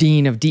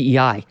dean of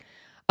DEI.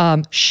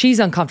 She's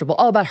uncomfortable.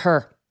 All about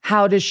her.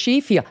 How does she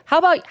feel?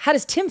 How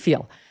does Tim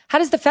feel? How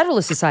does the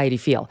Federalist Society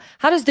feel?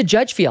 How does the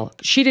judge feel?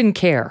 She didn't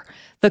care.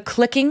 The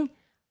clicking,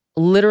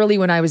 literally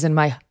when I was in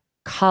my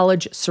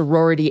college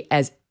sorority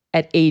at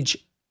age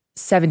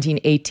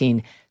 17,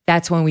 18,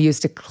 that's when we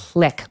used to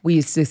click. We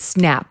used to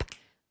snap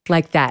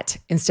like that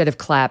instead of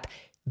clap.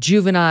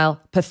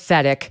 Juvenile,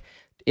 pathetic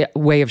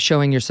way of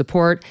showing your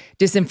support.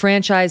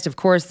 Disenfranchised, of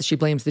course, she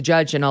blames the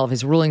judge and all of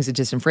his rulings of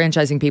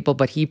disenfranchising people,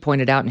 but he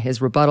pointed out in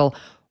his rebuttal,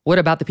 what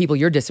about the people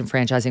you're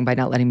disenfranchising by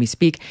not letting me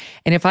speak?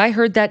 And if I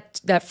heard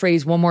that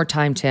phrase one more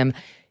time, Tim,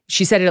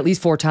 she said it at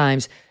least 4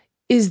 times,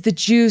 is the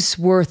juice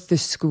worth the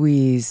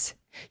squeeze?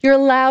 You're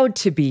allowed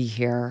to be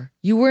here.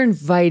 You were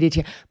invited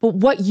here. But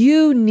what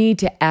you need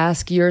to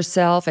ask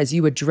yourself as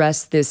you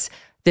address this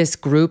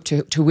group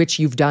to which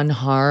you've done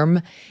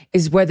harm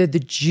is whether the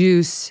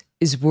juice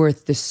is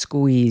worth the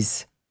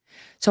squeeze.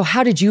 So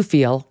how did you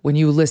feel when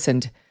you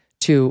listened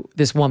to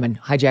this woman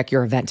hijack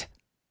your event?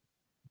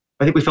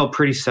 I think we felt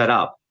pretty set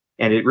up,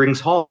 and it rings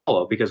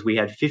hollow because we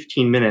had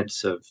 20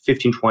 minutes of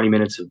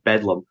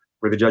bedlam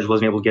where the judge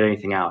wasn't able to get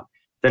anything out.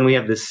 Then we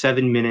have this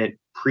 7-minute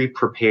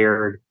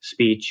pre-prepared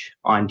speech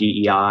on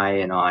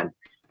DEI and on,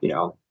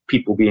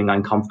 people being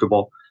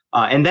uncomfortable.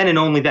 And then and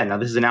only then, now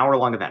this is an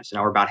hour-long event, so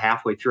now we're about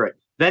halfway through it.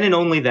 Then and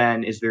only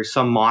then is there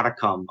some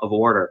modicum of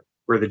order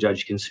where the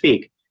judge can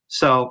speak.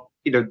 So,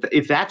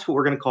 if that's what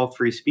we're going to call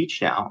free speech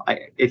now,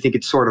 I think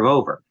it's sort of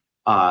over.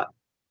 I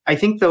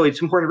think, though,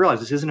 it's important to realize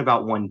this isn't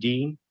about one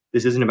dean.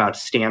 This isn't about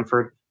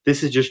Stanford.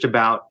 This is just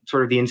about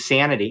sort of the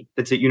insanity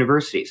that's at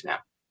universities now.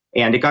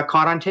 And it got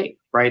caught on tape,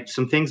 right?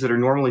 Some things that are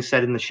normally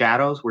said in the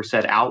shadows were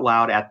said out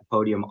loud at the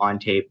podium on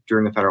tape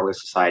during a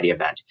Federalist Society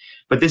event.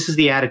 But this is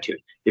the attitude.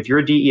 If you're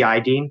a DEI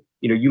dean,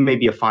 you may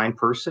be a fine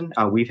person.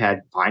 We've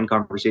had fine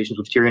conversations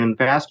with Tyrion in the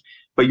past,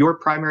 but your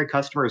primary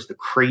customer is the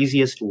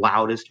craziest,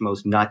 loudest,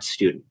 most nuts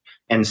student.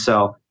 And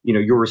so,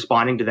 you're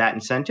responding to that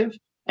incentive,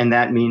 and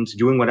that means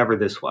doing whatever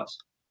this was.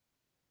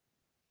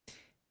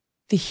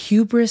 The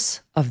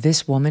hubris of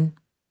this woman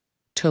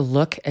to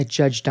look at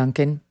Judge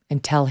Duncan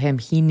and tell him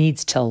he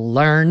needs to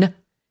learn.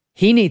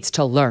 He needs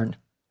to learn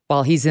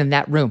while he's in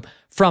that room.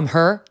 From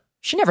her,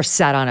 she never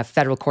sat on a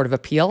federal court of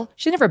appeal.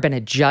 She's never been a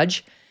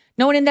judge.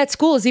 No one in that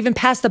school has even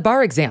passed the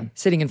bar exam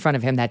sitting in front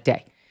of him that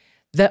day.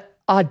 The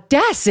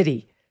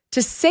audacity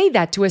to say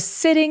that to a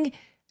sitting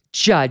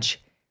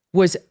judge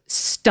was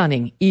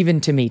stunning,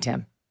 even to me,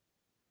 Tim.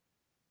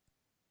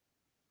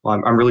 Well,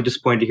 I'm really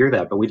disappointed to hear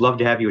that, but we'd love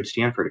to have you at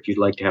Stanford if you'd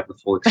like to have the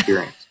full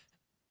experience.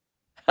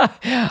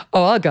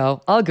 I'll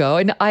go.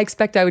 And I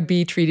expect I would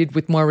be treated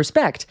with more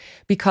respect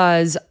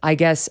because I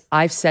guess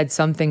I've said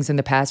some things in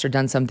the past or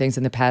done some things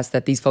in the past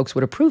that these folks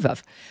would approve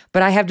of,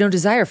 but I have no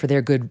desire for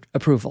their good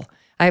approval.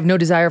 I have no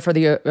desire for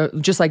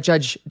just like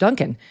Judge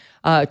Duncan,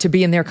 to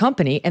be in their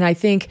company. And I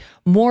think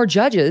more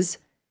judges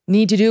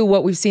need to do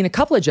what we've seen a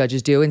couple of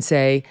judges do and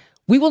say,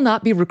 we will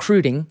not be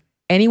recruiting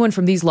anyone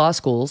from these law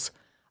schools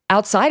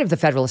outside of the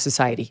Federalist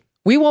Society.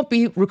 We won't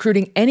be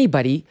recruiting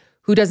anybody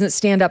who doesn't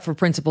stand up for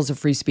principles of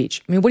free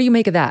speech. I mean, what do you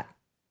make of that?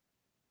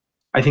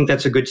 I think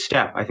that's a good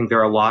step. I think there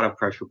are a lot of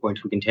pressure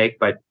points we can take,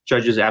 but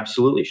judges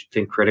absolutely should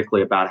think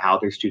critically about how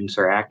their students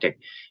are acting.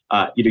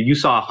 You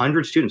saw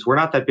 100 students. We're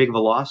not that big of a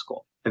law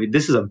school. I mean,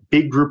 this is a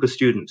big group of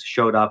students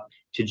showed up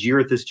to jeer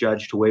at this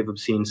judge, to wave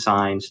obscene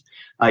signs.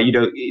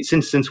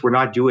 Since we're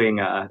not doing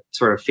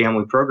sort of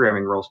family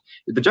programming roles,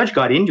 the judge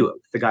got into it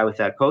with the guy with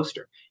that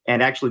poster.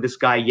 And actually, this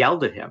guy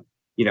yelled at him,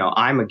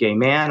 I'm a gay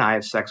man. I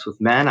have sex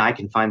with men. I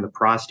can find the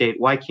prostate.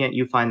 Why can't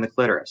you find the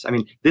clitoris? I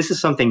mean, this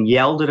is something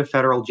yelled at a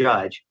federal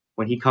judge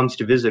when he comes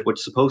to visit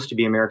what's supposed to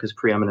be America's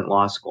preeminent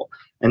law school.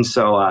 And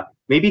so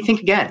maybe think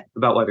again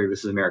about whether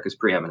this is America's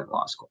preeminent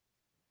law school.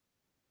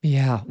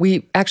 Yeah,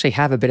 we actually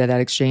have a bit of that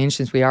exchange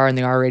since we are in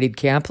the R-rated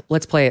camp.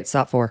 Let's play it.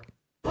 Stop 4.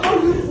 Are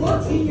you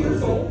 14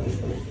 years old?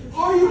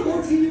 Are you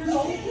 14 years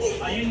old?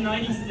 Are you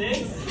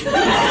 96?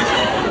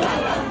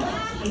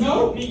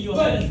 No, me, your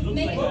but head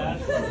looks like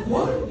that.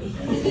 What?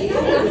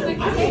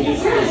 I think you're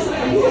seriously.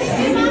 Are you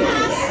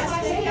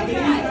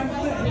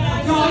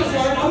No, I'm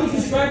sorry. I was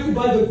distracted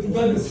by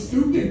the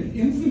stupid,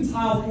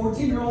 infantile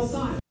 14-year-old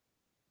sign.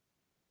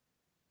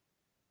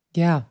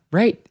 Yeah,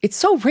 right. It's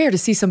so rare to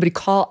see somebody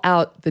call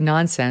out the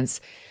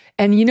nonsense.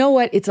 And you know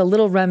what? It's a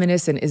little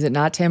reminiscent, is it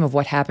not, Tim, of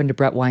what happened to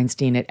Brett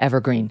Weinstein at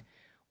Evergreen,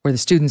 where the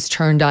students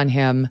turned on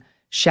him,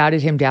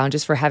 shouted him down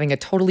just for having a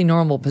totally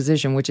normal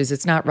position, which is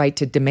it's not right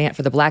to demand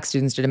for the black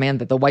students to demand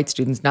that the white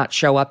students not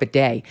show up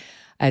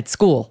at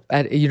school,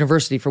 at a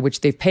university for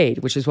which they've paid,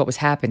 which is what was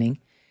happening.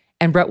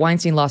 And Brett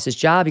Weinstein lost his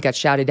job. He got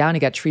shouted down. He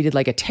got treated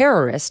like a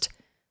terrorist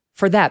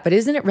for that. But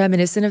isn't it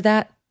reminiscent of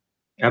that?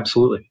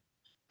 Absolutely.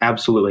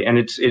 Absolutely. And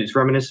it's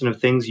reminiscent of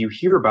things you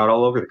hear about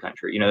all over the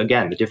country.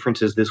 Again, the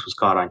difference is this was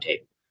caught on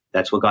tape.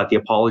 That's what got the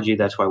apology.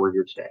 That's why we're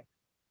here today.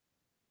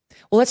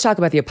 Well, let's talk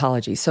about the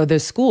apology. So the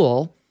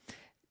school,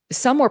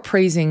 some were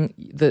praising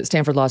the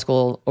Stanford Law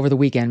School over the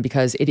weekend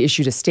because it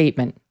issued a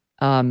statement,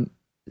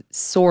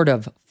 sort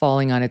of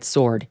falling on its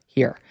sword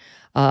here.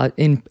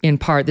 In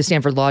part, the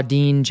Stanford Law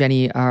Dean,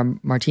 Jenny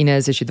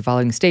Martinez, issued the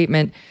following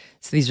statement.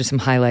 So these are some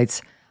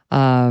highlights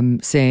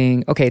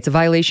saying, okay, it's a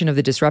violation of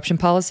the disruption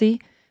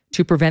policy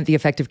to prevent the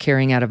effective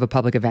carrying out of a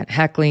public event.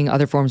 Heckling,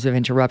 other forms of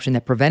interruption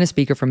that prevent a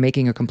speaker from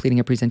making or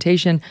completing a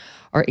presentation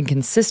are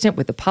inconsistent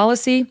with the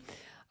policy.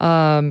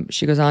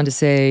 She goes on to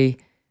say,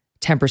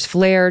 tempers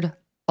flared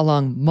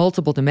along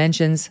multiple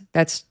dimensions.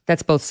 That's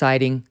both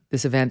siding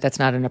this event. That's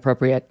not an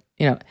appropriate,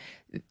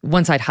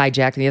 one side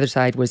hijacked and the other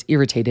side was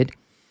irritated.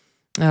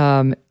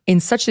 In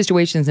such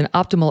situations, an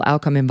optimal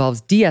outcome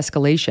involves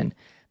de-escalation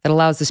that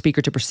allows the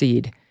speaker to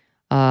proceed.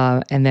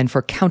 And then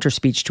for counter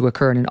speech to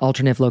occur in an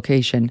alternative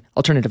location.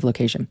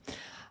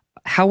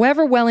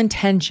 However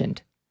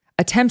well-intentioned,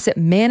 attempts at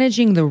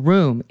managing the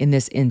room in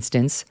this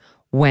instance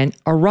went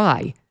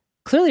awry.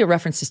 Clearly a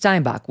reference to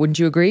Steinbach, wouldn't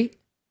you agree?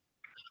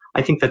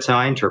 I think that's how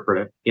I interpret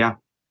it, yeah.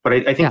 But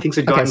I think things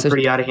had gotten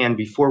pretty out of hand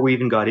before we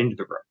even got into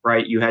the room,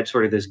 right? You had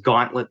sort of this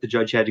gauntlet the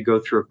judge had to go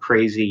through of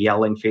crazy,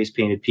 yelling,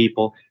 face-painted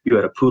people. You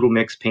had a poodle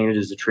mix painted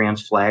as a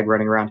trans flag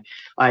running around.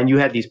 And you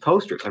had these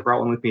posters. I brought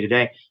one with me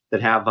today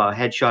that have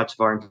headshots of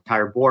our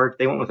entire board.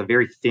 They went with a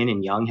very thin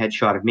and young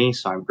headshot of me,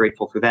 so I'm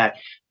grateful for that.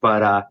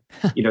 But,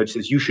 it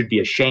says, you should be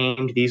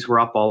ashamed. These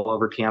were up all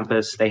over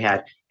campus. They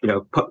had,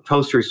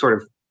 posters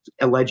sort of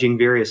alleging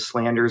various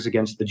slanders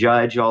against the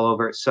judge all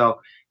over.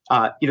 So,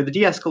 the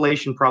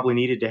de-escalation probably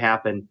needed to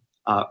happen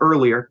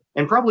earlier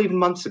and probably even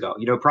months ago,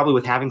 probably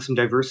with having some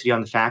diversity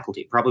on the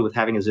faculty, probably with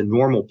having as a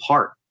normal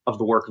part of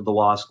the work of the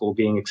law school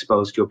being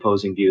exposed to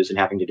opposing views and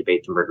having to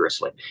debate them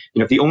rigorously.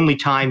 If the only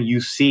time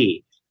you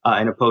see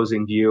an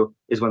opposing view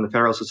is when the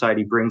Federalist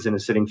Society brings in a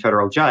sitting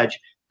federal judge,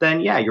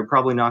 then yeah, you're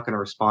probably not going to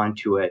respond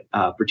to it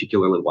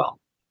particularly well.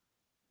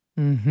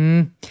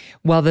 Mm-hmm.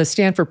 Well, the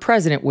Stanford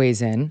president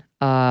weighs in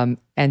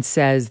and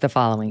says the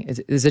following.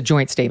 Is a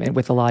joint statement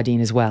with the law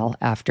dean as well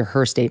after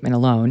her statement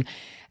alone,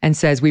 and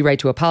says, we write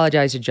to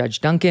apologize to Judge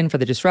Duncan for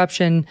the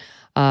disruption.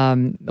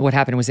 What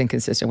happened was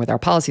inconsistent with our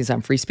policies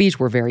on free speech.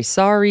 We're very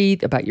sorry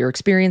about your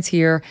experience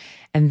here.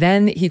 And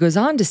then he goes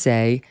on to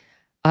say,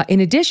 in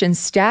addition,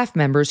 staff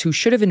members who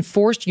should have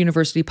enforced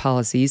university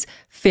policies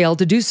failed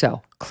to do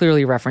so,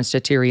 clearly referenced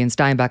to Tyrion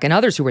Steinbach and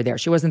others who were there.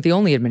 She wasn't the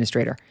only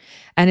administrator.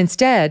 And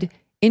instead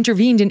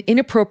intervened in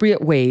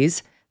inappropriate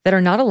ways that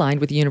are not aligned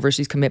with the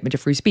university's commitment to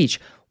free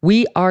speech.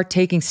 We are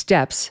taking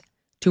steps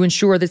to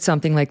ensure that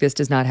something like this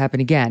does not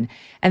happen again.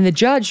 And the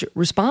judge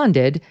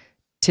responded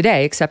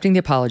today, accepting the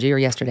apology, or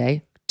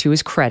yesterday, to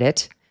his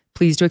credit,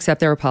 pleased to accept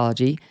their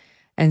apology,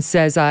 and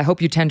says, I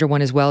hope you tender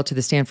one as well to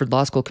the Stanford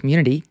Law School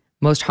community,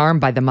 most harmed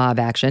by the mob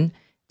action,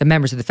 the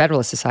members of the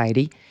Federalist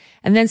Society,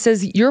 and then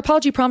says, your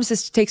apology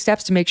promises to take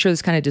steps to make sure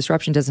this kind of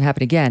disruption doesn't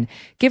happen again.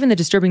 Given the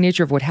disturbing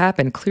nature of what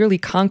happened, clearly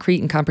concrete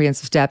and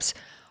comprehensive steps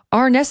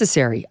are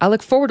necessary. I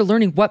look forward to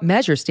learning what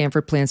measures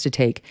Stanford plans to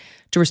take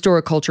to restore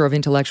a culture of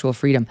intellectual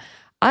freedom.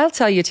 I'll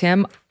tell you,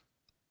 Tim,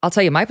 I'll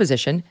tell you my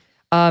position.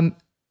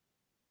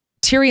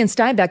 Tyrion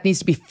Steinbach needs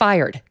to be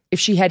fired. If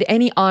she had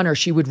any honor,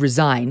 she would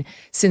resign,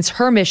 since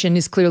her mission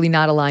is clearly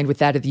not aligned with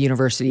that of the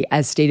university,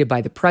 as stated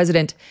by the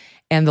president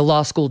and the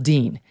law school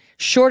dean.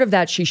 Short of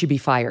that, she should be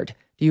fired.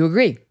 Do you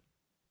agree?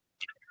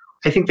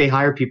 I think they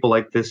hire people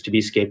like this to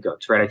be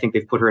scapegoats, right? I think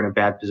they've put her in a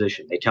bad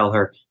position. They tell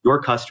her,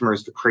 your customer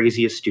is the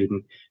craziest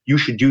student. You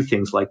should do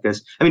things like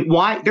this. I mean,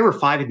 why? There were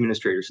 5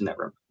 administrators in that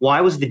room.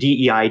 Why was the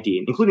DEI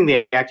dean, including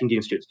the acting dean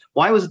of students,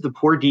 why was the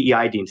poor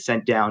DEI dean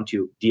sent down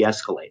to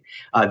de-escalate?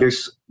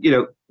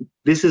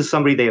 This is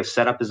somebody they have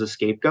set up as a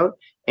scapegoat.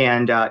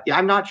 And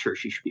I'm not sure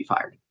she should be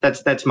fired.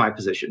 That's my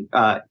position.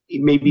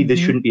 Maybe this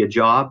shouldn't be a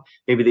job.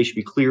 Maybe they should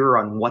be clearer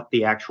on what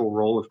the actual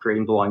role of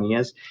creating belonging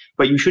is.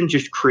 But you shouldn't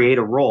just create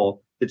a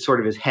role that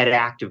sort of is head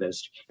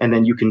activist, and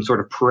then you can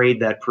sort of parade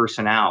that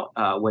person out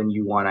when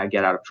you want to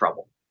get out of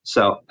trouble.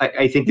 So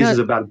I think this is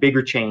about a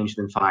bigger change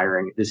than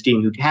firing this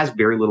dean who has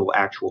very little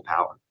actual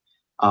power.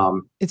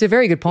 It's a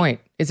very good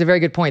point. It's a very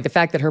good point. The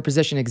fact that her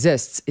position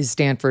exists is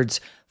Stanford's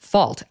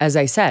fault. As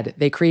I said,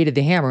 they created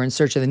the hammer in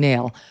search of the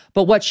nail.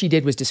 But what she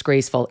did was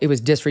disgraceful. It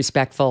was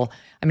disrespectful.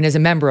 I mean, as a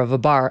member of the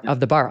bar,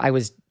 I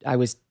was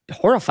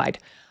horrified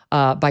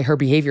by her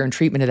behavior and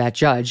treatment of that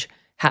judge.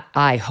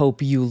 I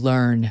hope you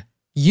learn.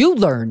 You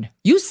learn.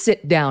 You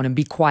sit down and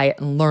be quiet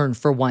and learn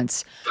for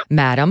once,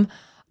 madam.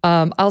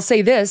 I'll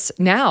say this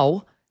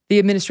now. The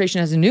administration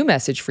has a new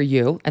message for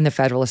you and the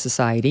Federalist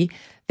Society.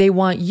 They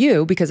want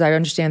you, because I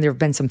understand there have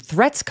been some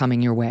threats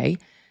coming your way,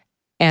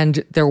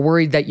 and they're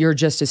worried that you're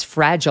just as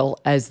fragile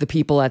as the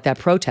people at that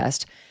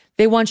protest.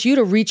 They want you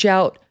to reach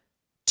out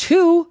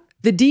to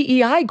the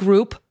DEI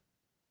group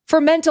for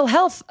mental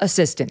health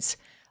assistance.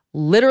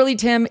 Literally,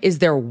 Tim, is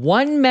there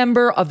one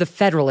member of the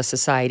Federalist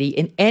Society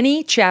in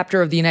any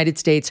chapter of the United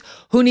States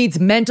who needs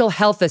mental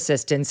health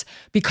assistance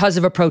because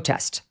of a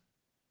protest?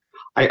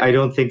 I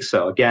don't think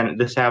so. Again,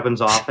 this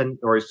happens often,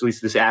 or at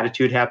least this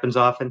attitude happens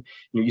often.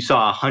 You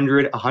saw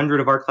 100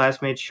 of our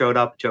classmates showed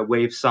up to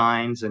wave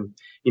signs and,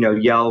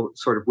 yell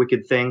sort of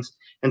wicked things.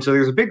 And so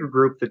there's a bigger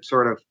group that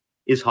sort of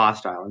is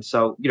hostile. And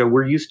so,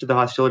 we're used to the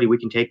hostility. We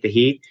can take the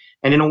heat.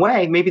 And in a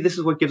way, maybe this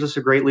is what gives us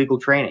a great legal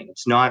training.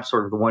 It's not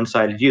sort of the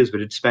one-sided views,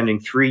 but it's spending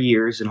 3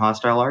 years in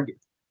hostile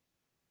argument.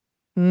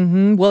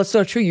 Well, it's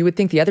so true. You would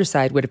think the other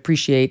side would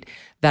appreciate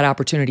that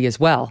opportunity as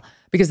well.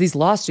 Because these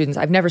law students,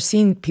 I've never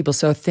seen people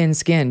so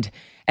thin-skinned,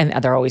 and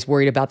they're always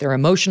worried about their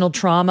emotional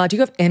trauma. Do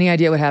you have any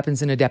idea what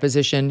happens in a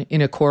deposition, in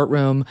a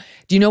courtroom?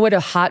 Do you know what a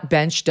hot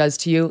bench does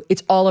to you?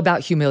 It's all about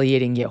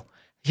humiliating you.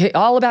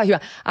 All about you.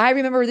 I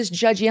remember this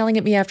judge yelling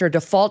at me after a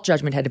default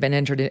judgment had been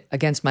entered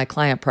against my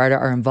client prior to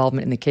our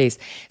involvement in the case,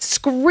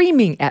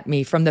 screaming at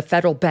me from the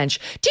federal bench.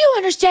 Do you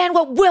understand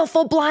what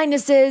willful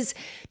blindness is?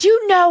 Do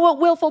you know what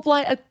willful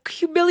blindness?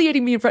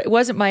 Humiliating me in front. It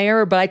wasn't my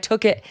error, but I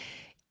took it.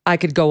 I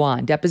could go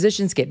on.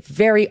 Depositions get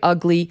very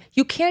ugly.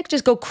 You can't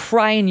just go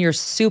cry in your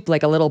soup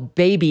like a little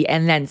baby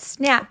and then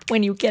snap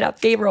when you get a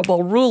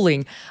favorable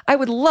ruling. I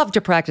would love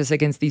to practice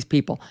against these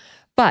people.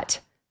 But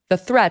the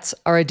threats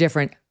are a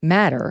different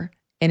matter.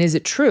 And is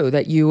it true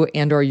that you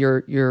and or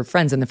your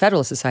friends in the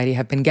Federalist Society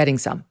have been getting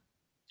some?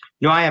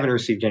 No, I haven't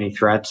received any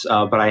threats,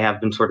 but I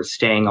have been sort of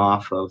staying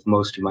off of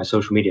most of my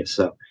social media.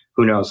 So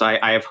who knows?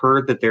 I have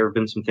heard that there have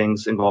been some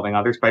things involving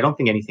others, but I don't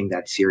think anything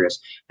that serious.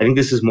 I think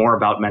this is more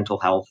about mental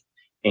health.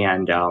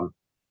 And,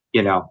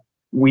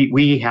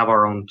 we have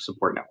our own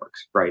support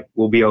networks, right?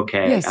 We'll be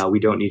okay. Yes. We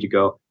don't need to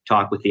go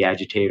talk with the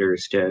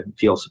agitators to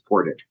feel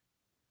supported.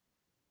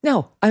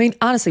 No, I mean,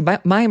 honestly,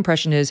 my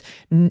impression is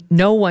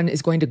no one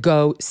is going to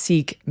go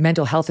seek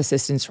mental health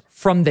assistance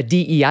from the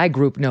DEI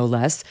group, no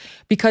less,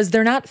 because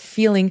they're not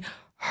feeling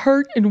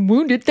hurt and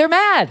wounded. They're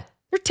mad.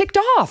 They're ticked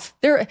off.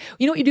 You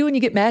know what you do when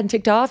you get mad and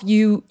ticked off?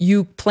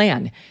 You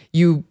plan.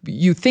 You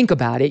think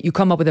about it. You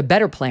come up with a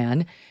better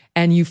plan,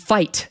 and you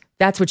fight.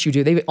 That's what you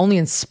do. They've only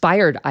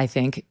inspired, I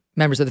think,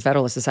 members of the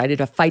Federalist Society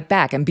to fight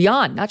back and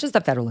beyond, not just the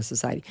Federalist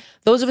Society.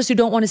 Those of us who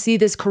don't want to see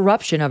this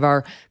corruption of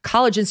our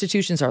college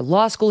institutions, our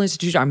law school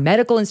institutions, our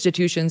medical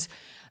institutions,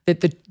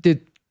 the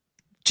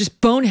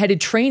just boneheaded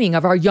training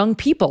of our young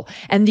people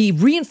and the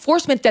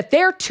reinforcement that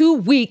they're too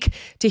weak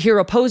to hear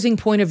opposing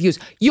point of views.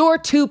 You're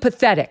too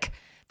pathetic.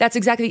 That's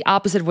exactly the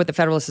opposite of what the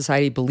Federalist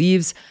Society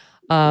believes.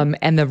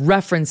 And the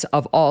reference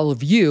of all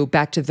of you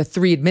back to the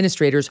 3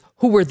 administrators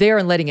who were there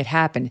and letting it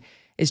happen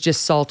is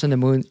just salt in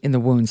the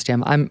wounds,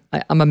 Tim. I'm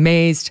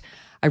amazed.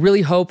 I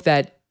really hope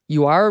that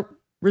you are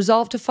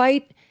resolved to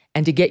fight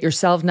and to get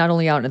yourself not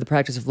only out into the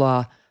practice of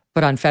law,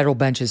 but on federal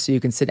benches so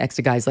you can sit next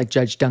to guys like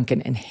Judge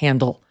Duncan and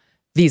handle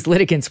these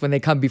litigants when they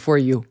come before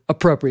you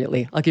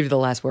appropriately. I'll give you the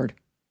last word.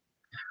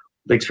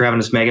 Thanks for having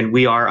us, Megyn.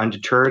 We are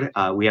undeterred.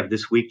 We have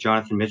this week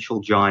Jonathan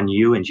Mitchell, John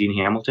Yu, and Jean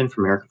Hamilton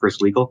from America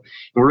First Legal.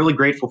 And we're really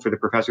grateful for the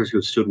professors who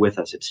have stood with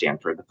us at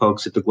Stanford, the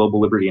folks at the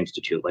Global Liberty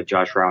Institute like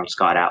Josh Rao and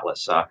Scott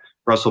Atlas,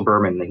 Russell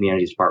Berman in the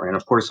Humanities Department,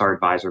 and of course our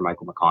advisor,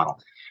 Michael McConnell.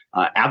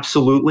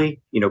 Absolutely,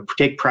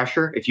 take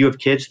pressure. If you have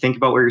kids, think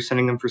about where you're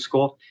sending them for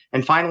school.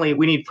 And finally,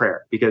 we need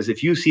prayer, because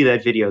if you see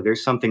that video,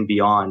 there's something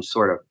beyond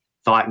sort of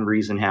thought and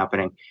reason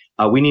happening.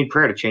 We need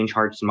prayer to change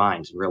hearts and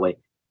minds and really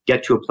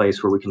get to a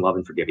place where we can love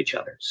and forgive each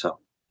other. So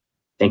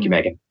thank you,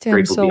 Megyn. Tim,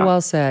 Grateful so well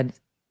said.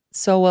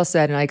 So well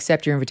said. And I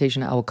accept your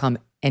invitation. I will come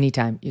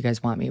anytime you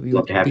guys want me. It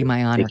will be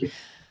my honor.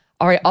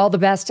 All right. All the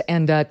best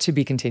and to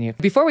be continued.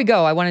 Before we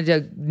go, I wanted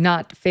to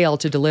not fail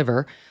to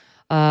deliver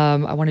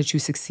I wanted to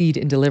succeed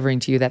in delivering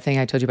to you that thing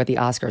I told you about the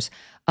Oscars.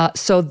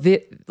 So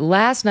the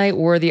last night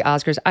were the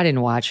Oscars. I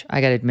didn't watch.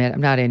 I got to admit,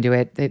 I'm not into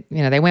it.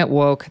 They went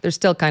woke. They're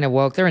still kind of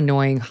woke. They're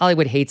annoying.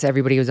 Hollywood hates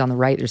everybody who's on the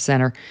right or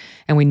center,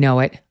 and we know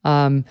it.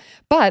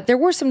 But there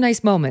were some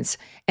nice moments,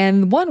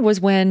 and one was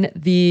when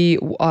the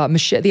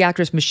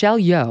actress Michelle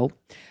Yeoh,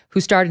 who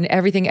starred in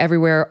Everything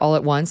Everywhere All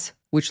at Once,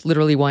 which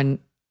literally won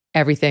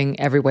Everything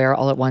Everywhere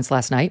All at Once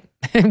last night,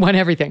 won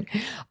everything.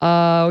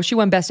 She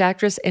won Best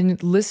Actress,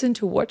 and listen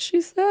to what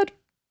she said.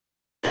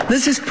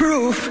 This is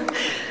proof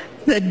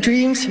that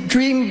dreams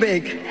dream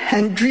big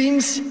and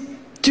dreams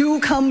do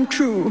come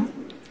true.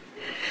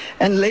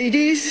 And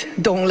ladies,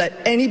 don't let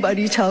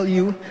anybody tell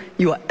you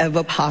you are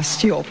ever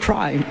past your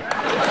prime.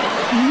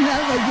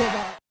 Never give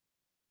up.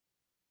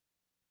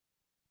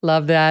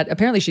 Love that.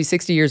 Apparently she's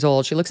 60 years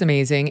old. She looks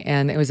amazing.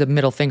 And it was a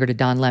middle finger to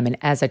Don Lemon.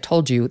 As I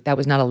told you, that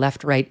was not a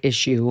left-right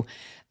issue.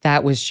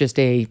 That was just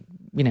a,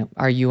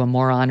 are you a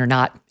moron or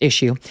not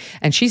issue?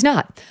 And she's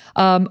not.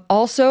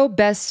 Also,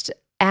 Best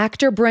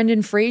Actor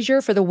Brendan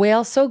Fraser for The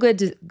Whale. So good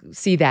to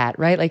see that,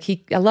 right?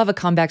 I love a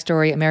comeback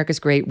story. America's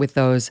great with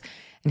those.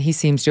 And he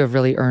seems to have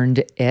really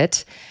earned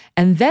it.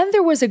 And then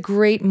there was a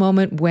great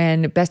moment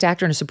when Best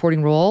Actor in a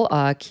Supporting Role,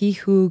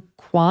 Ki-Hu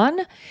Kwan,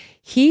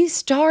 he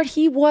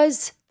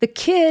was the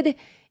kid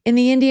in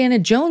the Indiana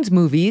Jones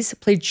movies,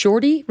 played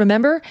Shorty,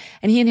 remember?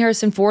 And he and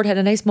Harrison Ford had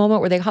a nice moment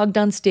where they hugged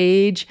on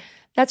stage.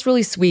 That's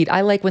really sweet.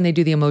 I like when they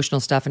do the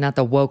emotional stuff and not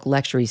the woke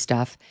lecture-y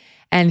stuff.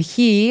 And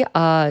he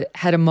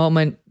had a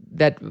moment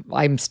that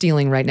I'm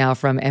stealing right now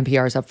from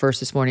NPR's Up First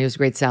this morning. It was a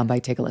great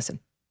soundbite. Take a listen.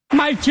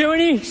 My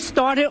journey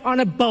started on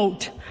a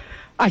boat.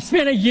 I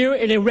spent a year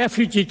in a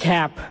refugee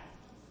camp.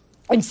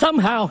 And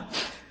somehow,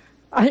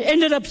 I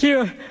ended up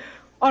here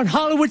on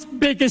Hollywood's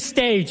biggest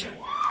stage.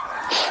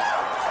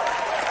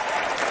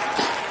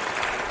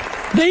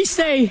 They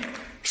say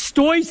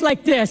stories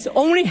like this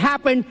only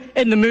happen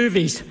in the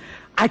movies.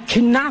 I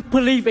cannot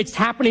believe it's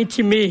happening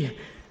to me.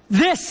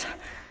 This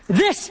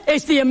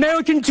is the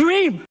American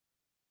dream.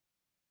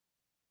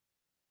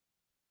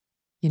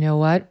 You know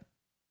what?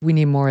 We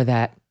need more of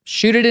that.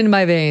 Shoot it into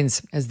my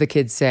veins, as the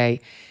kids say.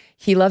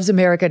 He loves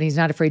America and he's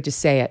not afraid to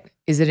say it.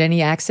 Is it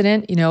any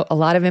accident? A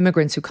lot of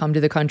immigrants who come to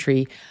the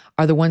country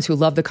are the ones who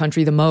love the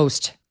country the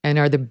most and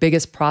are the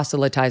biggest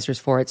proselytizers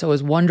for it. So it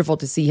was wonderful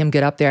to see him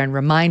get up there and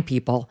remind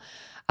people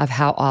of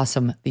how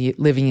awesome the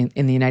living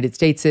in the United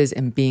States is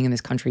and being in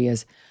this country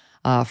is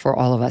for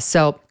all of us.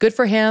 So good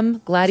for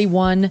him. Glad he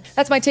won.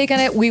 That's my take on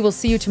it. We will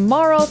see you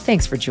tomorrow.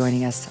 Thanks for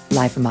joining us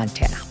live from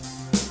Montana.